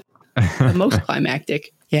 Phil? The most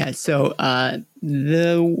climactic. Yeah, so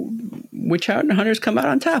the Witch Hunters come out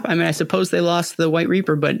on top. I mean, I suppose they lost the White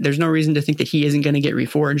Reaper, but there's no reason to think that he isn't going to get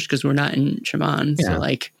reforged because we're not in Shaman. Yeah. So,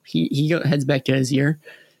 like, he heads back to Azir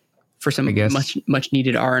for some much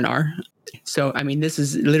needed R&R. So, I mean, this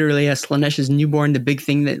is literally Slaanesh newborn, the big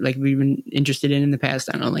thing that like we've been interested in the past,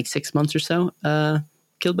 I don't know, like 6 months or so.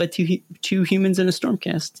 Killed by two humans in a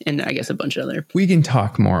stormcast, and I guess a bunch of other. We can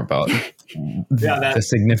talk more about the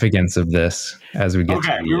significance of this as we get.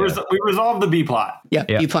 Okay, we resolved the B plot. Yeah,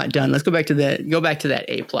 B plot done. Let's go back to that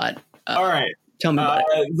A plot. All right, tell me about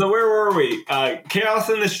it. So where were we? Chaos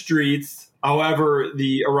in the streets. However,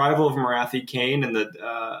 the arrival of Marathi Kane and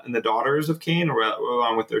the daughters of Kane,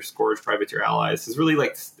 along with their scourge privateer allies, is really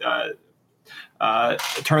like.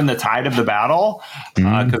 Turn the tide of the battle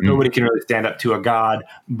because nobody can really stand up to a god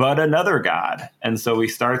but another god, and so we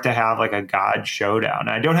start to have like a god showdown. And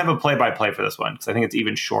I don't have a play-by-play for this one because I think it's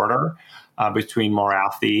even shorter between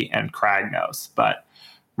Morathi and Kragnos, but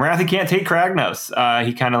Morathi can't take Kragnos.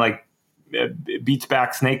 He kind of like beats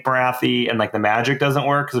back Snake Morathi, and like the magic doesn't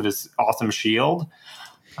work because of his awesome shield.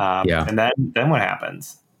 And then what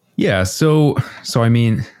happens? Yeah, so I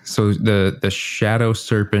mean, the Shadow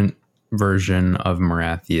Serpent version of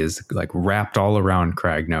Morathi is like wrapped all around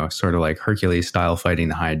Kragnos, sort of like Hercules style fighting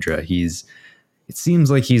the Hydra. It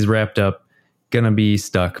seems like he's wrapped up, gonna be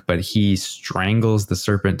stuck, but he strangles the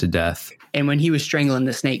serpent to death. And when he was strangling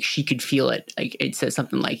the snake, she could feel it. Like it says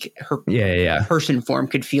something like her person form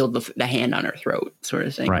could feel the hand on her throat, sort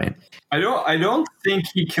of thing. Right. I don't think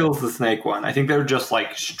he kills the snake one. I think they're just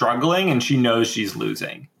like struggling, and she knows she's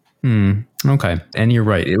losing. Okay. And you're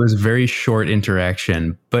right. It was a very short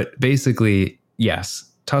interaction, but basically,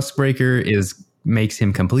 yes, Tuskbreaker makes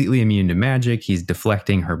him completely immune to magic. He's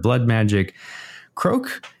deflecting her blood magic.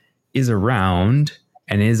 Croak is around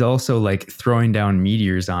and is also like throwing down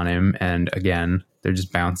meteors on him. And again, they're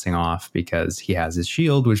just bouncing off because he has his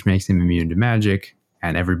shield, which makes him immune to magic.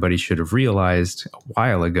 And everybody should have realized a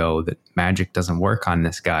while ago that magic doesn't work on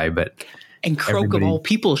this guy, but... And Croak of all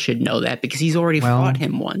people should know that because he's already fought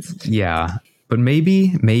him once. Yeah, but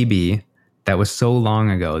maybe that was so long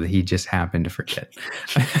ago that he just happened to forget.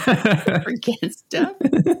 Forget stuff?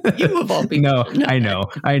 You of all people. No,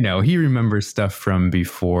 I know. He remembers stuff from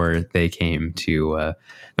before they came to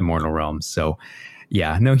the mortal realms. So,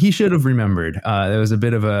 yeah, no, he should have remembered. There was a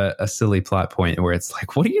bit of a silly plot point where it's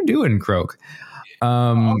like, what are you doing, Croak?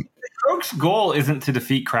 Croak's goal isn't to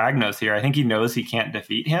defeat Kragnos here. I think he knows he can't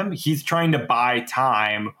defeat him. He's trying to buy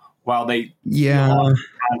time while they the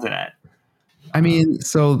continent. I mean,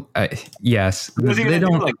 so yes, they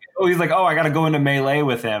don't. He's like, I got to go into melee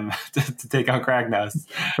with him to take out Kragnos.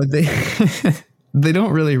 But they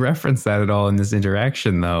don't really reference that at all in this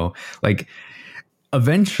interaction, though. Like,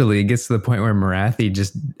 eventually, it gets to the point where Morathi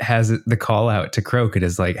just has the call out to Croak. It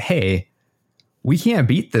is like, hey, we can't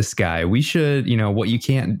beat this guy. We should, what you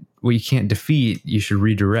can't defeat, you should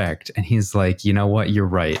redirect. And he's like, you know what? You're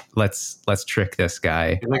right. Let's trick this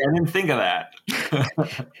guy. He's like, I didn't think of that.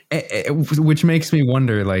 Which makes me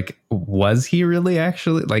wonder, like, was he really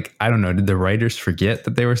actually, like, I don't know, did the writers forget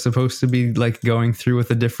that they were supposed to be like going through with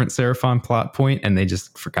a different Seraphon plot point and they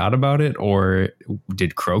just forgot about it? Or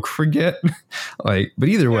did Croak forget? Like, but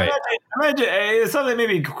either way. Imagine something,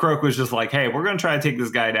 maybe Croak was just like, hey, we're going to try to take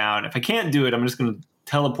this guy down. If I can't do it, I'm just going to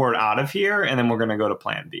teleport out of here and then we're going to go to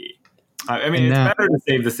plan B. I mean, it's better to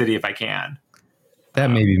save the city if I can. That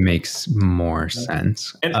maybe makes more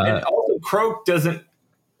sense. And also, Croak doesn't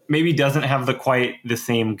have quite the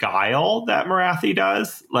same guile that Marathi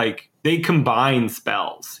does. Like, they combine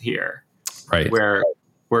spells here, right? Where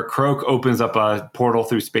Croak opens up a portal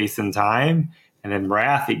through space and time, and then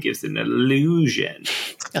Marathi gives an illusion.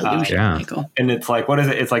 Michael. And it's like, what is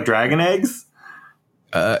it? It's like dragon eggs.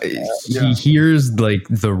 He hears like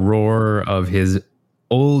the roar of his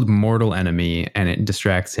old mortal enemy, and it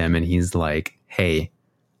distracts him, and he's like, hey,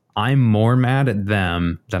 I'm more mad at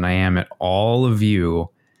them than I am at all of you.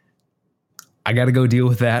 I got to go deal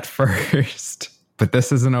with that first, but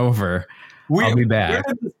this isn't over. I'll be back. Where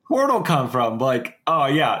did this portal come from? Like, oh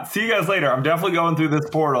yeah, see you guys later. I'm definitely going through this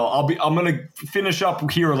portal. I'm going to finish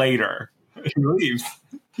up here later. He leaves.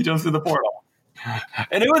 He jumps through the portal.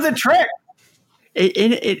 And it was a trick.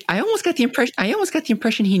 I almost got the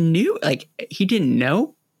impression he knew, like he didn't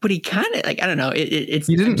know, but he kind of, like, I don't know. He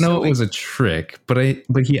didn't know it was a trick, but he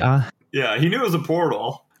yeah, he knew it was a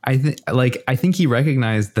portal. I think he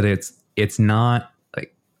recognized that it's not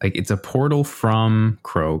like it's a portal from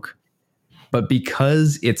Croak, but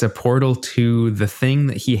because it's a portal to the thing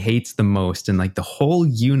that he hates the most in like the whole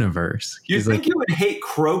universe. You think he would hate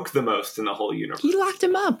Croak the most in the whole universe? He locked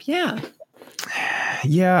him up, yeah.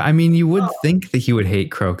 Yeah, I mean, you would think that he would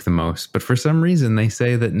hate Croak the most, but for some reason they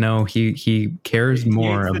say that no, he cares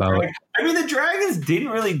more about. I mean, the dragons didn't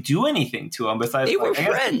really do anything to him besides they were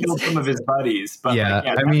friends. Killed some of his buddies. But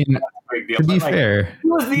yeah, I mean, to be fair, he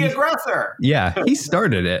was the aggressor. Yeah, he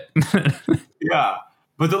started it. Yeah,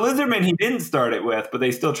 but the Lizardmen he didn't start it with, but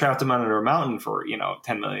they still trapped him under a mountain for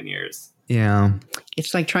 10 million years. Yeah,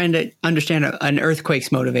 it's like trying to understand an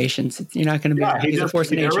earthquake's motivations. You're not going to be. Yeah, he's a force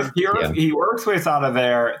of nature. He works ways out of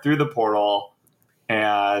there through the portal,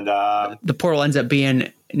 and the portal ends up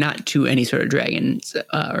being not to any sort of dragons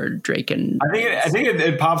or draken. I think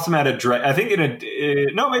it pops him at a dread. I think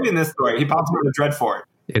maybe in this story he pops him at a Dreadfort.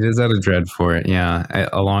 It is at a Dreadfort, yeah,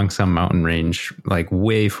 along some mountain range, like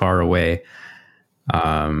way far away.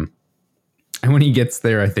 And when he gets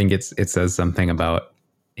there, I think it says something about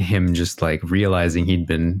him just like realizing he'd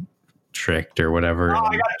been tricked or whatever. Oh,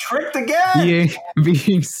 I got tricked again.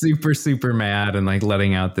 Being super, super mad and like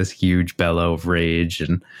letting out this huge bellow of rage.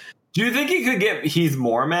 And do you think he's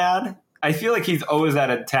more mad? I feel like he's always at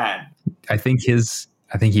a 10. I think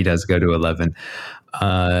he does go to 11.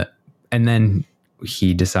 And then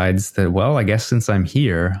he decides that, well, I guess since I'm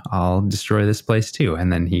here, I'll destroy this place too.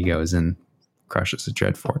 And then he goes and crushes the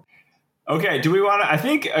Dreadfort. Okay. Do we want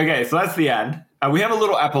to, okay. So that's the end. We have a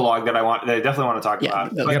little epilogue that I definitely want to talk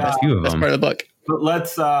about. We have a few of them. That's part of the book. But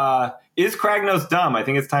let's, is Kragnos dumb? I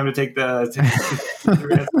think it's time to take the...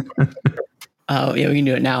 Oh, yeah, we can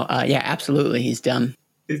do it now. Yeah, absolutely. He's dumb.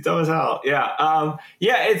 He's dumb as hell. Yeah.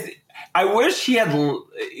 I wish he had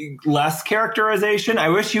less characterization. I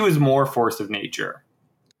wish he was more force of nature.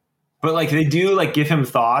 But like they do like give him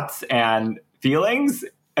thoughts and feelings,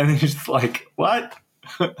 and they're just like, what?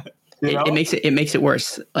 It makes it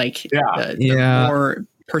worse. Like the more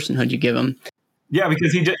personhood you give him. Yeah,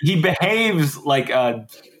 because he behaves like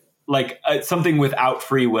something without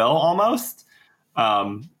free will almost.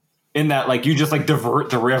 In that, like, you just like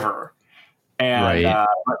divert the river, and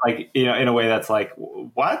in a way that's like,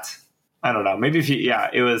 what? I don't know. Maybe if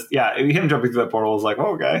him jumping through that portal was like,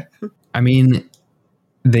 oh, okay. I mean,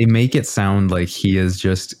 they make it sound like he is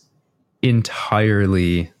just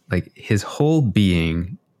entirely like his whole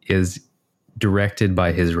being is directed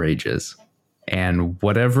by his rages, and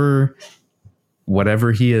whatever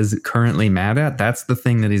he is currently mad at, that's the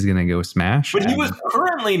thing that he's going to go smash. But he was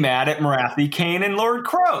currently mad at Marathi, Kane, and Lord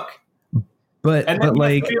Croak. And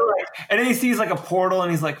then he sees like a portal,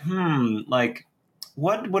 and he's like, like,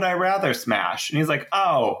 what would I rather smash? And he's like,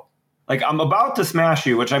 oh, like I'm about to smash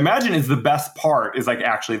you, which I imagine is the best part, is like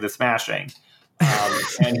actually the smashing.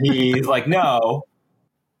 And he's like, no,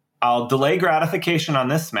 I'll delay gratification on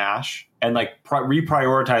this smash and like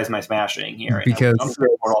reprioritize my smashing here. Because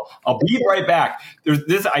I'll be right back.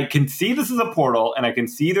 I can see this is a portal, and I can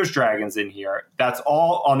see there's dragons in here. That's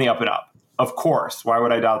all on the up and up. Of course. Why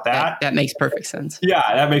would I doubt that? That makes perfect sense. Yeah,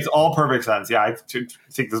 that makes all perfect sense. Yeah, I think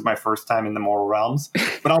this is my first time in the mortal realms,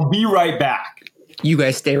 but I'll be right back. You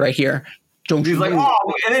guys stay right here. Don't He's you like, move.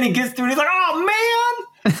 oh, and then he gets through and he's like, oh man,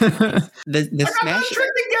 The I got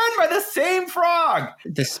tricked again by the same frog.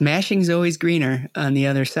 The smashing's always greener on the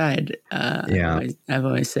other side. Yeah. I've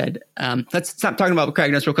always said. Let's stop talking about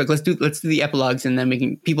Kragnos real quick. Let's do the epilogues, and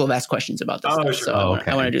then people have asked questions about this. Oh, stuff, sure. So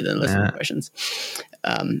I want to do the listener questions.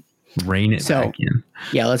 Rein it back in.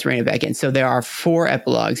 Yeah, let's rein it back in. So there are 4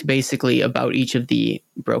 epilogues, basically about each of the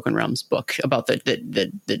Broken Realms book. About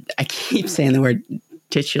the I keep saying the word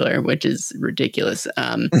titular, which is ridiculous,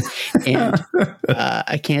 and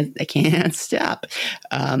I can't stop.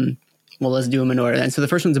 Well, let's do them in order then. So the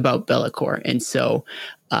first one's about Bellicor, and so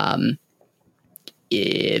the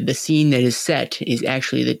scene that is set is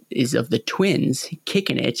actually is of the twins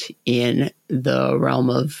kicking it in the realm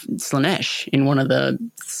of Slaanesh, in one of the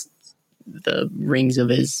rings of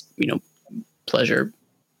his pleasure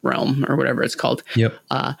realm or whatever it's called. Yep.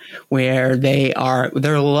 Where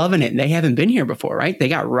they're loving it. They haven't been here before, right? They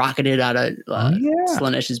got rocketed out of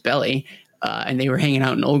Slaanesh's belly, and they were hanging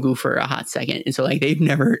out in Olgu for a hot second, and so they've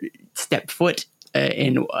never stepped foot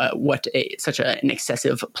in such an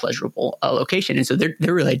excessive pleasurable location, and so they're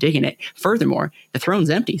really digging it. Furthermore, the throne's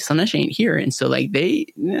empty. Slaanesh ain't here, and so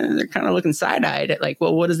they're kind of looking side-eyed at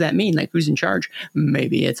well, what does that mean? Who's in charge?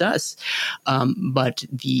 Maybe it's us. But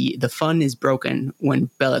the fun is broken when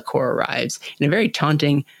Bellicor arrives in a very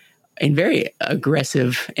taunting and very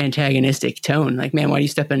aggressive, antagonistic tone. Man, why do you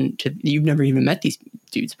step into? You've never even met these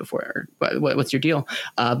dudes before. What's your deal?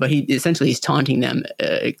 But he essentially is taunting them,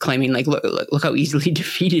 claiming look how easily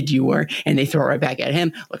defeated you were, and they throw it right back at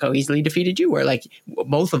him. Look how easily defeated you were.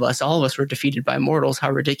 Both of us, all of us, were defeated by mortals. How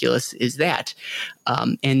ridiculous is that?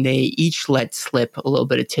 And they each let slip a little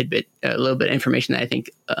bit of information that I think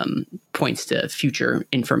points to future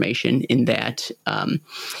information. In that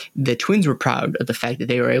the twins were proud of the fact that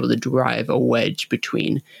they were able to drive a wedge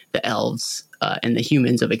between the elves and the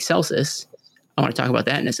humans of Excelsis. I want to talk about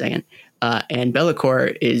that in a second. And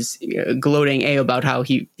Bellicor is gloating about how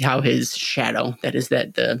his shadow, that is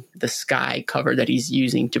the sky cover that he's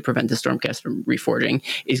using to prevent the Stormcast from reforging,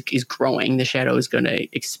 is growing. The shadow is going to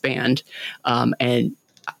expand, and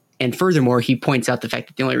furthermore, he points out the fact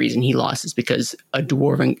that the only reason he lost is because a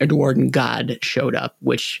dwarven god showed up,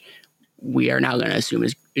 which we are now going to assume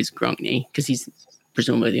is Grungni, because he's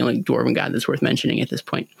presumably the only dwarven god that's worth mentioning at this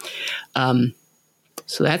point.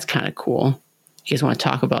 So that's kind of cool. You guys want to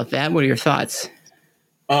talk about that? What are your thoughts?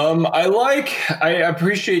 I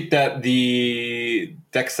appreciate that the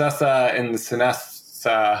Dexessa and the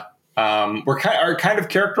Sinessa are kind of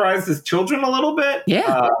characterized as children a little bit.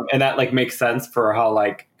 Yeah. And that makes sense for how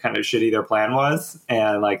kind of shitty their plan was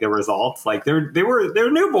and the results. They're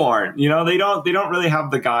newborn, they don't really have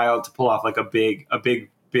the guile to pull off a big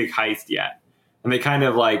heist yet. And they kind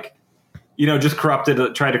of just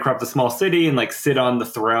tried to corrupt a small city and sit on the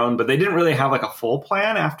throne, but they didn't really have a full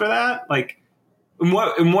plan after that. In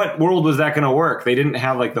what world was that going to work? They didn't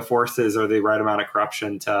have the forces or the right amount of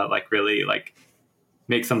corruption to really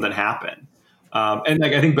make something happen. And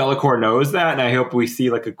I think Bellicor knows that, and I hope we see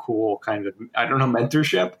a cool kind of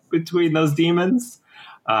mentorship between those demons.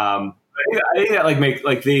 I think that I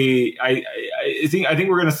think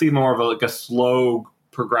we're going to see more of a slow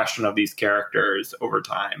progression of these characters over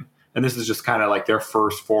time. And this is just kind of their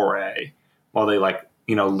first foray while they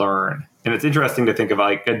learn. And it's interesting to think of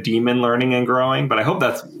a demon learning and growing, but I hope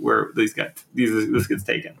that's where this gets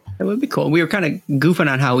taken. That would be cool. We were kind of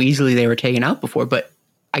goofing on how easily they were taken out before, but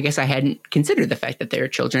I guess I hadn't considered the fact that they're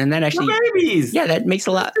children, and that actually babies. Yeah, that makes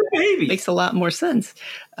a lot more sense.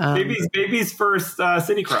 Baby's first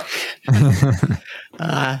city crush. Yeah,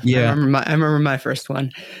 I remember my first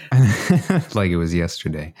one. Like it was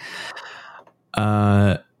yesterday.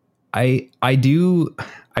 I do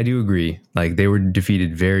agree. They were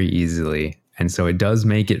defeated very easily, and so it does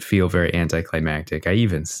make it feel very anticlimactic. I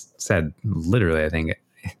even said literally, I think,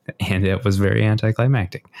 and it was very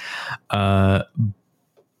anticlimactic.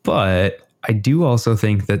 But I do also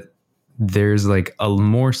think that there's a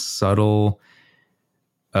more subtle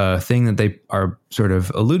thing that they are sort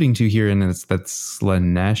of alluding to here, and it's that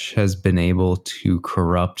Slaanesh has been able to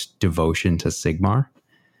corrupt devotion to Sigmar.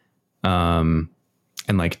 And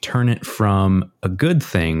turn it from a good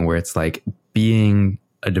thing where it's being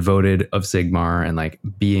a devoted of Sigmar and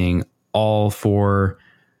being all for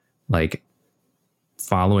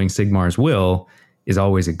following Sigmar's will is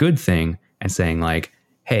always a good thing, and saying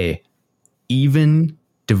hey, even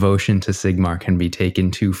devotion to Sigmar can be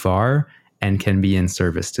taken too far and can be in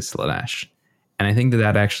service to Slaanesh. And I think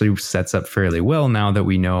that actually sets up fairly well now that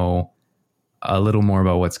we know a little more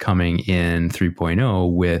about what's coming in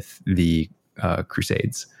 3.0 with the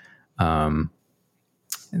Crusades and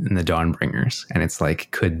the Dawnbringers. And it's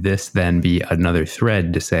like, could this then be another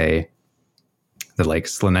thread to say that like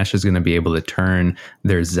Slaanesh is going to be able to turn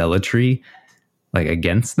their zealotry like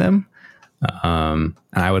against them? And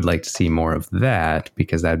I would like to see more of that,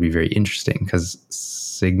 because that'd be very interesting, because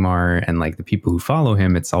Sigmar and like the people who follow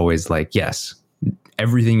him, it's always like, yes,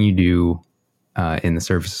 everything you do in the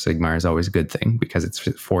service of Sigmar is always a good thing because it's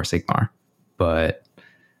for Sigmar, but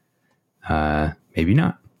maybe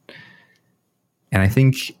not. And I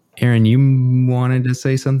think, Aaron, you wanted to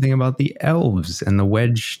say something about the elves and the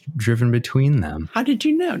wedge driven between them. How did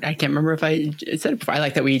you know? I can't remember if I said it before. I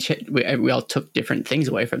like that we all took different things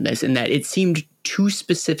away from this, and that it seemed too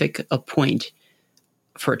specific a point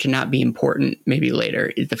for it to not be important. Maybe later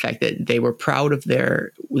is the fact that they were proud of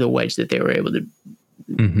the wedge that they were able to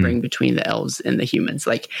bring between the elves and the humans.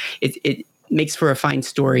 Like it makes for a fine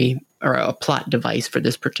story or a plot device for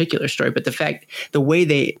this particular story. But the way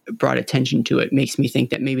they brought attention to it makes me think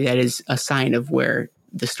that maybe that is a sign of where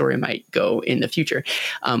the story might go in the future.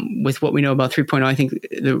 With what we know about 3.0, I think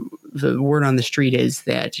the word on the street is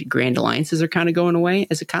that grand alliances are kind of going away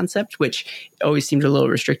as a concept, which always seemed a little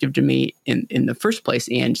restrictive to me in the first place.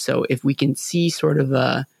 And so if we can see sort of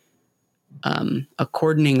a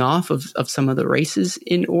cordoning off of some of the races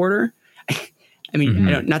in Order, I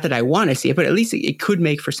mean, not that I want to see it, but at least it could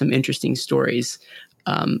make for some interesting stories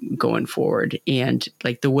going forward. And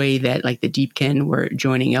like the way that like the Deepkin were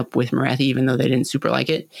joining up with Marathi, even though they didn't super like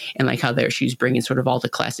it, and like how she's bringing sort of all the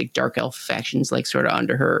classic dark elf factions like sort of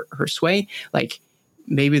under her sway. Like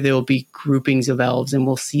maybe there'll be groupings of elves, and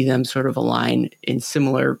we'll see them sort of align in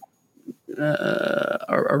similar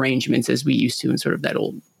arrangements as we used to in sort of that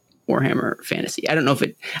old Warhammer fantasy. I don't know if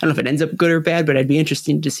it ends up good or bad, but I'd be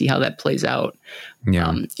interested to see how that plays out.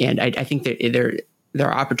 Yeah. And I think that there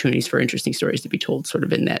are opportunities for interesting stories to be told sort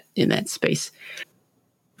of in that space.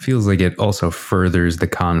 Feels like it also furthers the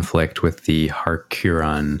conflict with the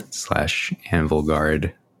Harkuron /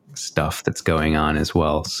 Anvilgard stuff that's going on as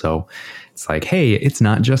well. So it's like, hey, it's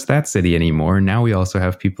not just that city anymore. Now we also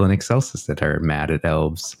have people in Excelsis that are mad at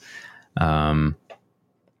elves.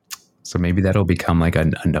 So maybe that'll become like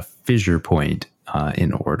a fissure point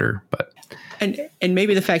in Order, but and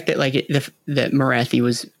maybe the fact that like that Marathi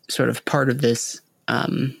was sort of part of this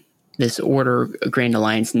this Order Grand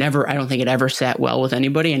Alliance I don't think it ever sat well with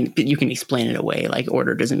anybody, and you can explain it away. Like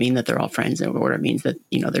Order doesn't mean that they're all friends, and Order means that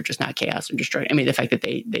they're just not chaos and destruction. I mean, the fact that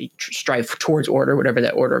they strive towards Order, whatever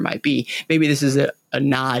that Order might be. Maybe this is a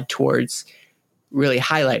nod towards really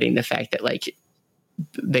highlighting the fact that like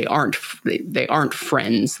they aren't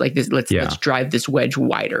friends. Like this, let's drive this wedge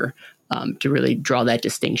wider to really draw that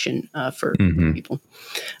distinction for people.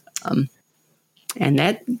 And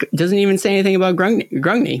that doesn't even say anything about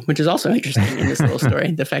Grungni, which is also interesting in this little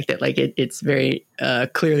story. The fact that like it's very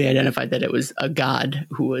clearly identified that it was a god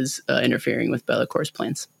who was interfering with Be'lakor's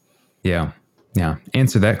plans. Yeah.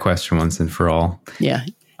 Answer that question once and for all. Yeah.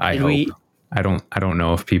 I hope. I don't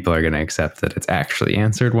know if people are going to accept that it's actually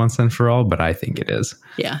answered once and for all, but I think it is.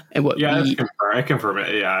 Yeah. And I confirm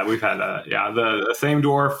it. Yeah, we've had the same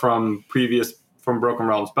dwarf from Broken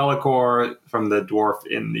Realms Be'lakor, from the dwarf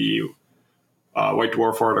in the White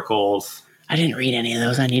Dwarf articles. I didn't read any of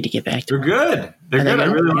those. I need to get back to them. They're good. They're good. I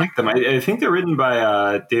really like them. I think they're written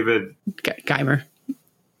by David Geimer.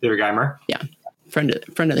 David Geimer. Yeah. Friend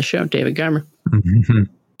of the show, David Geimer.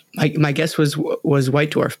 My guess was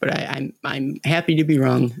White Dwarf, but I'm happy to be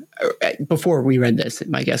wrong. Before we read this,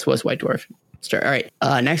 my guess was White Dwarf. All right.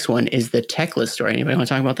 Next one is the Teclis story. Anybody want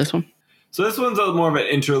to talk about this one? So this one's more of an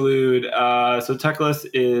interlude. So Teclis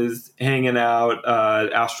is hanging out,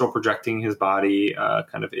 astral projecting his body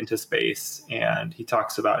kind of into space, and he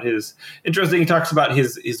talks about his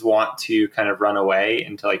want to kind of run away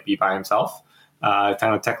and to like be by himself,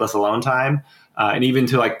 kind of Teclis alone time. And even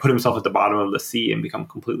to like put himself at the bottom of the sea and become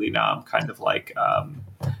completely numb, kind of like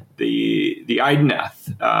the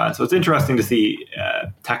Ideneth. So it's interesting to see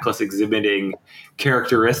Teclis exhibiting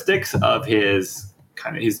characteristics of his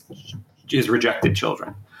rejected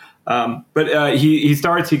children. But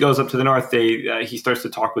he goes up to the north. He starts to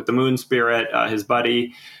talk with the moon spirit, his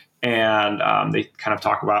buddy, and they kind of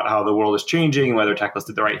talk about how the world is changing, whether Teclis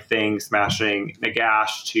did the right thing, smashing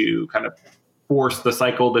Nagash to kind of force the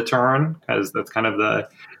cycle to turn, because that's kind of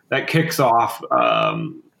that kicks off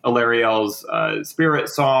Alarielle's spirit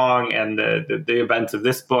song and the events of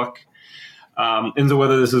this book. And so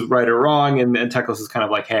whether this is right or wrong, and Teclis is kind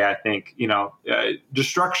of like, hey, I think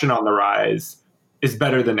destruction on the rise, is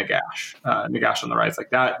better than Nagash. Nagash on the Rise,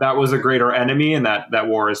 like that was a greater enemy, and that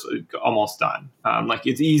war is almost done. Like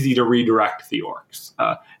it's easy to redirect the orcs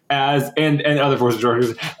and other forces of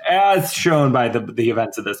orcs as shown by the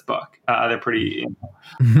events of this book. They're pretty.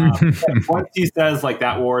 Once he says like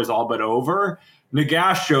that war is all but over,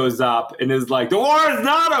 Nagash shows up and is like, the war is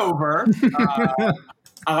not over.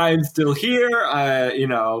 I'm still here. I'm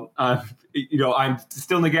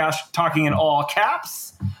still Nagash talking in all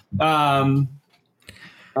caps. And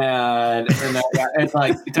it's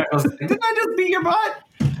like, Teklis, didn't I just beat your butt?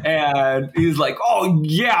 And he's like, oh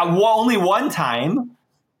yeah, well, only one time.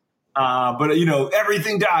 But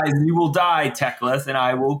everything dies, and you will die, Teklis, and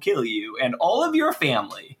I will kill you and all of your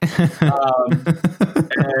family. And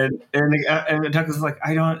Teklis is like,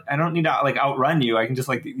 I don't need to like outrun you. I can just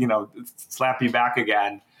like slap you back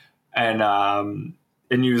again. And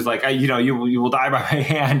he was like, you will die by my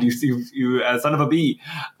hand, you son of a bee.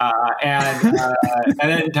 And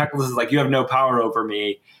then Teklis is like, you have no power over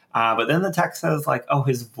me. But then the text says like, oh,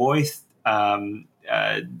 his voice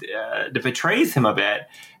betrays him a bit.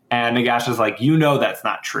 And Nagash is like, that's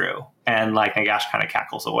not true. And like Nagash kind of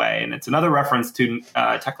cackles away. And it's another reference to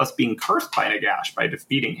Teklis being cursed by Nagash by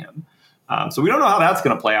defeating him. So we don't know how that's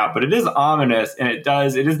going to play out, but it is ominous. And it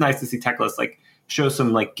is nice to see Teklis like show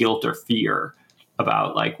some like guilt or fear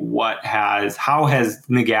about like how has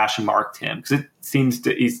Nagash marked him? Because he seems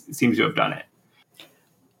to have done it.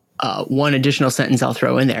 One additional sentence I'll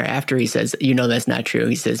throw in there after he says, that's not true.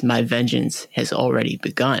 He says, my vengeance has already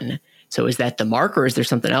begun. So is that the mark, or is there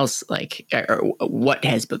something else? Like, or what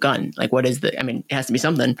has begun? Like, what is it has to be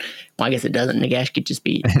something. Well, I guess it doesn't. Nagash could just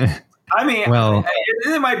be. I mean, well,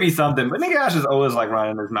 it might be something, but Nagash is always like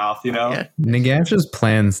running his mouth, Yeah. Nagash's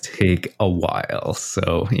plans take a while.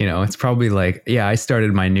 So, it's probably like, I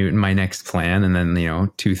started my next plan. And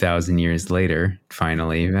then, 2,000 years later,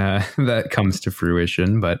 finally, that comes to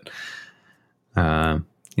fruition. But,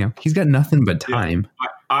 he's got nothing but time. Yeah.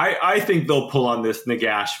 I think they'll pull on this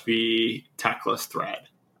Nagash v. Teklis thread.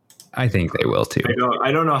 I think they will too.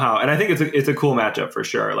 I don't know how, and I think it's a cool matchup for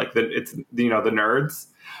sure. Like it's the nerds.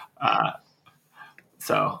 I'm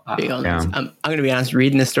going to be honest.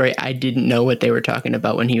 Reading this story, I didn't know what they were talking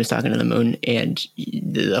about when he was talking to the moon, and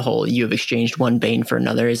the whole "you have exchanged one bane for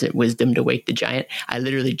another. Is it wisdom to wake the giant?" I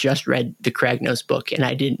literally just read the Kragnos book, and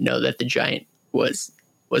I didn't know that the giant was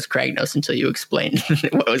Kragnos until you explained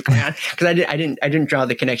what was going on. Because I didn't draw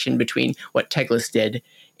the connection between what Teklis did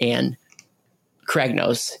and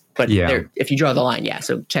Kragnos. But if you draw the line,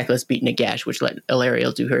 so Teklis beat Nagash, which let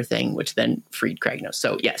Ilariel do her thing, which then freed Kragnos.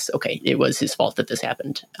 So yes, okay, it was his fault that this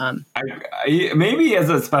happened. I maybe as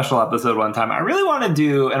a special episode one time, I really want to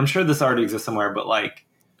do, and I'm sure this already exists somewhere, but like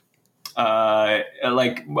War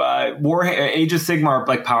Age of Sigmar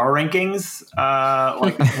like power rankings,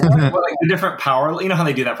 like the different power. How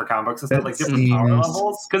they do that for comic books and stuff, like different power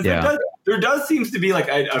levels. Because there does seems to be like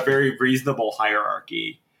a very reasonable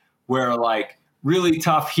hierarchy where like really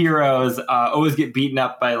tough heroes always get beaten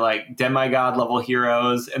up by like demigod level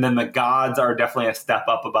heroes, and then the gods are definitely a step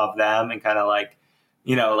up above them, and kind of like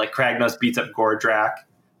like Kragnos beats up Gordrak.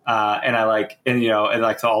 And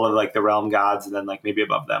so all of like the realm gods, and then like maybe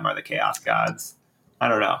above them are the chaos gods. I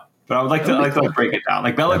don't know, but I would like to break it down.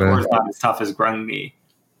 Like Be'lakor is not as tough as Grungni,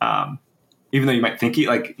 even though you might think you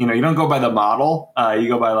don't go by the model. You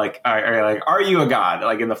go by like, are you a god?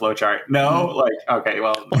 Like in the flowchart? No, like okay,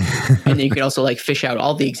 well. And then you can also like fish out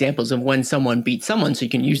all the examples of when someone beat someone, so you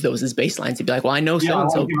can use those as baselines to be like, well, I know so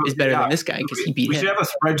and so is better than this guy because he beat him. We should have a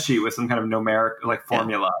spreadsheet with some kind of numeric like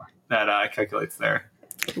formula that calculates there.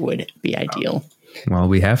 It would be ideal. Well,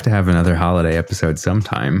 we have to have another holiday episode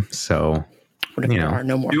sometime. So, what if there are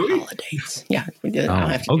no more holidays? Yeah, we did.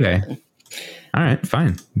 Okay. All right,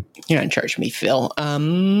 fine. You're not in charge of me, Phil.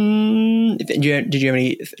 Did you have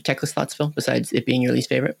any Teklis thoughts, Phil, besides it being your least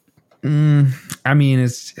favorite? I mean,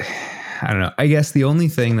 I don't know. I guess the only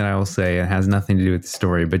thing that I will say, it has nothing to do with the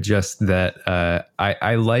story, but just that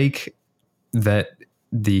I like that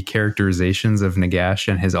the characterizations of Nagash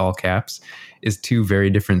and his all caps is two very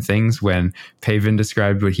different things when Paven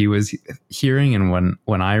described what he was hearing and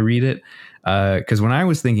when I read it. Because when I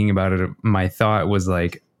was thinking about it, my thought was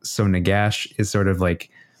like, so Nagash is sort of like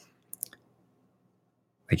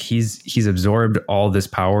he's absorbed all this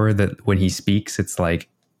power that when he speaks, it's like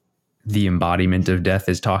the embodiment of death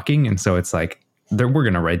is talking. And so it's like, we're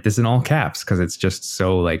going to write this in all caps because it's just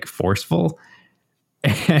so like forceful.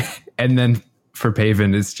 And then for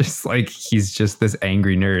Paven, it's just like he's just this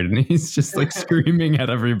angry nerd and he's just like screaming at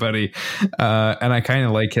everybody. And I kind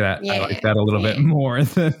of like that. Yeah. I like that a little bit more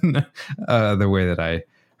than the way that I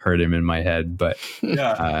heard him in my head. But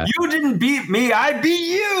yeah, you didn't beat me, I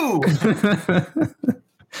beat you.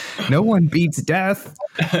 No one beats death.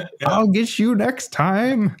 Yeah. I'll get you next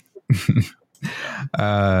time. He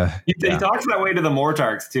talks that way to the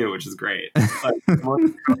Mortarks too, which is great. Like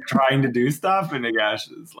trying to do stuff, and Nagash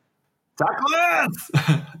is like, Douglas!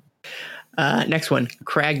 Next one,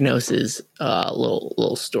 Kragnos'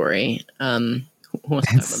 little story. Who wants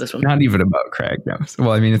to talk about this one? Not even about Kragnos.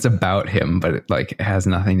 Well, I mean, it's about him, but it has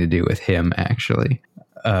nothing to do with him actually.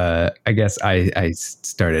 I guess I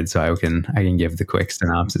started, so I can give the quick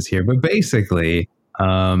synopsis here. But basically,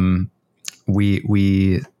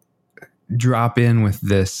 we drop in with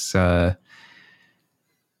this. I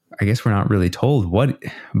guess we're not really told what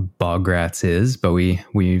Bograts is, but we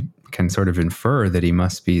can sort of infer that he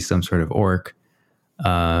must be some sort of orc.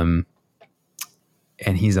 And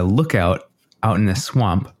he's a lookout out in the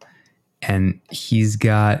swamp, and he's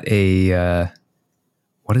got a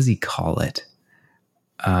what does he call it?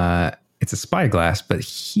 It's a spyglass, but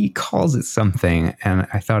he calls it something, and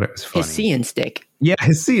I thought it was funny. His seeing stick. Yeah,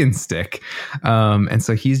 his seeing stick. And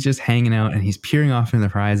so he's just hanging out, and he's peering off into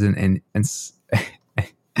the horizon, and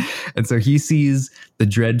so he sees the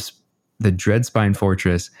Dreadspine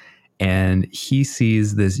Fortress, and he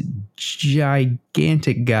sees this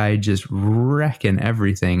gigantic guy just wrecking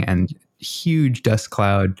everything, and huge dust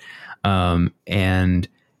cloud. And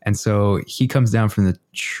so he comes down from the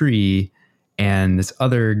tree, and this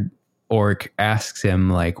other orc asks him,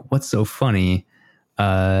 like, what's so funny?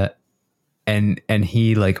 And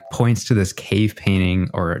he like points to this cave painting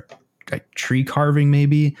or a tree carving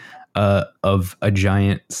maybe of a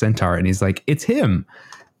giant centaur, and he's like, it's him.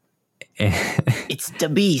 It's the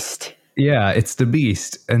beast. Yeah, it's the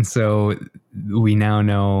beast. And so we now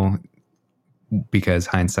know, because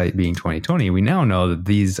hindsight being 2020, we now know that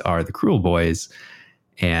these are the Cruel Boys,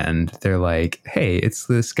 and they're like, hey, it's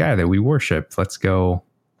this guy that we worship. Let's go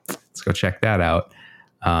check that out.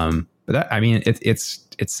 But that, I mean, it's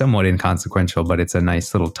somewhat inconsequential, but it's a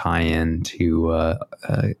nice little tie-in to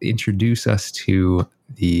introduce us to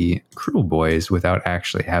the Cruel Boys without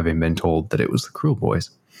actually having been told that it was the Cruel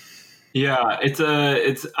Boys. Yeah, it's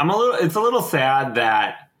a little sad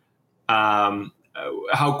that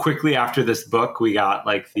how quickly after this book we got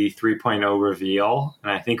like the 3.0 reveal,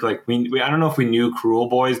 and I think like we I don't know if we knew Cruel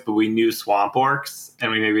Boys, but we knew Swamp Orcs,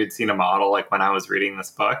 and we maybe had seen a model like when I was reading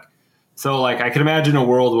this book. So like I can imagine a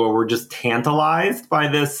world where we're just tantalized by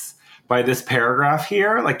this paragraph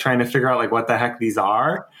here, like trying to figure out like what the heck these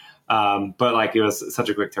are. But like it was such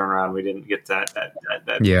a quick turnaround, we didn't get that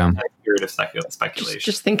period of speculation.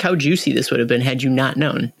 Just think how juicy this would have been had you not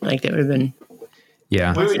known. Like that would have been.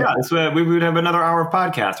 Yeah. We would have another hour of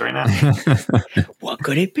podcast right now. What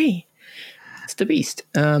could it be? It's the beast.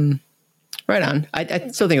 Right on. I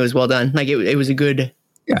still think it was well done. Like it was a good.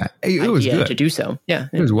 Yeah, it was good to do so. Yeah,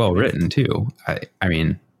 it was well written too. I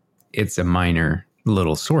mean, it's a minor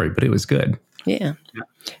little story, but it was good. Yeah.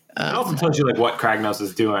 It also tells you like what Kragnos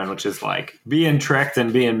is doing, which is like being tricked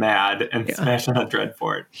and being mad and smashing a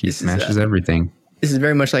Dreadfort. He smashes everything. This is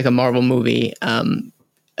very much like a Marvel movie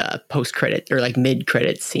post-credit or like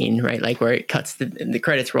mid-credit scene, right? Like where it cuts the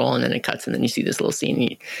credits roll and then it cuts and then you see this little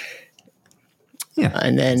scene.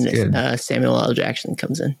 And then Samuel L. Jackson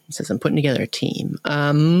comes in and says, I'm putting together a team.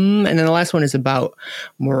 And then the last one is about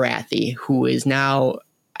Morathi, who is now,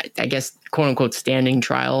 I guess, quote unquote, standing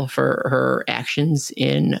trial for her actions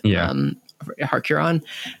in Harkuron.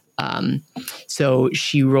 So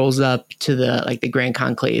she rolls up to the Grand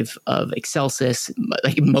Conclave of Excelsis.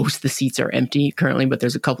 Like most of the seats are empty currently, but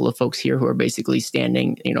there's a couple of folks here who are basically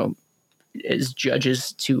standing, as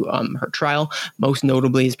judges to her trial. Most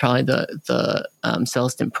notably is probably the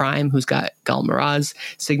Celestin Prime, who's got Gal Maraz.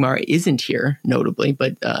 Sigmar isn't here, notably,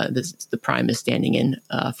 but the Prime is standing in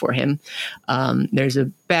for him. There's a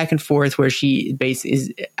back and forth where she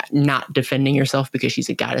is not defending herself because she's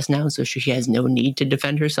a goddess now, so she has no need to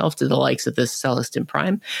defend herself to the likes of this Celestin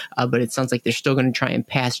Prime. But it sounds like they're still going to try and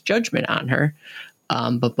pass judgment on her.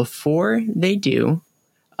 But before they do,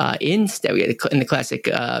 instead, we get in the classic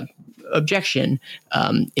objection.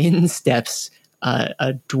 In steps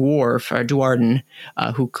a dwarf or Duarden,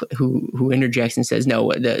 who interjects and says,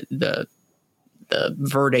 "No, the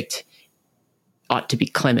verdict ought to be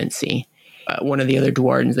clemency." One of the other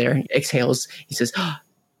Duardens there exhales. He says, oh,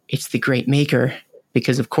 "It's the Great Maker,"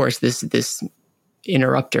 because of course this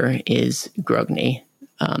interrupter is Grogny.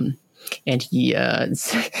 And he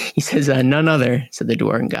says, "None other," said the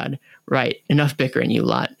Dwarven god. "Right, enough bickering, you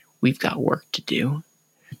lot. We've got work to do."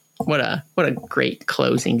 What a great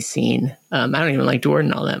closing scene. I don't even like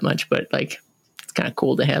Duarden all that much, but like it's kind of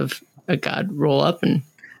cool to have a god roll up and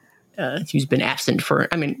who's been absent for,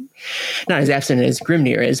 I mean, not as absent as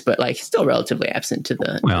Grimnir is, but like still relatively absent to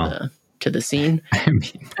the scene. I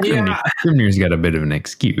mean, Grimnir's got a bit of an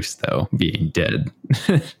excuse though, being dead.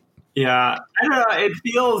 Yeah, I don't know. It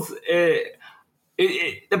feels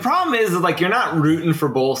the problem is like you're not rooting for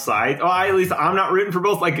both sides. Oh, at least I'm not rooting for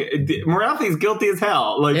both. Like Morathi's guilty as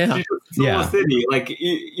hell. Like she stole a city. Like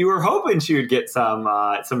you were hoping she would get some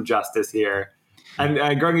justice here, and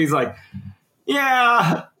Grungy's like,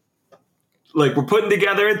 yeah, like we're putting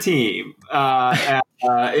together a team. I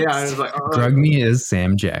was like, Grugny is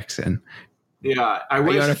Sam Jackson. Yeah, Are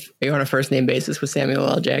you on a first name basis with Samuel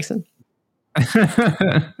L. Jackson?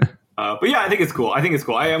 But yeah, I think it's cool.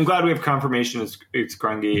 I'm glad we have confirmation it's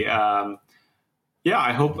Grungy. Yeah,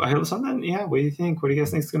 I hope something. Yeah, what do you think? What do you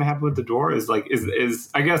guys think is going to happen with the door? Is I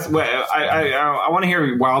guess I want to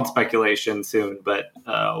hear wild speculation soon. But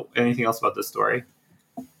anything else about this story?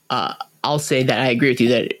 I'll say that I agree with you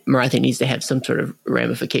that Morathi needs to have some sort of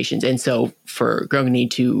ramifications, and so for Grungy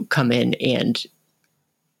to come in and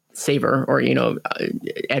save her or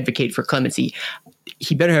advocate for clemency,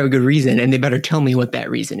 he better have a good reason, and they better tell me what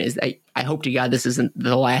that reason is. I hope to God this isn't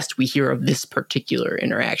the last we hear of this particular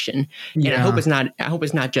interaction. Yeah. And I hope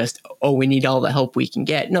it's not just, oh, we need all the help we can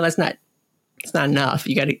get. No, it's not enough.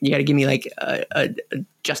 You gotta give me like a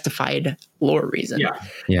justified lore reason.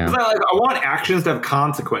 Yeah. I want actions to have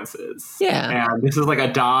consequences. Yeah. And this is like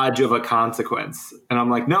a dodge of a consequence. And I'm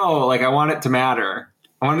like, no, like I want it to matter.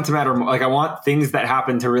 I want it to matter. Like I want things that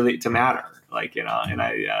happen to matter. Like, and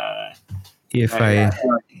if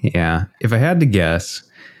I had to guess,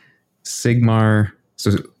 Sigmar.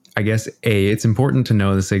 So I guess it's important to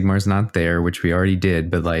know that Sigmar's not there, which we already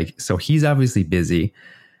did. But like, so he's obviously busy.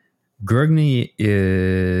 Grugny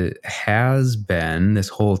has been this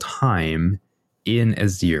whole time in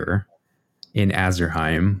Azir, in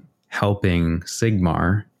Azerheim, helping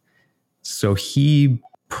Sigmar. So he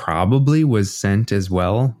probably was sent as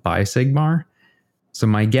well by Sigmar. So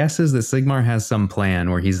my guess is that Sigmar has some plan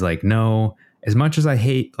where he's like, no, as much as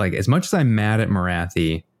I'm mad at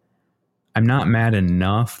Morathi, I'm not mad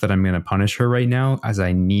enough that I'm going to punish her right now, as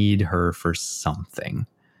I need her for something.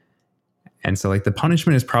 And so like the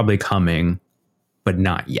punishment is probably coming, but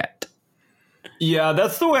not yet. Yeah,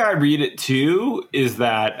 that's the way I read it too, is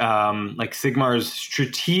that like Sigmar's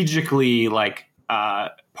strategically like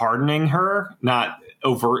pardoning her, not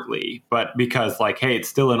overtly, but because like, hey, it's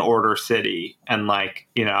still an order city, and like,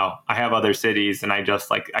 I have other cities, and I just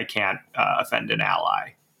like I can't offend an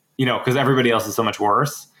ally, because everybody else is so much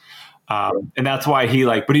worse, and that's why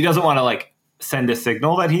but he doesn't want to like send a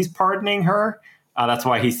signal that he's pardoning her. That's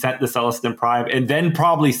why he sent the Celestin Prime, and then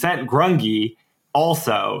probably sent Grungy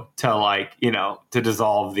also to like to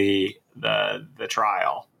dissolve the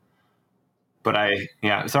trial. But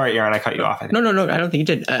sorry, Aaron, I cut you off. No, I don't think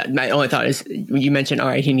you did. My only thought is you mentioned, all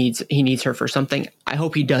right, he needs her for something. I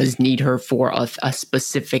hope he does need her for a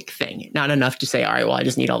specific thing, not enough to say, all right, well, I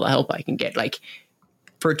just need all the help I can get. Like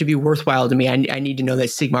for it to be worthwhile to me, I need to know that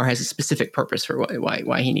Sigmar has a specific purpose for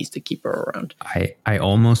why he needs to keep her around. I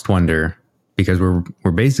almost wonder, because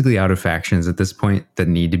we're basically out of factions at this point that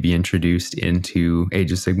need to be introduced into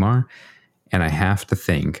Age of Sigmar, and I have to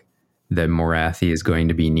think that Morathi is going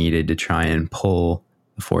to be needed to try and pull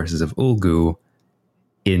the forces of Ulgu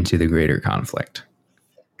into the greater conflict,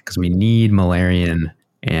 because we need Malarian,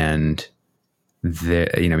 and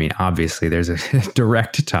obviously there's a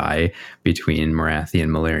direct tie between Morathi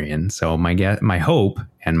and Malarian. So my hope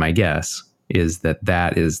and my guess is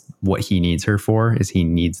that is what he needs her for, is he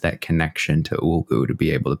needs that connection to Ulgu to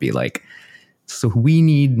be able to be like, so we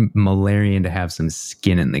need Malarian to have some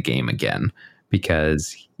skin in the game again.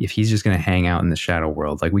 Because if he's just going to hang out in the shadow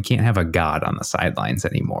world, like we can't have a god on the sidelines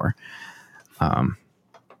anymore.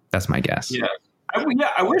 That's my guess. Yeah.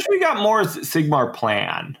 I wish we got more Sigmar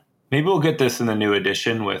plan. Maybe we'll get this in the new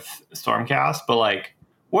edition with Stormcast, but like,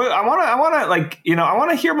 I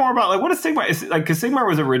want to hear more about like what is Sigmar? Is like, because Sigmar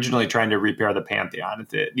was originally trying to repair the Pantheon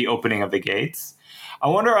at the opening of the gates. I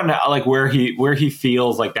wonder on like where he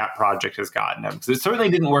feels like that project has gotten him, because it certainly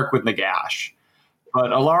didn't work with Nagash.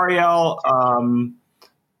 But Alariel,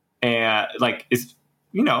 and like is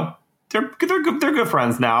they're good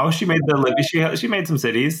friends now. She made she made some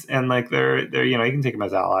cities, and like they're you can take them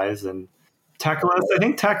as allies. And Teclis, I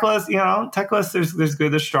think Teclis,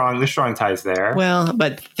 there's strong ties there. Well,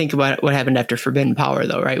 but think about what happened after Forbidden Power,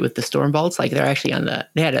 though, right? With the Storm Bolts, like they're actually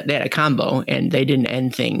they had a combo, and they didn't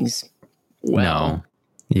end things well. No.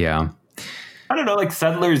 Yeah. I don't know, like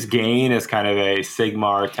Settler's Gain is kind of a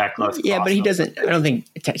Sigmar Teclis. Yeah, but he doesn't. I don't think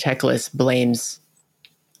Teclis blames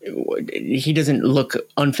he doesn't look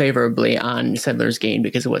unfavorably on Settler's Gain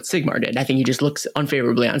because of what Sigmar did. I think he just looks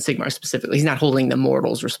unfavorably on Sigmar specifically. He's not holding the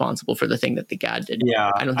mortals responsible for the thing that the god did.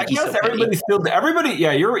 Yeah, I don't think guess everybody.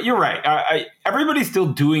 Yeah, you're right. Everybody's still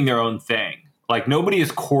doing their own thing. Like nobody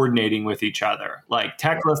is coordinating with each other. Like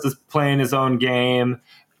Teclis is playing his own game.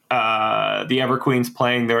 The Everqueen's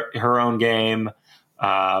playing her own game.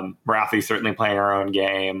 Morathi's certainly playing her own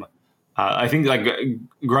game. I think like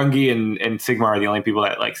Grungy and Sigmar are the only people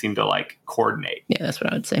that like seem to like coordinate. Yeah, that's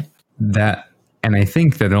what I would say. That, and I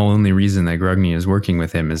think that the only reason that Grungy is working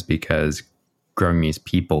with him is because Grungy's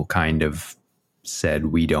people kind of said,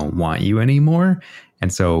 we don't want you anymore.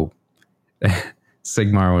 And so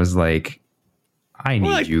Sigmar was like, I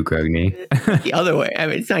need you, Grungy. The other way. I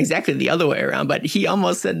mean, it's not exactly the other way around, but he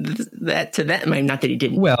almost said that to them. I mean, not that he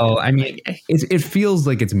didn't. Well, I mean, it feels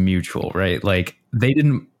like it's mutual, right? Like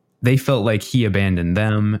they felt like he abandoned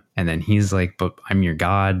them. And then he's like, but I'm your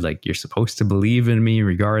god. Like, you're supposed to believe in me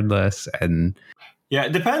regardless. And yeah,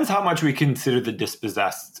 it depends how much we consider the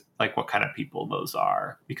dispossessed, like what kind of people those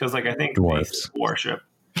are. Because like, I think dwarves worship.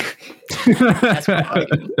 That's I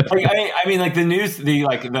mean, like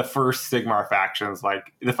the first Sigmar factions,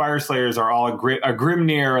 like the Fire Slayers are all a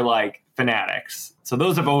Grimnir like fanatics. So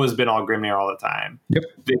those have always been all Grimnir all the time. Yep.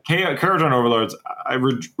 The Karajan Overlords, I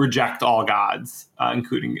reject all gods,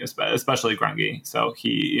 including especially Grungy. So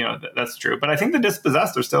he, that's true. But I think the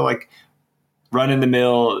dispossessed are still like run in the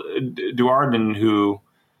mill Duarden who,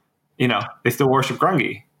 they still worship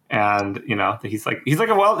Grungy, and he's like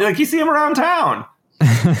you see him around town.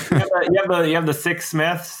 you have the 6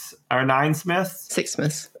 smiths or 9 smiths. 6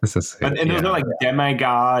 smiths. And those are like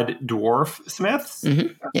demigod dwarf smiths.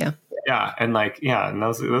 Mm-hmm. Yeah. Yeah. And and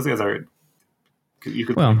those guys are, you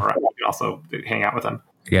could also hang out with them.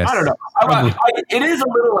 Yes. I don't know. It is a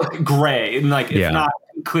little like gray and like it's not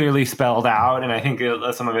clearly spelled out. And I think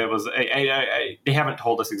some of it was, they haven't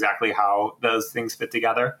told us exactly how those things fit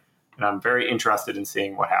together. And I'm very interested in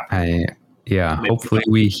seeing what happens. Hopefully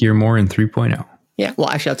we hear more in 3.0. Yeah, well,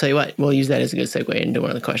 actually, I'll tell you what. We'll use that as a good segue into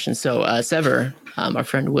one of the questions. So, Sever, our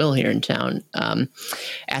friend Will here in town,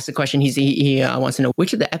 asked a question. He wants to know,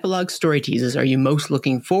 which of the epilogue story teases are you most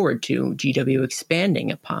looking forward to GW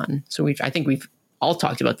expanding upon? So, I think we've all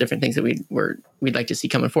talked about different things that we'd like to see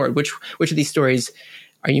coming forward. Which of these stories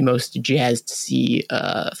are you most jazzed to see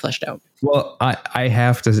fleshed out? Well, I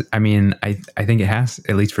have to. I mean, I think it has,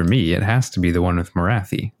 at least for me, it has to be the one with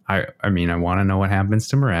Morathi. I mean, I want to know what happens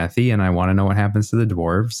to Morathi, and I want to know what happens to the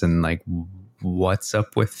dwarves, and like what's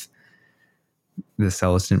up with the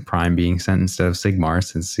Celestant Prime being sent instead of Sigmar,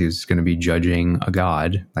 since he was going to be judging a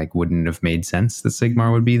god. Like, wouldn't it have made sense that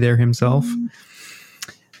Sigmar would be there himself? Is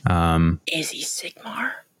he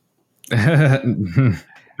Sigmar? It's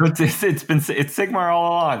Sigmar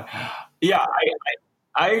all along. Yeah,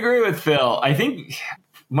 I agree with Phil. I think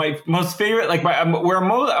my most favorite, like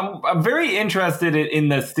I'm very interested in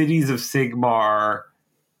the Cities of Sigmar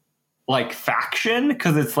like faction,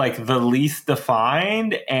 because it's like the least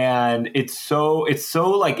defined, and it's so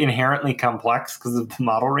like inherently complex because of the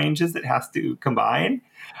model ranges it has to combine.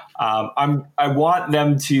 I want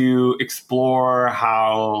them to explore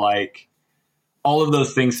how like all of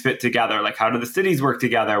those things fit together. Like, how do the cities work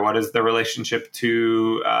together? What is the relationship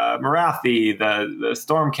to Morathi, the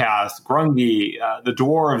Stormcast, Grungy, the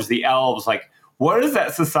dwarves, the elves? Like, what does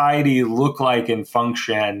that society look like and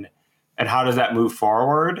function, and how does that move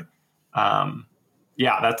forward? And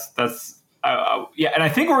I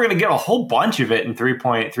think we're going to get a whole bunch of it in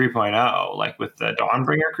 3.3.0, like with the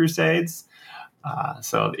Dawnbringer Crusades.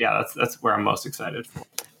 That's where I'm most excited for.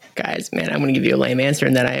 Guys, man, I'm going to give you a lame answer,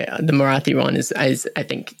 and that the Morathi one is I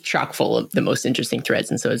think chock full of the most interesting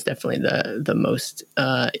threads, and so it's definitely the most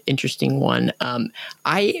interesting one.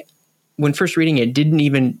 When first reading it, didn't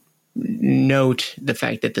even note the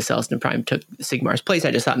fact that the Celestin Prime took Sigmar's place.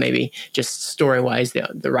 I just thought maybe just story-wise,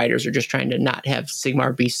 the writers are just trying to not have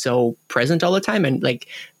Sigmar be so present all the time, and like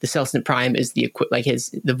the Celestin Prime is the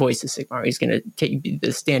voice of Sigmar. He's going to take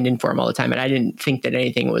the stand-in for him all the time, and I didn't think that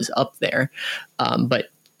anything was up there, but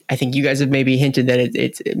I think you guys have maybe hinted that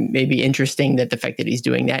it's maybe interesting that the fact that he's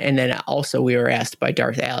doing that. And then also we were asked by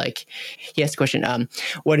Darth Alec, he asked the question,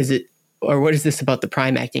 what is it, or what is this about the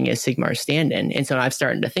Prime acting as Sigmar's stand-in? And so I've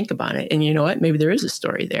started to think about it. And you know what? Maybe there is a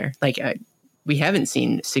story there. Like we haven't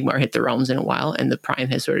seen Sigmar hit the realms in a while, and the Prime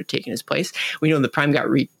has sort of taken his place. We know the Prime got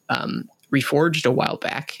reforged a while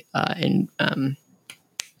back in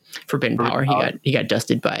Forbidden Power. He got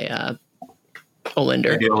dusted by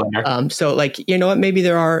Olander. So like, you know what, maybe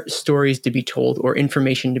there are stories to be told or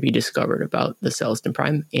information to be discovered about the Celestin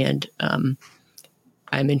Prime, and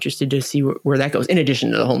I'm interested to see where that goes, in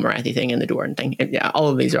addition to the whole Marathi thing and the Dwarven thing. And yeah, all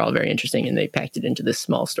of these are all very interesting, and they packed it into this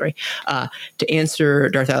small story. To answer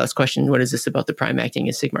Darth Alex's question, what is this about the Prime acting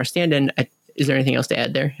as Sigmar stand-in? Is there anything else to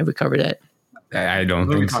add there? Have we covered that? I don't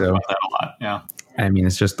think so. About that a lot, yeah. I mean,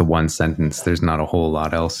 it's just the one sentence. There's not a whole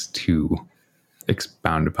lot else to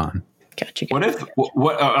expound upon. Gotcha. What if?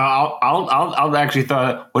 I'll actually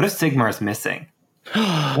thought. What if Sigmar's missing?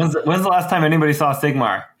 When's the last time anybody saw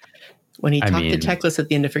Sigmar? When he talked to Teclis at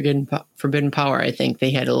the end of Forbidden Power, I think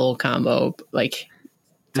they had a little combo. Like,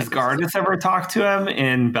 does Gardas ever talk to him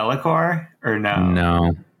in Bellicor or no?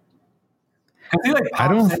 No. I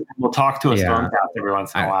don't. We'll talk to a Stormcast every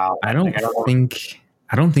once in a while. I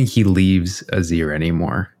don't think he leaves Azir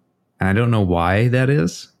anymore, and I don't know why that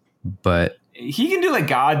is, but he can do like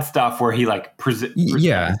God stuff where he like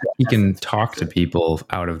he can talk to people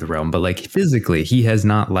out of the realm, but like physically, he has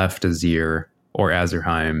not left Azir or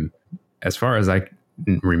Azerheim. As far as I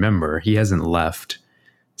remember, he hasn't left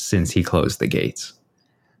since he closed the gates.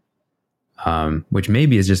 Which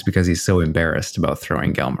maybe is just because he's so embarrassed about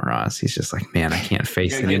throwing Gelmaraz. He's just like, man, I can't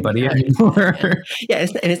face anybody anymore. Yeah,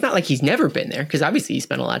 and it's not like he's never been there, because obviously he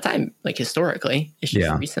spent a lot of time, like historically. It's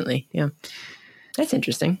just recently. Yeah, that's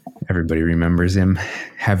interesting. Everybody remembers him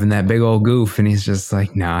having that big old goof, and he's just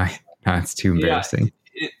like, nah, it's too embarrassing.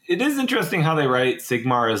 Yeah, it is interesting how they write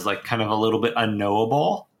Sigmar as like kind of a little bit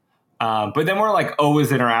unknowable. But then we're like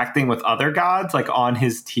always interacting with other gods, like on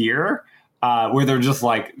his tier, where they're just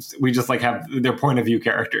like, we just like have their point of view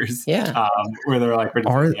characters. Yeah. Where they're like,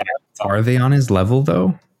 are they on his level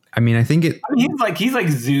though? I mean, I think he's like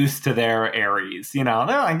Zeus to their Ares, you know,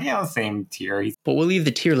 they're like, same tier. But we'll leave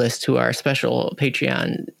the tier list to our special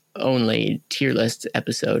Patreon only tier list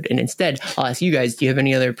episode. And instead, I'll ask you guys, do you have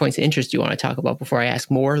any other points of interest you want to talk about before I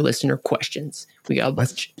ask more listener questions? We got a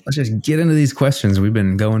bunch. Let's just get into these questions. We've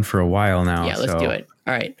been going for a while now. Yeah, let's do it.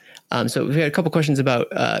 All right. So we've got a couple questions about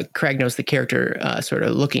Kragnos, the character, sort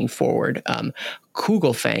of looking forward.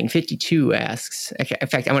 Kugelfang52 asks, in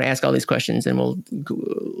fact, I'm going to ask all these questions and we'll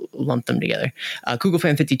lump them together.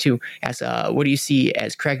 Kugelfang52 asks, what do you see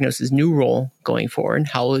as Kragnos' new role going forward?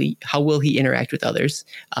 How will he interact with others?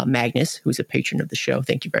 Magnus, who's a patron of the show,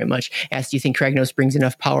 thank you very much, asks, do you think Kragnos brings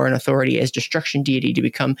enough power and authority as destruction deity to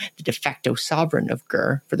become the de facto sovereign of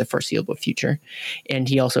Gur for the foreseeable future? And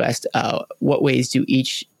he also asked, what ways do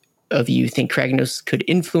each of you think Kragnos could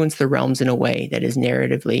influence the realms in a way that is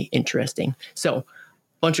narratively interesting? So a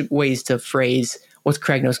bunch of ways to phrase what's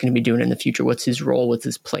Kragnos going to be doing in the future. What's his role? What's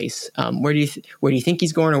his place? Where do you think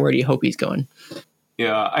he's going, or where do you hope he's going?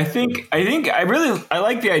 Yeah, I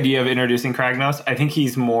like the idea of introducing Kragnos. I think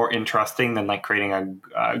he's more interesting than like creating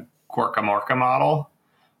a Gorka Morka model.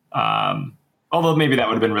 Although maybe that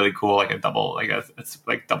would have been really cool, like it's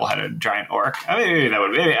like double-headed giant orc. I mean, maybe that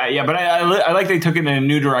would, yeah. But I like they took it in a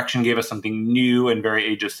new direction, gave us something new and very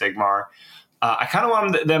Age of Sigmar. I kind of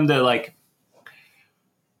want them to like.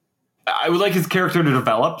 I would like his character to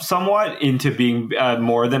develop somewhat into being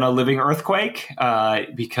more than a living earthquake,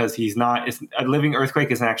 because he's not. A living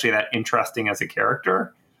earthquake isn't actually that interesting as a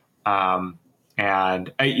character.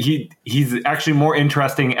 And he's actually more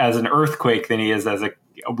interesting as an earthquake than he is as a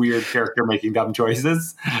weird character making dumb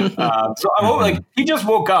choices. So I hope, like, he just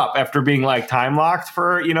woke up after being like time locked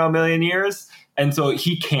for a million years, and so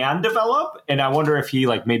he can develop. And I wonder if he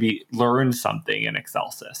like maybe learned something in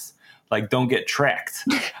Excelsis. Like, don't get tricked.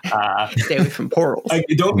 Stay away from portals. Like,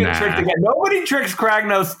 don't get tricked again. Nobody tricks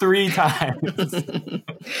Kragnos 3 times.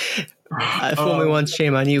 Fool me once,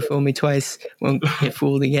 shame on you. Fool me twice, won't get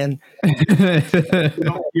fooled again. You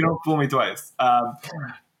don't fool me twice. So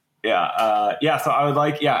I would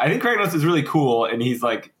like, I think Kragnos is really cool, and he's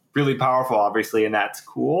like really powerful, obviously, and that's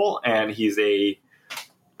cool. And he's a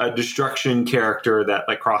destruction character that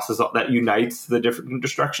like that unites the different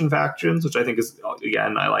destruction factions, which I think is,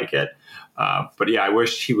 again, I like it. But I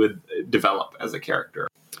wish he would develop as a character.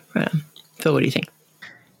 Right. Phil, what do you think?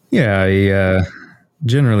 Yeah, I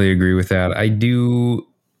generally agree with that. I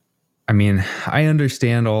mean, I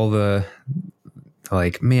understand all the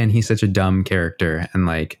like, man, he's such a dumb character, and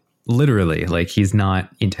like literally, like he's not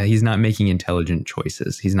making intelligent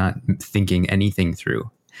choices. He's not thinking anything through.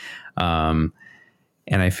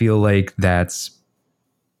 And I feel like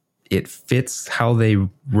it fits how they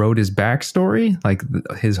wrote his backstory, like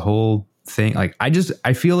his whole thing. Like,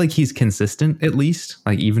 I feel like he's consistent, at least.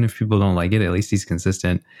 Like, even if people don't like it, at least he's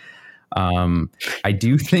consistent. I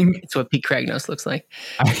do think it's what Pete Kragnos looks like.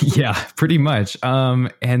 Yeah, pretty much.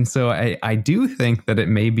 And so I do think that it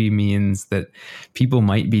maybe means that people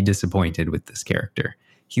might be disappointed with this character.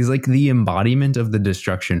 He's like the embodiment of the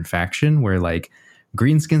destruction faction, where like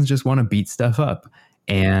greenskins just want to beat stuff up.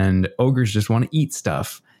 and ogres just want to eat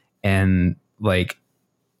stuff. And like,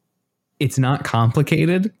 it's not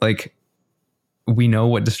complicated. Like, we know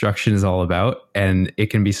what destruction is all about, and it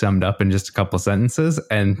can be summed up in just a couple sentences.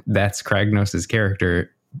 And that's Kragnos'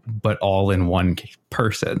 character, but all in one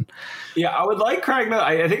person. Yeah, I would like Kragnos.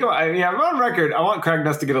 I think I'm on record. I want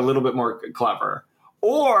Kragnos to get a little bit more clever,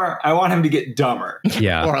 or I want him to get dumber.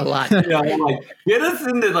 Yeah, or a lot. Like get us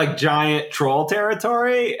into like giant troll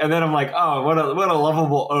territory, and then I'm like, oh, what a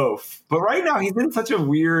lovable oaf. But right now he's in such a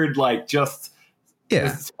weird, like, just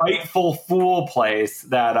spiteful fool place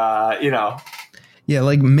that Yeah,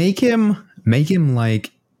 like make him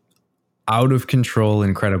like out of control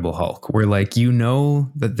Incredible Hulk, where like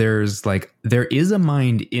that there is a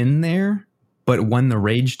mind in there, but when the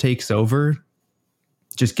rage takes over,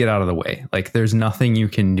 just get out of the way. Like, there's nothing you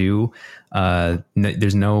can do.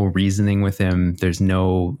 There's no reasoning with him. There's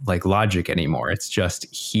no like logic anymore. It's just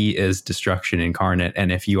he is destruction incarnate,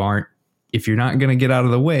 and if you're not going to get out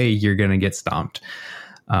of the way, you're going to get stomped.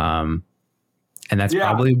 And that's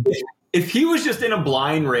probably. If he was just in a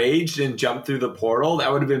blind rage and jumped through the portal,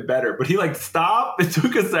 that would have been better. But he like stopped. It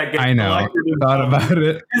took a second. I know. Thought about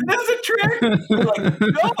it. Is this a trick? We're like,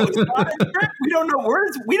 no, it's not a trick. We don't know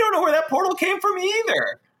where that portal came from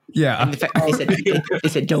either. Yeah. And in fact, they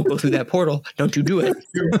said, don't go through that portal. Don't you do it.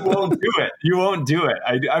 You won't do it. You won't do it.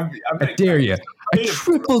 I dare you. I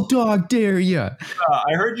triple dog dare you.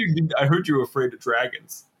 I heard you were afraid of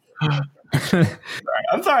dragons.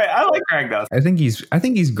 I'm sorry. I like Kragnos. I think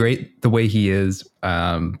he's great the way he is.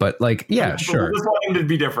 But like, yeah, sure. We just want him to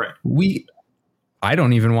be different. I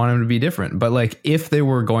don't even want him to be different. But like, if they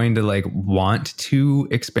were going to like want to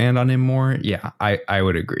expand on him more, yeah, I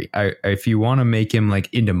would agree. If you want to make him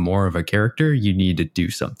like into more of a character, you need to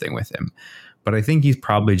do something with him. But I think he's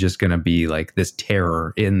probably just going to be like this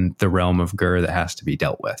terror in the realm of Gur that has to be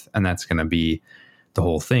dealt with, and that's going to be the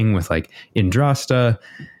whole thing with like Indrasta.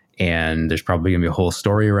 And there's probably going to be a whole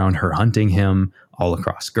story around her hunting him all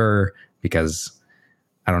across Gur, because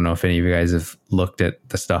I don't know if any of you guys have looked at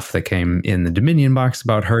the stuff that came in the Dominion box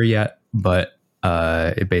about her yet, but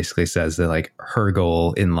it basically says that like her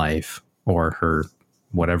goal in life, or her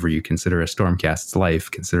whatever you consider a Stormcast's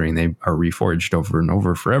life, considering they are reforged over and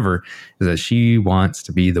over forever, is that she wants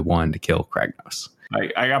to be the one to kill Kragnos.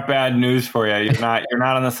 I got bad news for you. You're not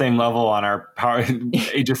on the same level on our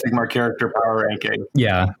Age of Sigmar character power ranking.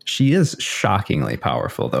 Yeah, she is shockingly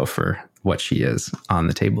powerful though for what she is on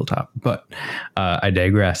the tabletop. But I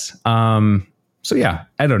digress. So yeah,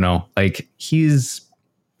 I don't know. Like, he's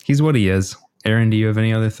what he is. Aaron, do you have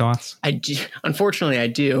any other thoughts? Unfortunately, I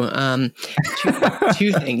do.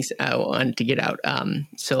 Two things I wanted to get out.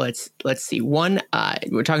 So let's see. One,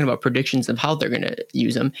 we're talking about predictions of how they're going to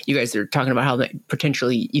use them. You guys are talking about how they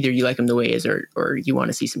potentially either you like him the way he is, or you want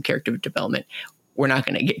to see some character development. We're not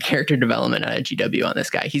going to get character development out of GW on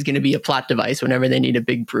this guy. He's going to be a plot device whenever they need a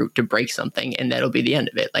big brute to break something, and that'll be the end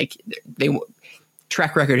of it. Like,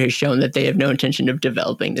 track record has shown that they have no intention of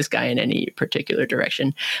developing this guy in any particular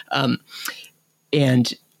direction.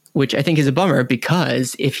 And which I think is a bummer,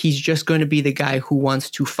 because if he's just going to be the guy who wants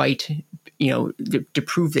to fight, to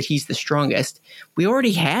prove that he's the strongest, we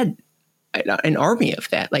already had an army of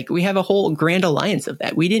that. Like, we have a whole grand alliance of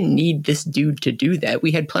that. We didn't need this dude to do that.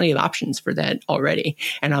 We had plenty of options for that already.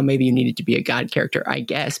 And now maybe you needed to be a god character, I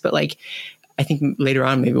guess. But like, I think later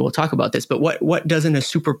on, maybe we'll talk about this, but what doesn't a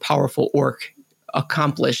super powerful orc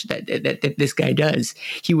accomplish that this guy does?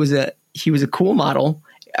 He was a cool model.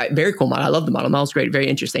 Very cool model. I love the model. The model's great. Very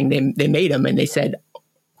interesting. They made him and they said,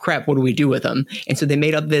 crap, what do we do with him? And so they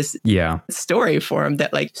made up this story for him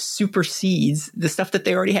that like supersedes the stuff that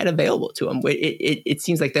they already had available to him. It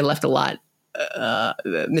seems like they left a lot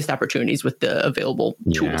missed opportunities with the available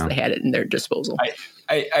tools they had at their disposal.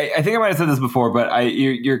 I think I might have said this before, but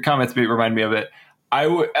your comments remind me of it.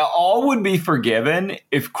 All would be forgiven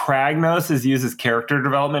if Kragnos is used as character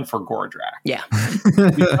development for Gordrak. Yeah.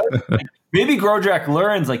 Because, maybe Gordrak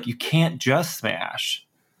learns, like, you can't just smash.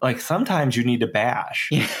 Like, sometimes you need to bash.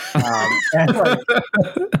 Yeah. And like,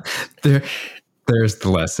 there's the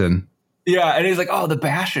lesson. Yeah, and he's like, oh, the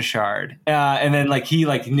bash shard. And then like he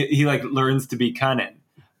learns to be cunning.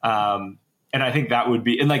 And I think that would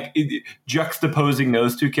be, and like juxtaposing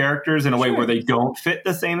those two characters in a way where they don't fit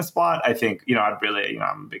the same spot. I think, I'm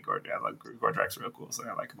a big Gordrak. Like, Gordrak's real cool, so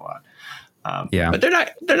I like him a lot. But they're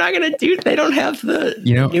not going to do. They don't have the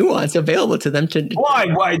nuance available to them to. Why?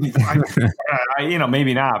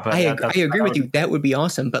 Maybe not. But I agree with you. That would be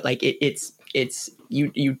awesome. But like, it's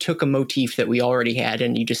you took a motif that we already had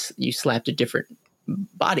and you slapped a different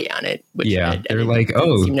body on it. Which they're like,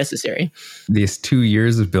 oh, seem necessary. These 2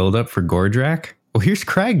 years of buildup for Gordrak, well, here's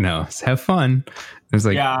Kragnos. Have fun. It's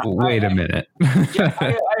like, Yeah, wait a minute. Yeah,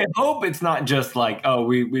 I hope it's not just like, oh,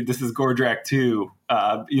 we this is Gordrak 2,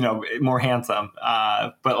 more handsome.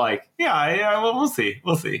 But like, well, we'll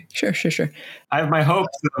see. Sure. I have my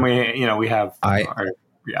hopes, and we have our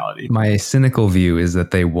reality. My cynical view is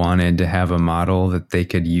that they wanted to have a model that they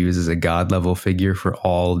could use as a god level figure for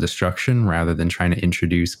all destruction, rather than trying to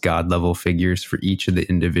introduce god level figures for each of the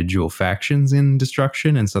individual factions in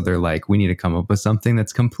destruction. And so they're like, we need to come up with something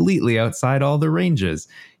that's completely outside all the ranges.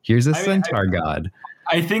 Here's a centaur god.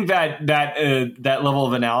 I think that level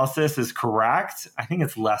of analysis is correct. I think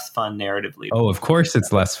it's less fun narratively. Oh, of course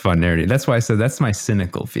it's less fun narrative. That's why I said that's my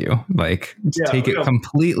cynical view. Like, take it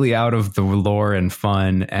completely out of the lore and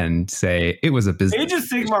fun and say it was a business. Age of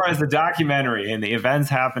Sigmar is a documentary and the events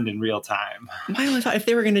happened in real time. My only thought, if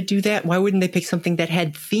they were going to do that, why wouldn't they pick something that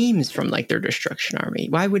had themes from like their destruction army?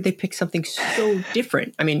 Why would they pick something so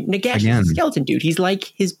different? I mean, Nagash is a skeleton dude. He's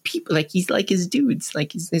like his people, like he's like his dudes,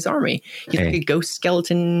 like his army. He's like a ghost skeleton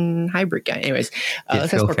hybrid guy. Anyways, get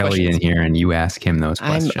Phil Kelly in here and you ask him those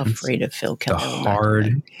questions. I'm afraid of Phil Kelly. The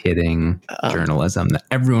hard-hitting journalism that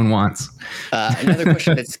everyone wants. Another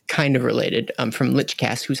question that's kind of related from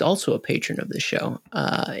Lichcast, who's also a patron of the show.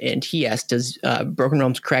 And he asked, does Broken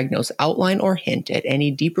Realms Kragnos outline or hint at any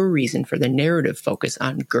deeper reason for the narrative focus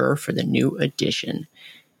on Gur for the new edition?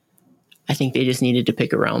 I think they just needed to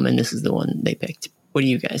pick a realm, and this is the one they picked. What do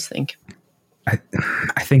you guys think? I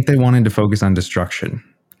think they wanted to focus on destruction,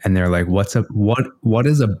 and they're like, what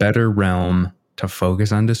is a better realm to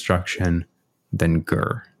focus on destruction than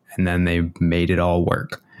Gur? And then they made it all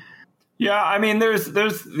work. Yeah, I mean, there's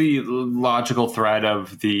the logical thread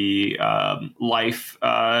of the life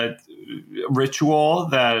ritual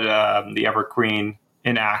that the Ever Queen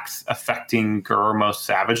enacts, affecting Gur most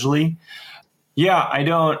savagely. Yeah, I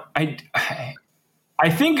don't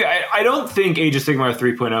think Age of Sigmar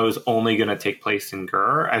 3.0 is only going to take place in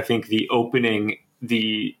Gur. I think the opening,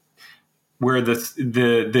 where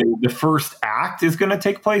the first act is going to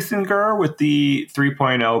take place in Gur with the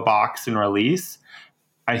 3.0 box and release.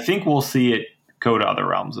 I think we'll see it go to other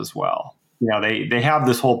realms as well. They have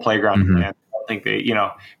this whole playground plan. I don't think they,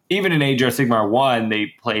 even in Age of Sigmar 1, they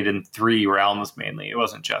played in 3 realms mainly. It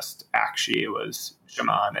wasn't just Akshi, it was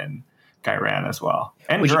Shaman and Gairan as well,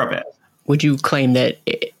 and Gur a bit. Would you claim that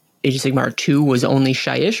Age of Sigmar 2 was only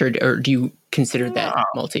Shyish, or do you consider that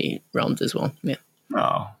multi-realms as well? Yeah.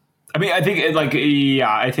 No. I mean, I think I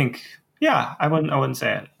wouldn't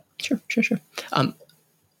say it. Sure.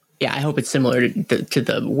 Yeah, I hope it's similar to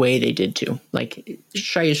the way they did too. Like,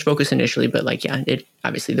 Shyish focus initially, but it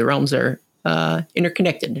obviously the realms are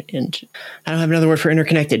interconnected, and I don't have another word for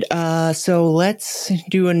interconnected. So let's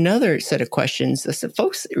do another set of questions. So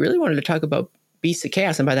folks really wanted to talk about Beasts of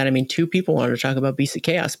Chaos, and by that I mean 2 people wanted to talk about Beasts of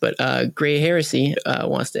Chaos, but Grey Heresy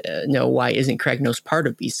wants to know, why isn't Kragnos part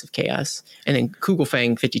of Beasts of Chaos? And then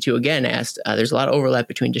Kugelfang52 again asked, there's a lot of overlap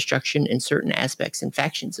between destruction and certain aspects and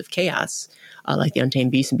factions of chaos, like the Untamed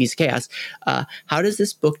Beasts and Beasts of Chaos. How does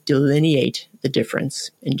this book delineate the difference,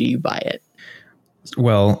 and do you buy it?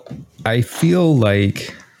 Well, I feel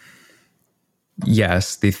like,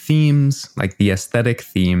 yes, the themes, like the aesthetic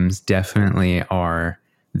themes, definitely are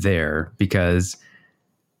there, because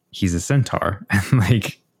he's a centaur, and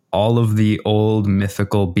like all of the old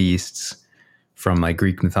mythical beasts from like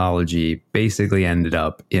Greek mythology basically ended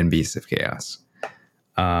up in Beasts of Chaos.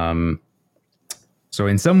 So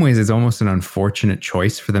in some ways it's almost an unfortunate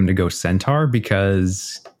choice for them to go centaur,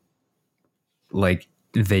 because like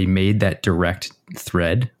they made that direct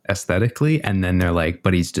thread aesthetically, and then they're like,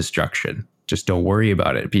 but he's destruction, just don't worry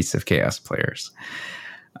about it, Beasts of Chaos players.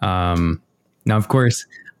 Now, of course,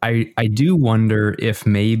 I do wonder if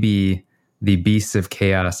maybe the Beasts of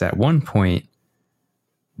Chaos at one point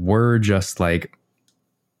were just like,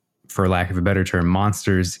 for lack of a better term,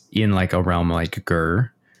 monsters in like a realm like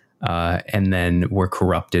Gur, and then were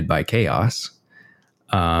corrupted by chaos.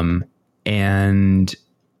 And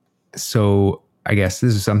so I guess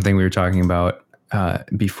this is something we were talking about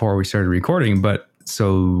before we started recording, but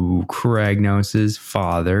so Kragnos's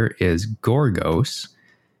father is Gorgos,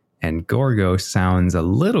 and Gorgos sounds a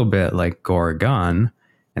little bit like Gorgon,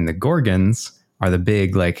 and the Gorgons are the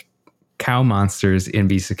big like cow monsters in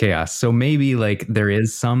Beasts of Chaos. So maybe like there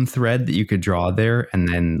is some thread that you could draw there, and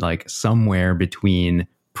then like somewhere between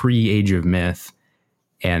pre-Age of Myth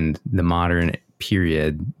and the modern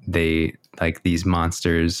period, they like these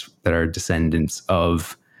monsters that are descendants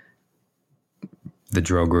of the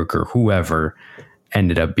Drogruk or whoever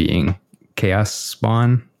ended up being chaos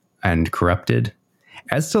spawn and corrupted.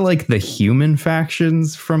 As to like the human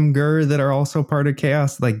factions from Gur that are also part of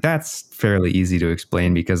Chaos, like that's fairly easy to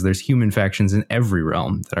explain because there's human factions in every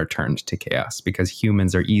realm that are turned to Chaos because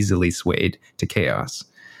humans are easily swayed to Chaos.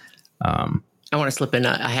 I want to slip in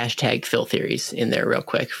a hashtag Phil theories in there real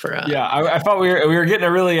quick for. I thought we were getting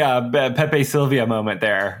a really Pepe Sylvia moment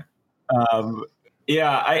there. I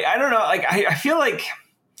don't know. Like I feel like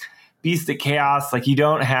Beast of Chaos, like you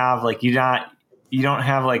don't have like you don't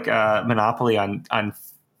have like a monopoly on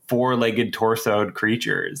four-legged torsoed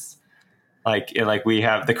creatures. Like we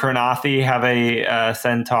have the Kronothi have a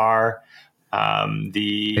centaur.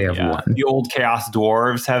 The old Chaos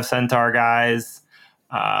dwarves have centaur guys.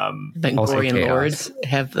 Vangorian lords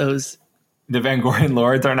have those. The Vangorian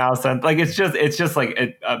lords are now sent. Like it's just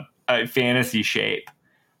like a fantasy shape.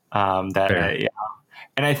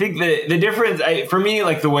 And I think the difference for me,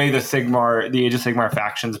 like the way the Age of Sigmar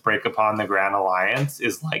factions break upon the Grand Alliance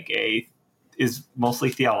is mostly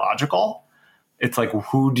theological. It's like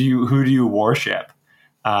who do you worship?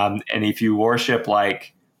 And if you worship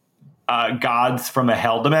like gods from a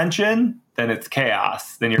hell dimension, then it's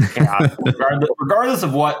chaos. Then you're chaos, regardless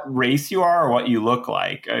of what race you are or what you look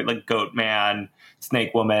like Goat Man,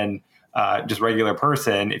 Snake Woman. Just regular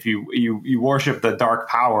person. If you worship the dark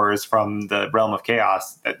powers from the realm of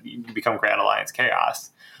chaos, you become Grand Alliance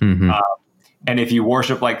chaos. Mm-hmm. And if you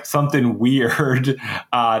worship like something weird,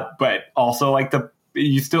 but also like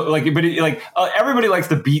everybody likes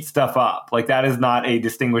to beat stuff up. Like that is not a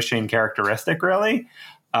distinguishing characteristic, really.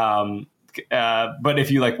 But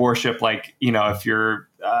if you like worship, like if you're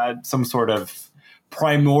some sort of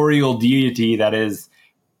primordial deity that is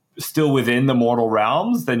still within the mortal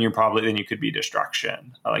realms, then you could be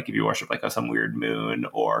destruction. Like if you worship like some weird moon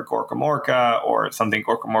or Gorka Morka or something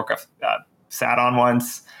Gorka Morka sat on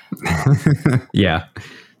once. Yeah,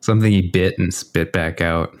 something he bit and spit back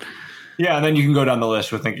out. Yeah, and then you can go down the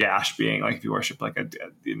list with Nagash being like, if you worship like a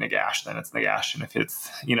Nagash, then it's Nagash, and if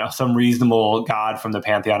it's some reasonable god from the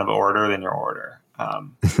pantheon of Order, then your Order.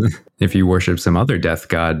 If you worship some other death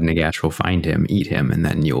god, Nagash will find him, eat him, and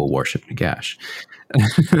then you'll worship Nagash.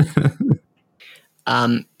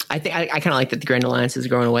 I think I kind of like that the Grand Alliance is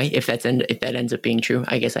going away. If that ends up being true,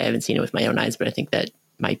 I guess I haven't seen it with my own eyes, but I think that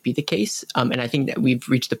might be the case. And I think that we've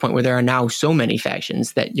reached the point where there are now so many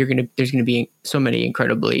factions that there's gonna be so many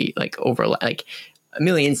incredibly like a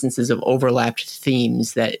million instances of overlapped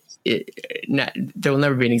themes that there will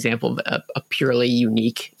never be an example of a purely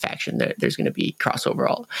unique faction. There's going to be crossover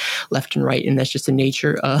all left and right, and that's just the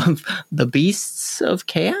nature of the beasts of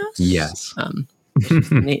chaos. Yes.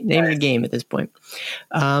 Name the game at this point.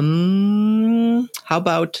 How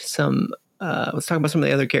about let's talk about some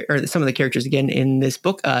of the characters again in this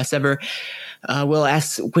book. Sever will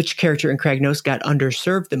ask which character in Kragnos got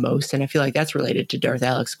underserved the most, and I feel like that's related to Darth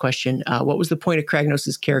Alex's question. What was the point of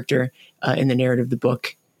Kragnos' character in the narrative of the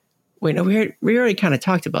book? Wait, no, we already kind of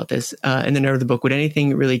talked about this in the narrative of the book. Would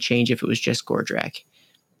anything really change if it was just Gordrak?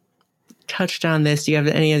 Touched on this. Do you have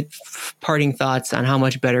any parting thoughts on how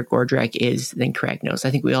much better Gordrak is than Kragnos? I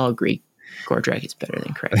think we all agree Gordrak is better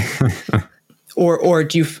than Kragnos. Or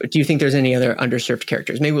do you think there's any other underserved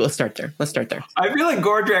characters? Maybe let's start there. I feel like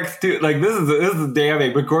Gordrak's too this is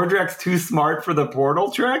damning, but Gordrak's too smart for the portal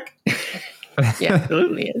trick. Yeah,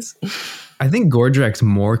 absolutely is. I think Gordrak's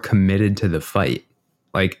more committed to the fight.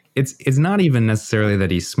 Like it's not even necessarily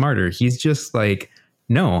that he's smarter. He's just like,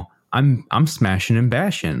 no, I'm smashing and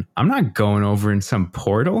bashing. I'm not going over in some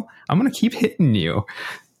portal. I'm gonna keep hitting you.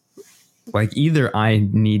 Like either I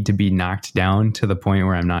need to be knocked down to the point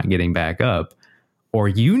where I'm not getting back up, or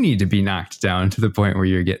you need to be knocked down to the point where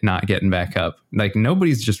you're not getting back up. Like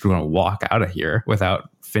nobody's just going to walk out of here without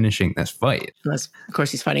finishing this fight. Unless, of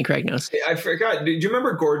course, he's fighting Kragnos. I forgot. Do you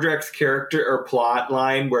remember Gordrak's character or plot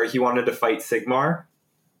line where he wanted to fight Sigmar?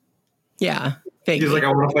 Yeah. He's like, I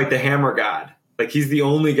want to fight the Hammer God. Like he's the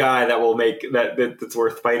only guy that will make that's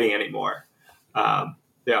worth fighting anymore. So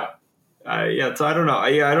I don't know.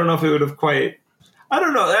 I don't know if it would have quite. I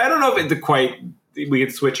don't know if it quite. We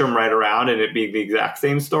could switch them right around and it be the exact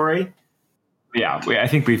same story. Yeah, I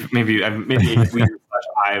think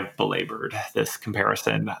I've belabored this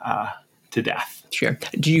comparison to death. Sure.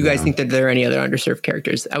 Do you guys think that there are any other underserved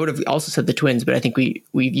characters? I would have also said the twins, but I think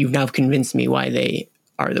you've now convinced me why they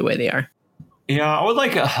are the way they are. Yeah, I would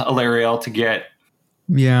like Alariel to get.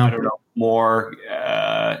 Yeah, I don't know, more.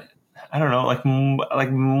 I don't know,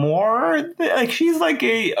 like more. Like she's like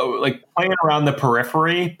playing around the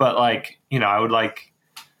periphery, but I would like,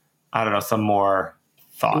 I don't know, some more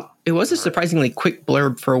thought. It was a surprisingly quick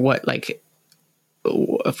blurb for what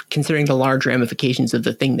considering the large ramifications of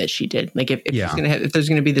the thing that she did. Like if there's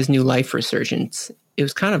going to be this new life resurgence, it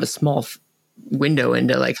was kind of a small window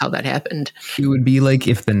into like how that happened. It would be like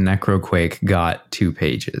if the Necroquake got 2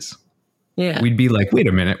 pages. Yeah. We'd be like, wait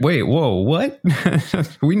a minute, whoa, what?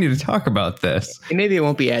 We need to talk about this. And maybe it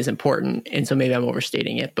won't be as important, and so maybe I'm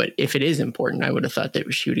overstating it. But if it is important, I would have thought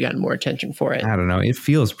that she would have gotten more attention for it. I don't know. It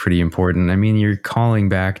feels pretty important. I mean, you're calling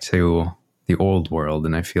back to the old world,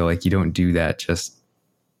 and I feel like you don't do that just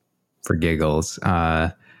for giggles.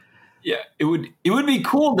 Yeah, it would be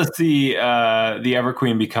cool to see the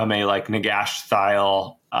Everqueen become a like Nagash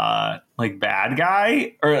style like bad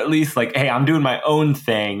guy, or at least like, hey, I'm doing my own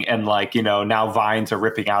thing, and like, you know, now vines are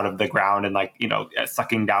ripping out of the ground and like, you know,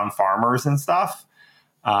 sucking down farmers and stuff.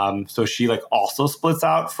 So she like also splits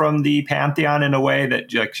out from the pantheon in a way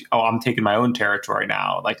that like, oh, I'm taking my own territory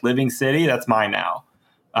now. Like Living City, that's mine now.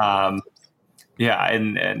 Yeah,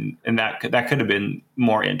 and that could have been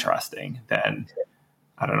more interesting than.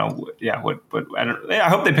 I don't know. Yeah, I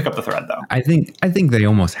hope they pick up the thread though. I think they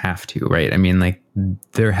almost have to, right? I mean, like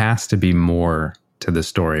there has to be more to the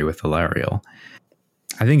story with Ilariel.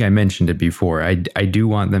 I think I mentioned it before. I do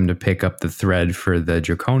want them to pick up the thread for the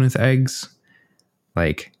Draconith eggs.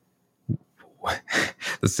 Like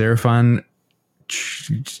the Seraphon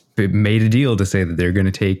made a deal to say that they're going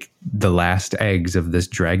to take the last eggs of this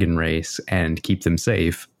dragon race and keep them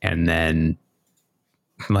safe, and then.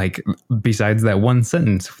 Like besides that one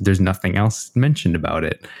sentence, there's nothing else mentioned about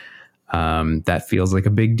it. That feels like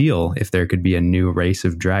a big deal. If there could be a new race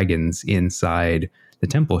of dragons inside the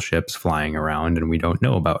temple ships flying around and we don't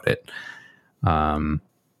know about it.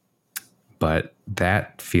 But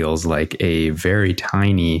that feels like a very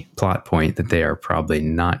tiny plot point that they are probably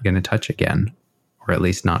not going to touch again, or at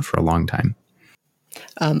least not for a long time.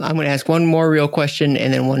 I'm going to ask one more real question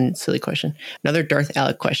and then one silly question. Another Darth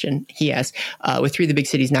Alec question. He asked, with 3 of the big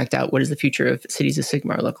cities knocked out, what does the future of Cities of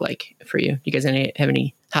Sigmar look like for you? You guys have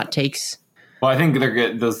any hot takes? Well, I think they're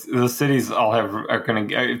good. Those cities all are going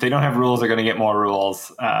to. If they don't have rules, they're going to get more rules.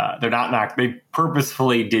 They're not knocked. They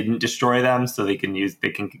purposefully didn't destroy them so they can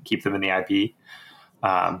keep them in the IP.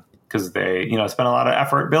 Because they, spent a lot of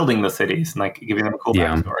effort building the cities and like giving them cool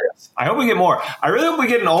backstories. I hope we get more. I really hope we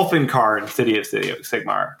get an Ulfin card in City of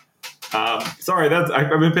Sigmar. Sorry,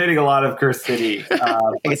 I've been painting a lot of Cursed City. I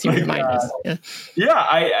guess you remind us. Yeah,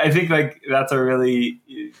 I think like that's a really.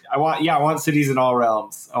 I want cities in all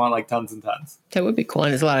realms. I want like tons and tons. That would be cool,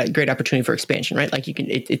 and there's a lot of great opportunity for expansion, right? Like you can,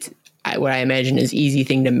 what I imagine is easy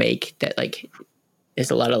thing to make that like is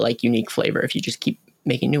a lot of like unique flavor if you just keep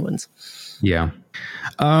making new ones. Yeah.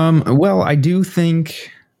 Well, I think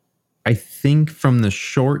from the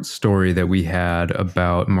short story that we had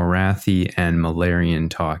about Morathi and Malarian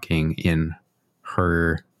talking in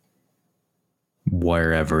her,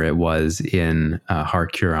 wherever it was in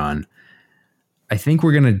Harcuron, I think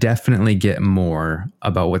we're going to definitely get more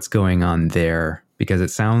about what's going on there, because it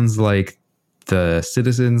sounds like the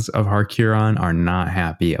citizens of Harcuron are not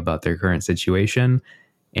happy about their current situation.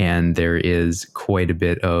 And there is quite a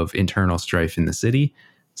bit of internal strife in the city.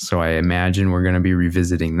 So I imagine we're going to be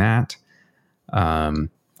revisiting that,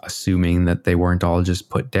 assuming that they weren't all just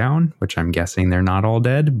put down, which I'm guessing they're not all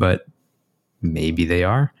dead, but maybe they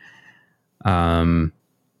are. I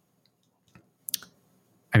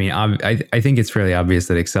mean, I think it's fairly obvious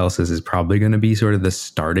that Excelsis is probably going to be sort of the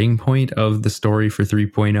starting point of the story for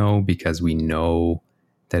 3.0, because we know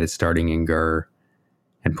that it's starting in Gur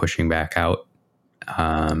and pushing back out.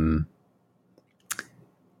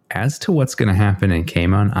 As to what's going to happen in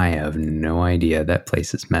Kamon, I have no idea. That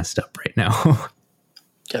place is messed up right now.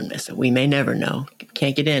 Don't miss it. We may never know.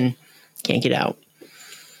 Can't get in, can't get out.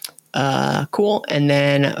 Cool. And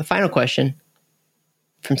then a final question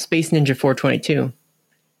from Space Ninja 422.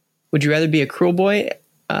 Would you rather be a Cruel Boy,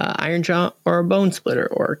 Ironjaw, or a Bone Splitter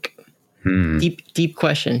orc? Deep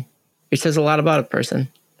question. It says a lot about a person.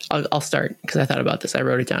 I'll start because I thought about this. I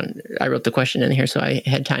wrote it down. I wrote the question in here, so I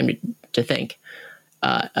had time to think.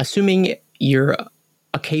 Assuming you're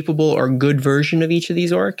a capable or good version of each of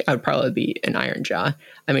these orc, I would probably be an Ironjaw.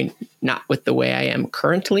 I mean, not with the way I am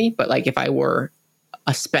currently, but like if I were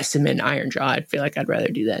a specimen Ironjaw, I'd feel like I'd rather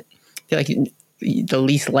do that. I feel like the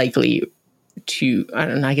least likely to, I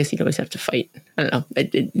don't know, I guess you'd always have to fight. I don't know.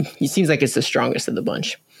 It seems like it's the strongest of the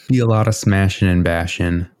bunch. Be a lot of smashing and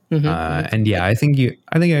bashing. And yeah, I think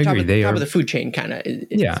I agree. They top are of the food chain, kind of.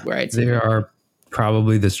 Where I'd say they are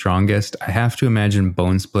probably the strongest. I have to imagine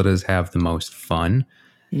Bone Splitters have the most fun.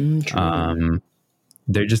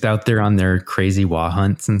 They're just out there on their crazy wah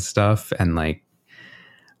hunts and stuff, and like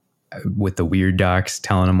with the weird docs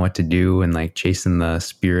telling them what to do, and like chasing the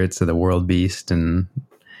spirits of the world beast. And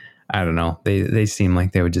I don't know, they seem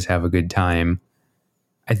like they would just have a good time.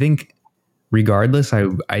 I think regardless,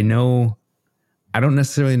 I know I don't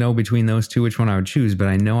necessarily know between those two which one I would choose, but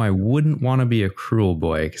I know I wouldn't want to be a cruel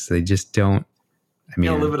boy because they just don't. I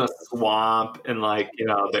mean, live in a swamp and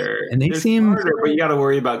they seem smarter, but you got to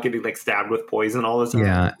worry about getting like stabbed with poison all the time.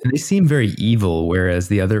 Yeah, and they seem very evil, whereas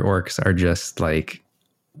the other orcs are just like,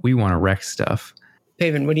 we want to wreck stuff.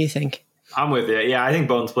 Paven, what do you think? I'm with you. Yeah, I think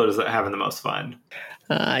Bone Split is having the most fun.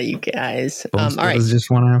 You guys. Bone All right. just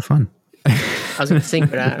want to have fun. I was going to sing,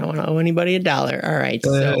 but I don't want to owe anybody $1. All right.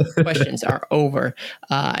 So questions are over.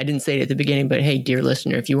 I didn't say it at the beginning, but hey, dear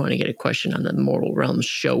listener, if you want to get a question on the Mortal Realms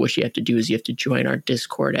show, what you have to do is you have to join our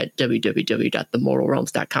Discord at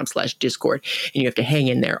www.themortalrealms.com/Discord. And you have to hang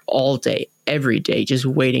in there all day, every day, just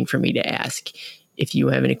waiting for me to ask if you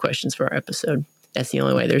have any questions for our episode. That's the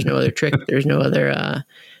only way. There's no other trick. There's no other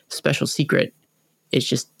special secret. It's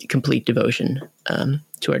just complete devotion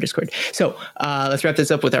to our Discord. So let's wrap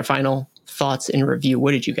this up with our final thoughts and review.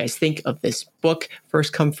 What did you guys think of this book?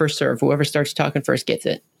 First come, first serve. Whoever starts talking first gets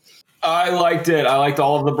it. I liked it. I liked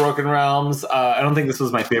all of the Broken Realms. I don't think this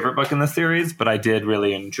was my favorite book in the series, but I did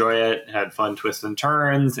really enjoy it. It had fun twists and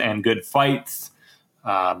turns and good fights.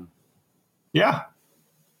 Yeah.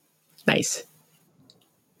 Nice.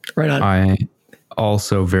 Right on. I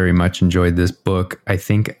also very much enjoyed this book. I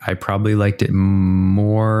think I probably liked it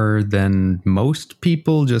more than most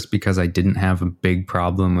people just because I didn't have a big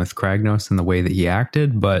problem with Kragnos and the way that he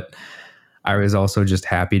acted, but I was also just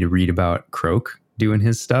happy to read about Croak doing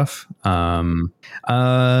his stuff. I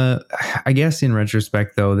guess in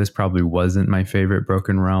retrospect, though, this probably wasn't my favorite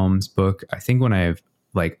Broken Realms book. I think when I've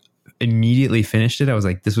immediately finished it, I was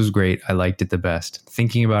like, this was great. I liked it the best.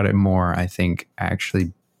 Thinking about it more, I think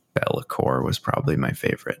actually Be'lakor was probably my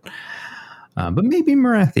favorite. But maybe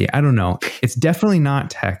Morathi. I don't know. It's definitely not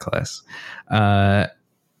Teclis. I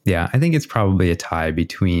think it's probably a tie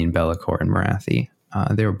between Be'lakor and Morathi.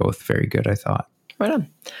 They were both very good, I thought. Right on.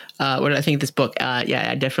 What did I think of this book? I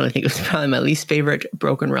definitely think it was probably my least favorite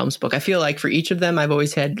Broken Realms book. I feel like for each of them, I've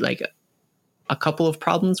always had like a couple of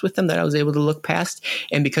problems with them that I was able to look past.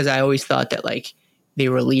 And because I always thought that like they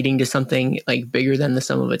were leading to something like bigger than the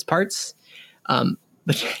sum of its parts.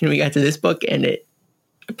 But then we got to this book and I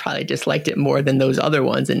probably disliked it more than those other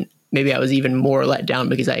ones. And maybe I was even more let down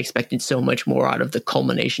because I expected so much more out of the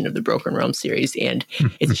culmination of the Broken Realm series. And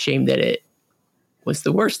it's a shame that it was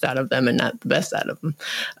the worst out of them and not the best out of them.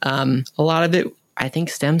 A lot of it, I think,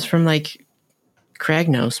 stems from like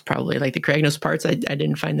Kragnos, probably. Like the Kragnos parts I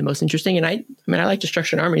didn't find the most interesting. And I like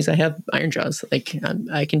Destruction Armies. I have Ironjaws. Like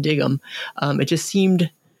I can dig them. It just seemed...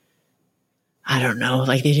 I don't know,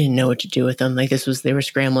 like they didn't know what to do with them. Like they were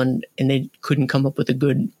scrambling and they couldn't come up with a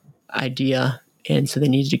good idea. And so they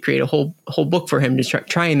needed to create a whole book for him to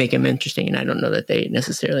try and make him interesting. And I don't know that they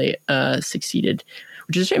necessarily succeeded,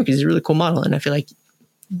 which is a shame because he's a really cool model. And I feel like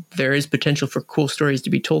there is potential for cool stories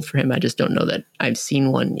to be told for him. I just don't know that I've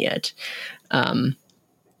seen one yet.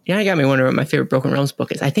 It got me wondering what my favorite Broken Realms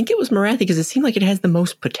book is. I think it was Morathi because it seemed like it has the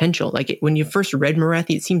most potential. Like when you first read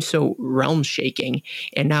Morathi, it seemed so realm shaking.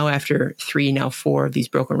 And now after 4 of these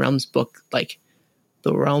Broken Realms book, like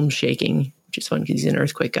the realm shaking, which is fun because he's an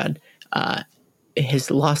earthquake god, it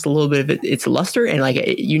has lost a little bit of its luster. And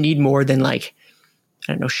like you need more than like,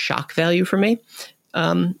 I don't know, shock value for me.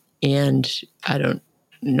 And I don't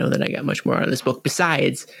know that I got much more out of this book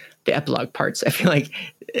besides the epilogue parts. I feel like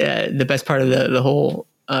the best part of the whole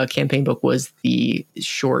campaign book was the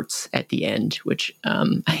shorts at the end, which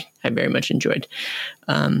I very much enjoyed.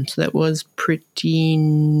 So that was pretty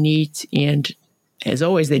neat. And as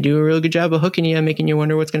always, they do a really good job of hooking you and making you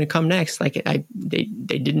wonder what's going to come next. Like they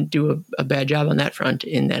didn't do a bad job on that front,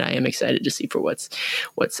 in that I am excited to see for what's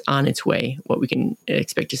on its way, what we can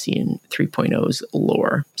expect to see in 3.0's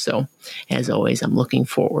lore. So as always, I'm looking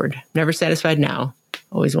forward. Never satisfied now.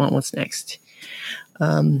 Always want what's next.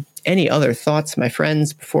 Any other thoughts, my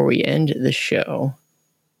friends, before we end the show?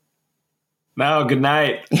 No, good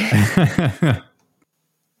night.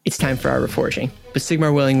 It's time for our reforging, but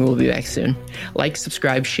Sigmar willing, we will be back soon. Like,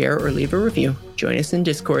 subscribe, share, or leave a review. Join us in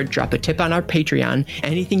Discord. Drop a tip on our Patreon.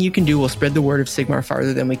 Anything you can do will spread the word of Sigmar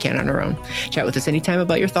farther than we can on our own. Chat with us anytime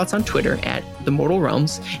about your thoughts on Twitter at The Mortal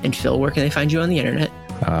Realms. And Phil, where can they find you on the internet?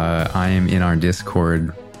 I am in our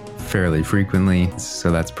Discord fairly frequently,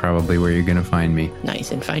 so that's probably where you're going to find me.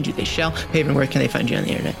 Nice, and find you they shall. Paven, where can they find you on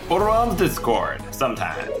the internet? Mortal Realms Discord,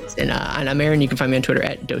 sometimes. And I'm Aaron. You can find me on Twitter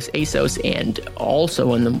at DosAsos, and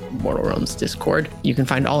also on the Mortal Realms Discord. You can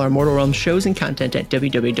find all our Mortal Realms shows and content at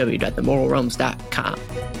www.themortalrealms.com.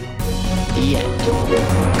 The end.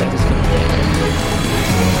 That is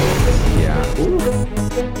good. Yeah. Ooh.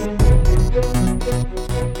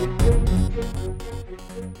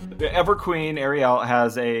 Everqueen Ariel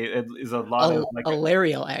is a lot of like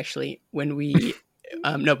Alariel, actually. When we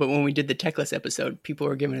no, but when we did the Techless episode, people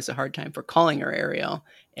were giving us a hard time for calling her Ariel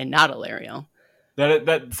and not Alariel.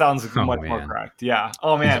 that sounds much more man. correct. Yeah.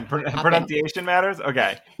 Oh man, pronunciation matters.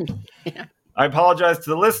 Okay. Yeah. I apologize to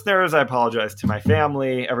the listeners. I apologize to my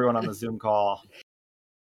family, everyone on the Zoom call.